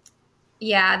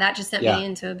 yeah, that just sent Yeah. me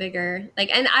into a bigger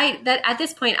and that at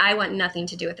this point I want nothing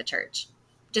to do with the church,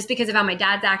 just because of how my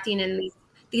dad's acting and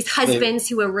these They. husbands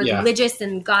who are Yeah. religious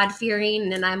and God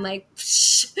fearing, and I'm like,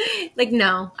 psh, like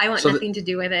no, I want So nothing to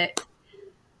do with it.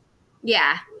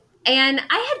 Yeah. And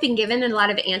I had been given a lot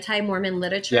of anti-Mormon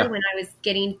literature yeah. when I was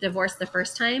getting divorced the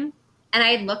first time. And I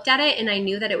had looked at it and I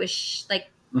knew that it was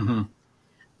Mhm.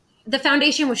 the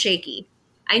foundation was shaky.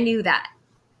 I knew that.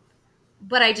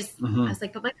 But I Mhm. was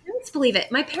like, but my parents believe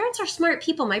it. My parents are smart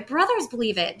people. My brothers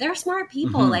believe it. They're smart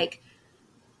people. Mhm. Like,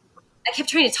 I kept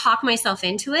trying to talk myself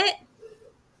into it.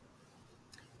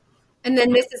 And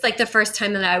then this is like the first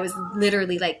time that I was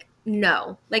literally like,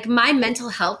 no, like my mental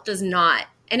health does not.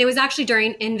 And it was actually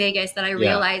in Vegas that I Yeah.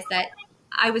 realized that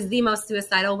I was the most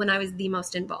suicidal when I was the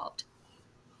most involved.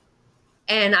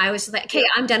 And I was just like, okay,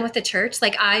 I'm done with the church.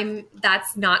 Like,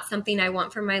 that's not something I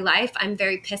want for my life. I'm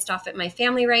very pissed off at my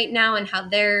family right now and how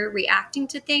they're reacting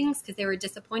to things because they were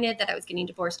disappointed that I was getting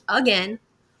divorced again.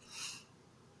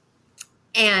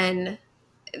 And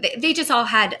they just all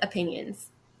had opinions.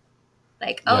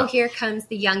 Like, oh, Yeah. here comes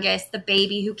the youngest, the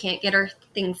baby who can't get her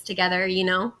things together,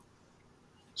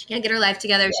 She can't get her life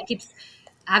together. She keeps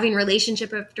having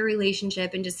relationship after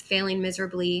relationship and just failing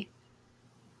miserably.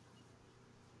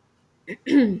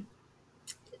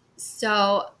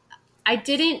 So I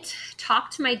didn't talk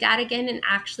to my dad again, and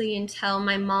actually until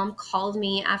my mom called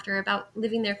me after about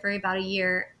living there for about a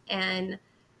year and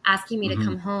asking me to Mhm.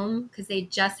 come home because they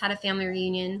just had a family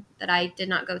reunion that I did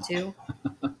not go to,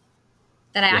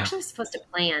 that I Yeah. actually was supposed to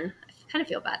plan. I kind of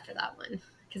feel bad for that one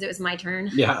because it was my turn.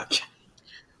 Yeah.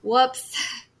 Whoops.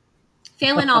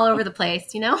 Failing all over the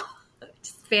place,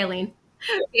 just failing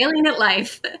at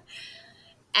life.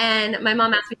 And my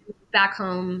mom asked me to move back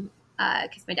home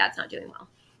because my dad's not doing well.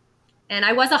 And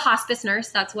I was a hospice nurse.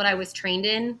 That's what I was trained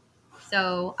in.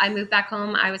 So I moved back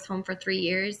home. I was home for 3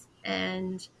 years,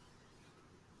 and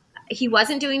he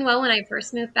wasn't doing well when I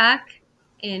first moved back.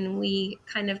 And we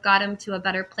kind of got him to a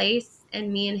better place.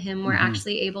 And me and him were Mhm.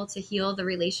 actually able to heal the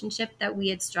relationship that we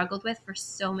had struggled with for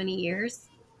so many years.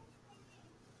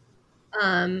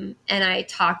 And I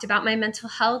talked about my mental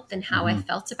health and how I Mhm.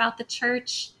 felt about the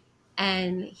church.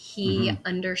 And he Mhm.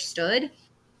 understood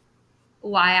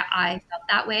why I felt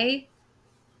that way.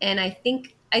 And I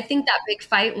think that big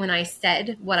fight when I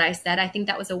said what I said, I think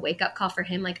that was a wake up call for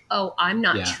him. Like, oh, I'm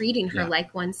not Yeah. treating her Yeah.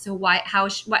 like one. So why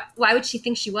would she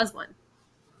think she was one?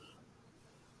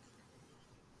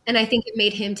 And I think it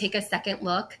made him take a second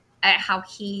look at how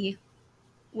he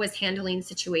was handling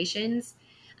situations.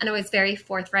 And I was very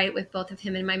forthright with both of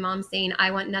him and my mom, saying,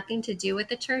 I want nothing to do with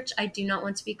the church. I do not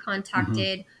want to be Mhm.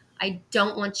 contacted. I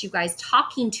don't want you guys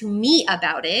talking to me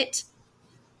about it.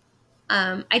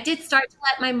 I did start to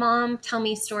let my mom tell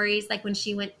me stories, like when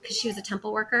she went, because she was a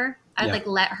temple worker. I would Yeah. like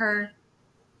let her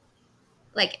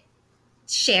like Yeah.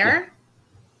 share,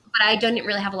 but I didn't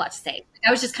really have a lot to say.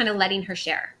 I was just kind of letting her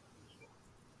share.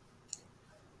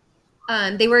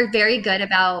 They were very good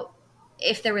about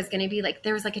if there was going to be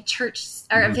there was like a church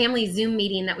or a Mhm. family Zoom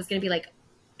meeting that was going to be like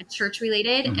a church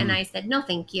related. And Mhm. I said, no,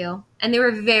 thank you. And they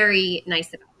were very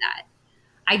nice about that.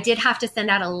 I did have to send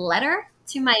out a letter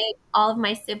to all of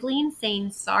my siblings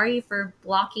saying sorry for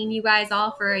blocking you guys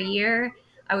all for a year.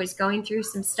 I was going through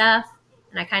some stuff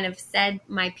and I kind of said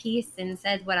my piece and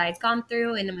said what I'd gone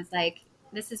through, and it was like,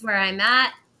 this is where I'm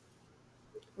at.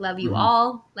 Love you Mhm.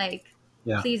 all.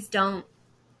 Yeah. Please don't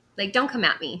come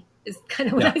at me is kind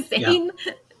of what Yeah. I'm Yeah. saying.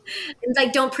 And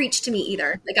like, don't preach to me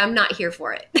either. Like, I'm not here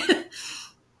for it.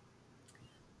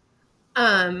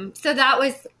 So that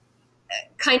was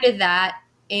kind of that.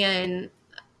 And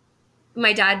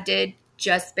my dad did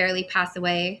just barely pass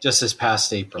away Just this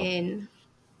past April. in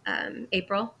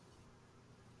April.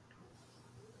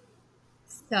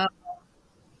 So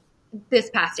this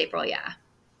past April, yeah.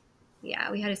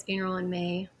 Yeah, we had his funeral in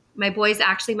May. My boys,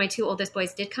 actually, my two oldest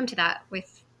boys did come to that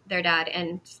with their dad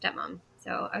and stepmom.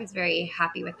 So I was very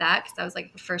happy with that because that was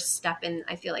like the first step in,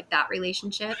 I feel like, that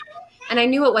relationship. And I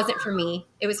knew it wasn't for me.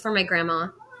 It was for my grandma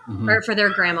Mm-hmm. or for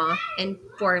their grandma and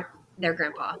for their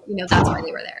grandpa. You know, that's why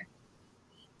they were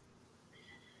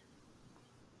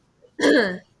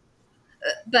there.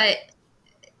 But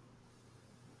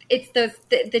it's those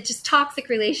the just toxic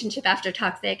relationship after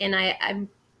toxic. And I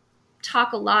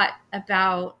talk a lot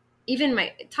about even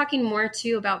my talking more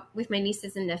too about with my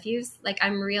nieces and nephews. Like,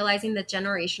 I'm realizing the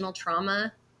generational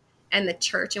trauma and the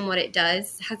church and what it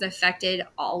does has affected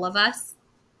all of us.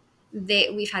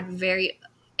 We've had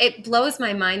it blows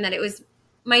my mind that it was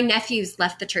my nephews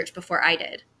left the church before I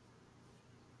did.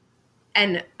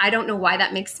 And I don't know why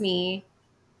that makes me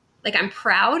like, I'm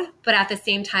proud, but at the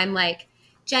same time, like,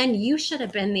 Jen, you should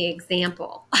have been the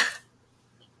example.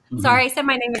 Mm-hmm. Sorry, I said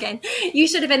my name again. You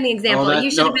should have been the Oh, example. You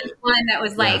that should have no. been the one that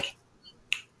was Yeah. like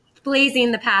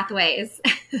blazing the pathways.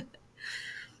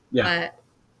 Yeah. But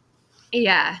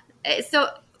yeah. So,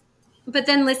 but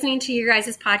then listening to your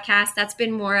guys' podcast, that's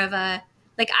been more of a,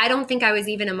 like, I don't think I was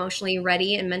even emotionally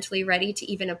ready and mentally ready to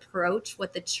even approach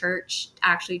what the church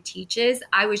actually teaches.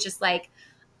 I was just like,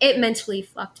 it mentally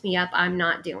fucked me up. I'm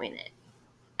not doing it.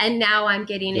 And now I'm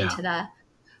getting Yeah. into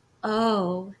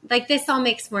oh, like, this all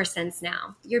makes more sense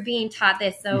now. You're being taught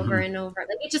this over Mm-hmm. and over.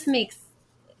 Like, it just makes,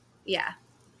 yeah.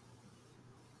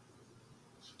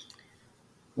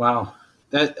 Wow.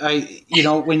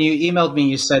 When you emailed me,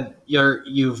 you said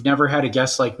you've never had a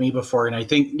guest like me before, and I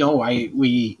think no,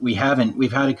 we haven't.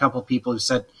 We've had a couple people who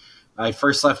said I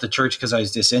first left the church because I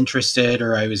was disinterested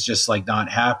or I was just like not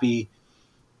happy.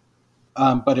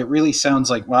 But it really sounds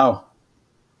like wow,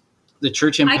 the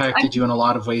church impacted you in a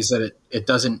lot of ways that it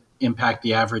doesn't impact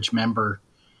the average member,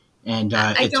 and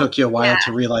I it don't, took you a while yeah,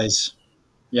 to realize.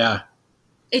 Yeah.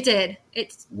 it did.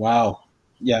 Wow.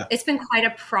 Yeah. It's been quite a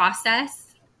process.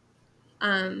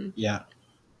 Um, Yeah.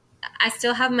 I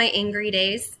still have my angry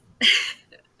days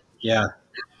Yeah.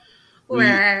 We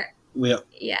where, we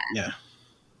yeah, yeah.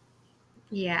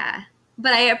 yeah.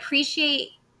 But I appreciate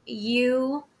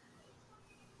you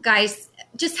guys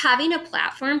just having a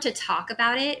platform to talk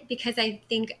about it, because I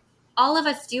think all of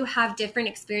us do have different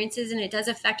experiences and it does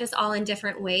affect us all in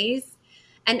different ways.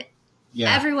 And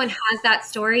Yeah. everyone has that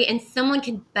story and someone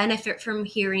can benefit from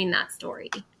hearing that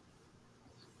story.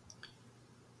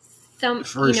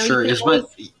 For You sure. can Is always,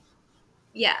 what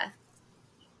yeah.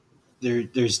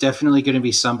 there's definitely going to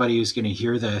be somebody who's going to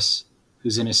hear this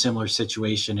who's in a similar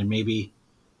situation, and maybe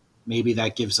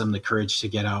that gives them the courage to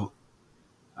get out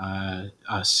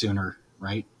sooner,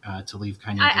 right? To leave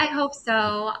kind of I hope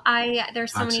so.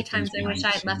 There's so many toxic things times I wish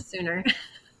I behind had sooner. left sooner.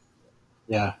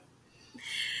 Yeah,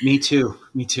 me too.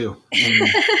 Me too.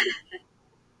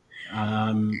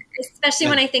 And Especially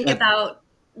when I think about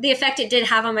the effect it did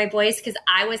have on my boys, because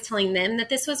I was telling them that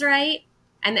this was right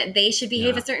and that they should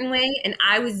behave yeah, a certain way. And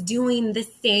I was doing the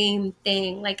same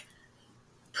thing, like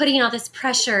putting all this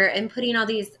pressure and putting all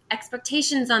these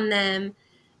expectations on them.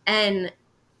 And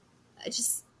I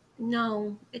just,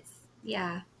 no,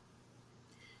 yeah.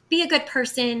 Be a good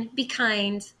person, be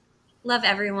kind, love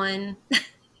everyone,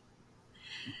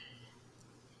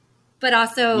 but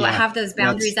also yeah. have those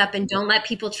boundaries That's up and don't let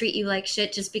people treat you like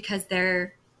shit just because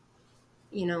they're,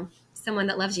 someone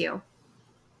that loves you.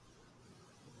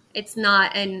 It's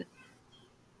not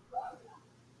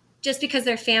just because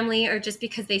they're family or just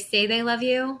because they say they love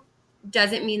you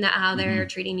doesn't mean that how mm-hmm. they're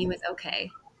treating you is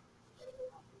okay.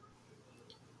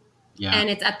 Yeah, And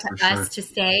it's up to for us sure. to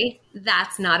say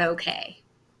that's not okay.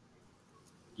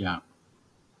 Yeah.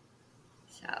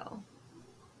 So,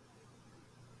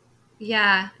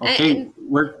 yeah. Okay, And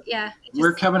yeah,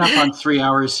 we're just, coming up on 3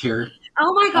 hours here.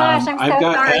 oh my gosh, I'm I've so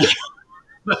got sorry.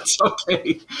 that's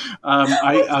okay. I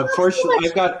That's so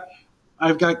unfortunately much.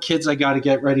 I've got kids I got to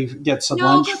get ready, get some No,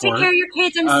 lunch go take care for. of your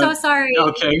kids. I'm Uh, so sorry.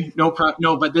 okay, no,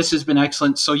 but this has been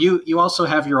excellent. So you also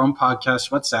have your own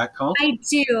podcast. What's that called? I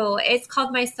do. It's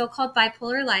called My So-Called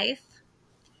Bipolar Life.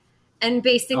 And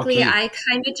basically, Okay. I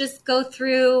kind of just go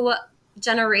through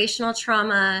generational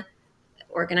trauma,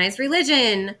 organized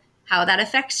religion, how that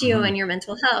affects you Mm-hmm. and your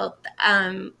mental health,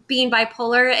 being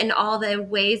bipolar, and all the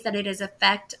ways that it has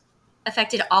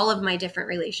affected all of my different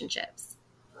relationships.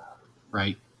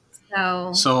 Right.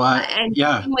 So, So, and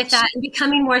yeah. with that, and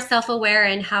becoming more self-aware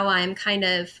in how I'm kind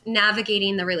of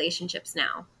navigating the relationships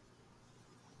now.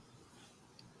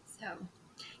 So,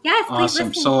 yes, please Awesome.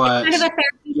 listen. So, It's kind of a therapy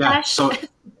yeah. sesh. So,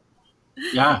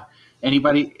 yeah.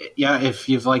 Anybody, yeah, if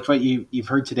you've liked what you've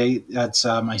heard today, that's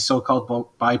my so-called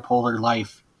bipolar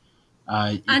life.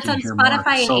 You It's can on hear more.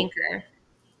 Spotify and So, Anchor.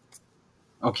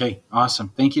 okay, awesome.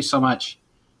 Thank you so much.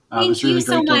 It Thank was you really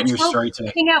so great getting much. your Well, story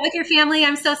today. hang out with your family.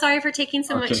 I'm so sorry for taking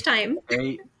so much Okay. time.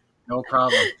 Hey, no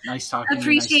problem. Nice talking to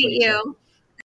you. Nice to Appreciate meet you. you.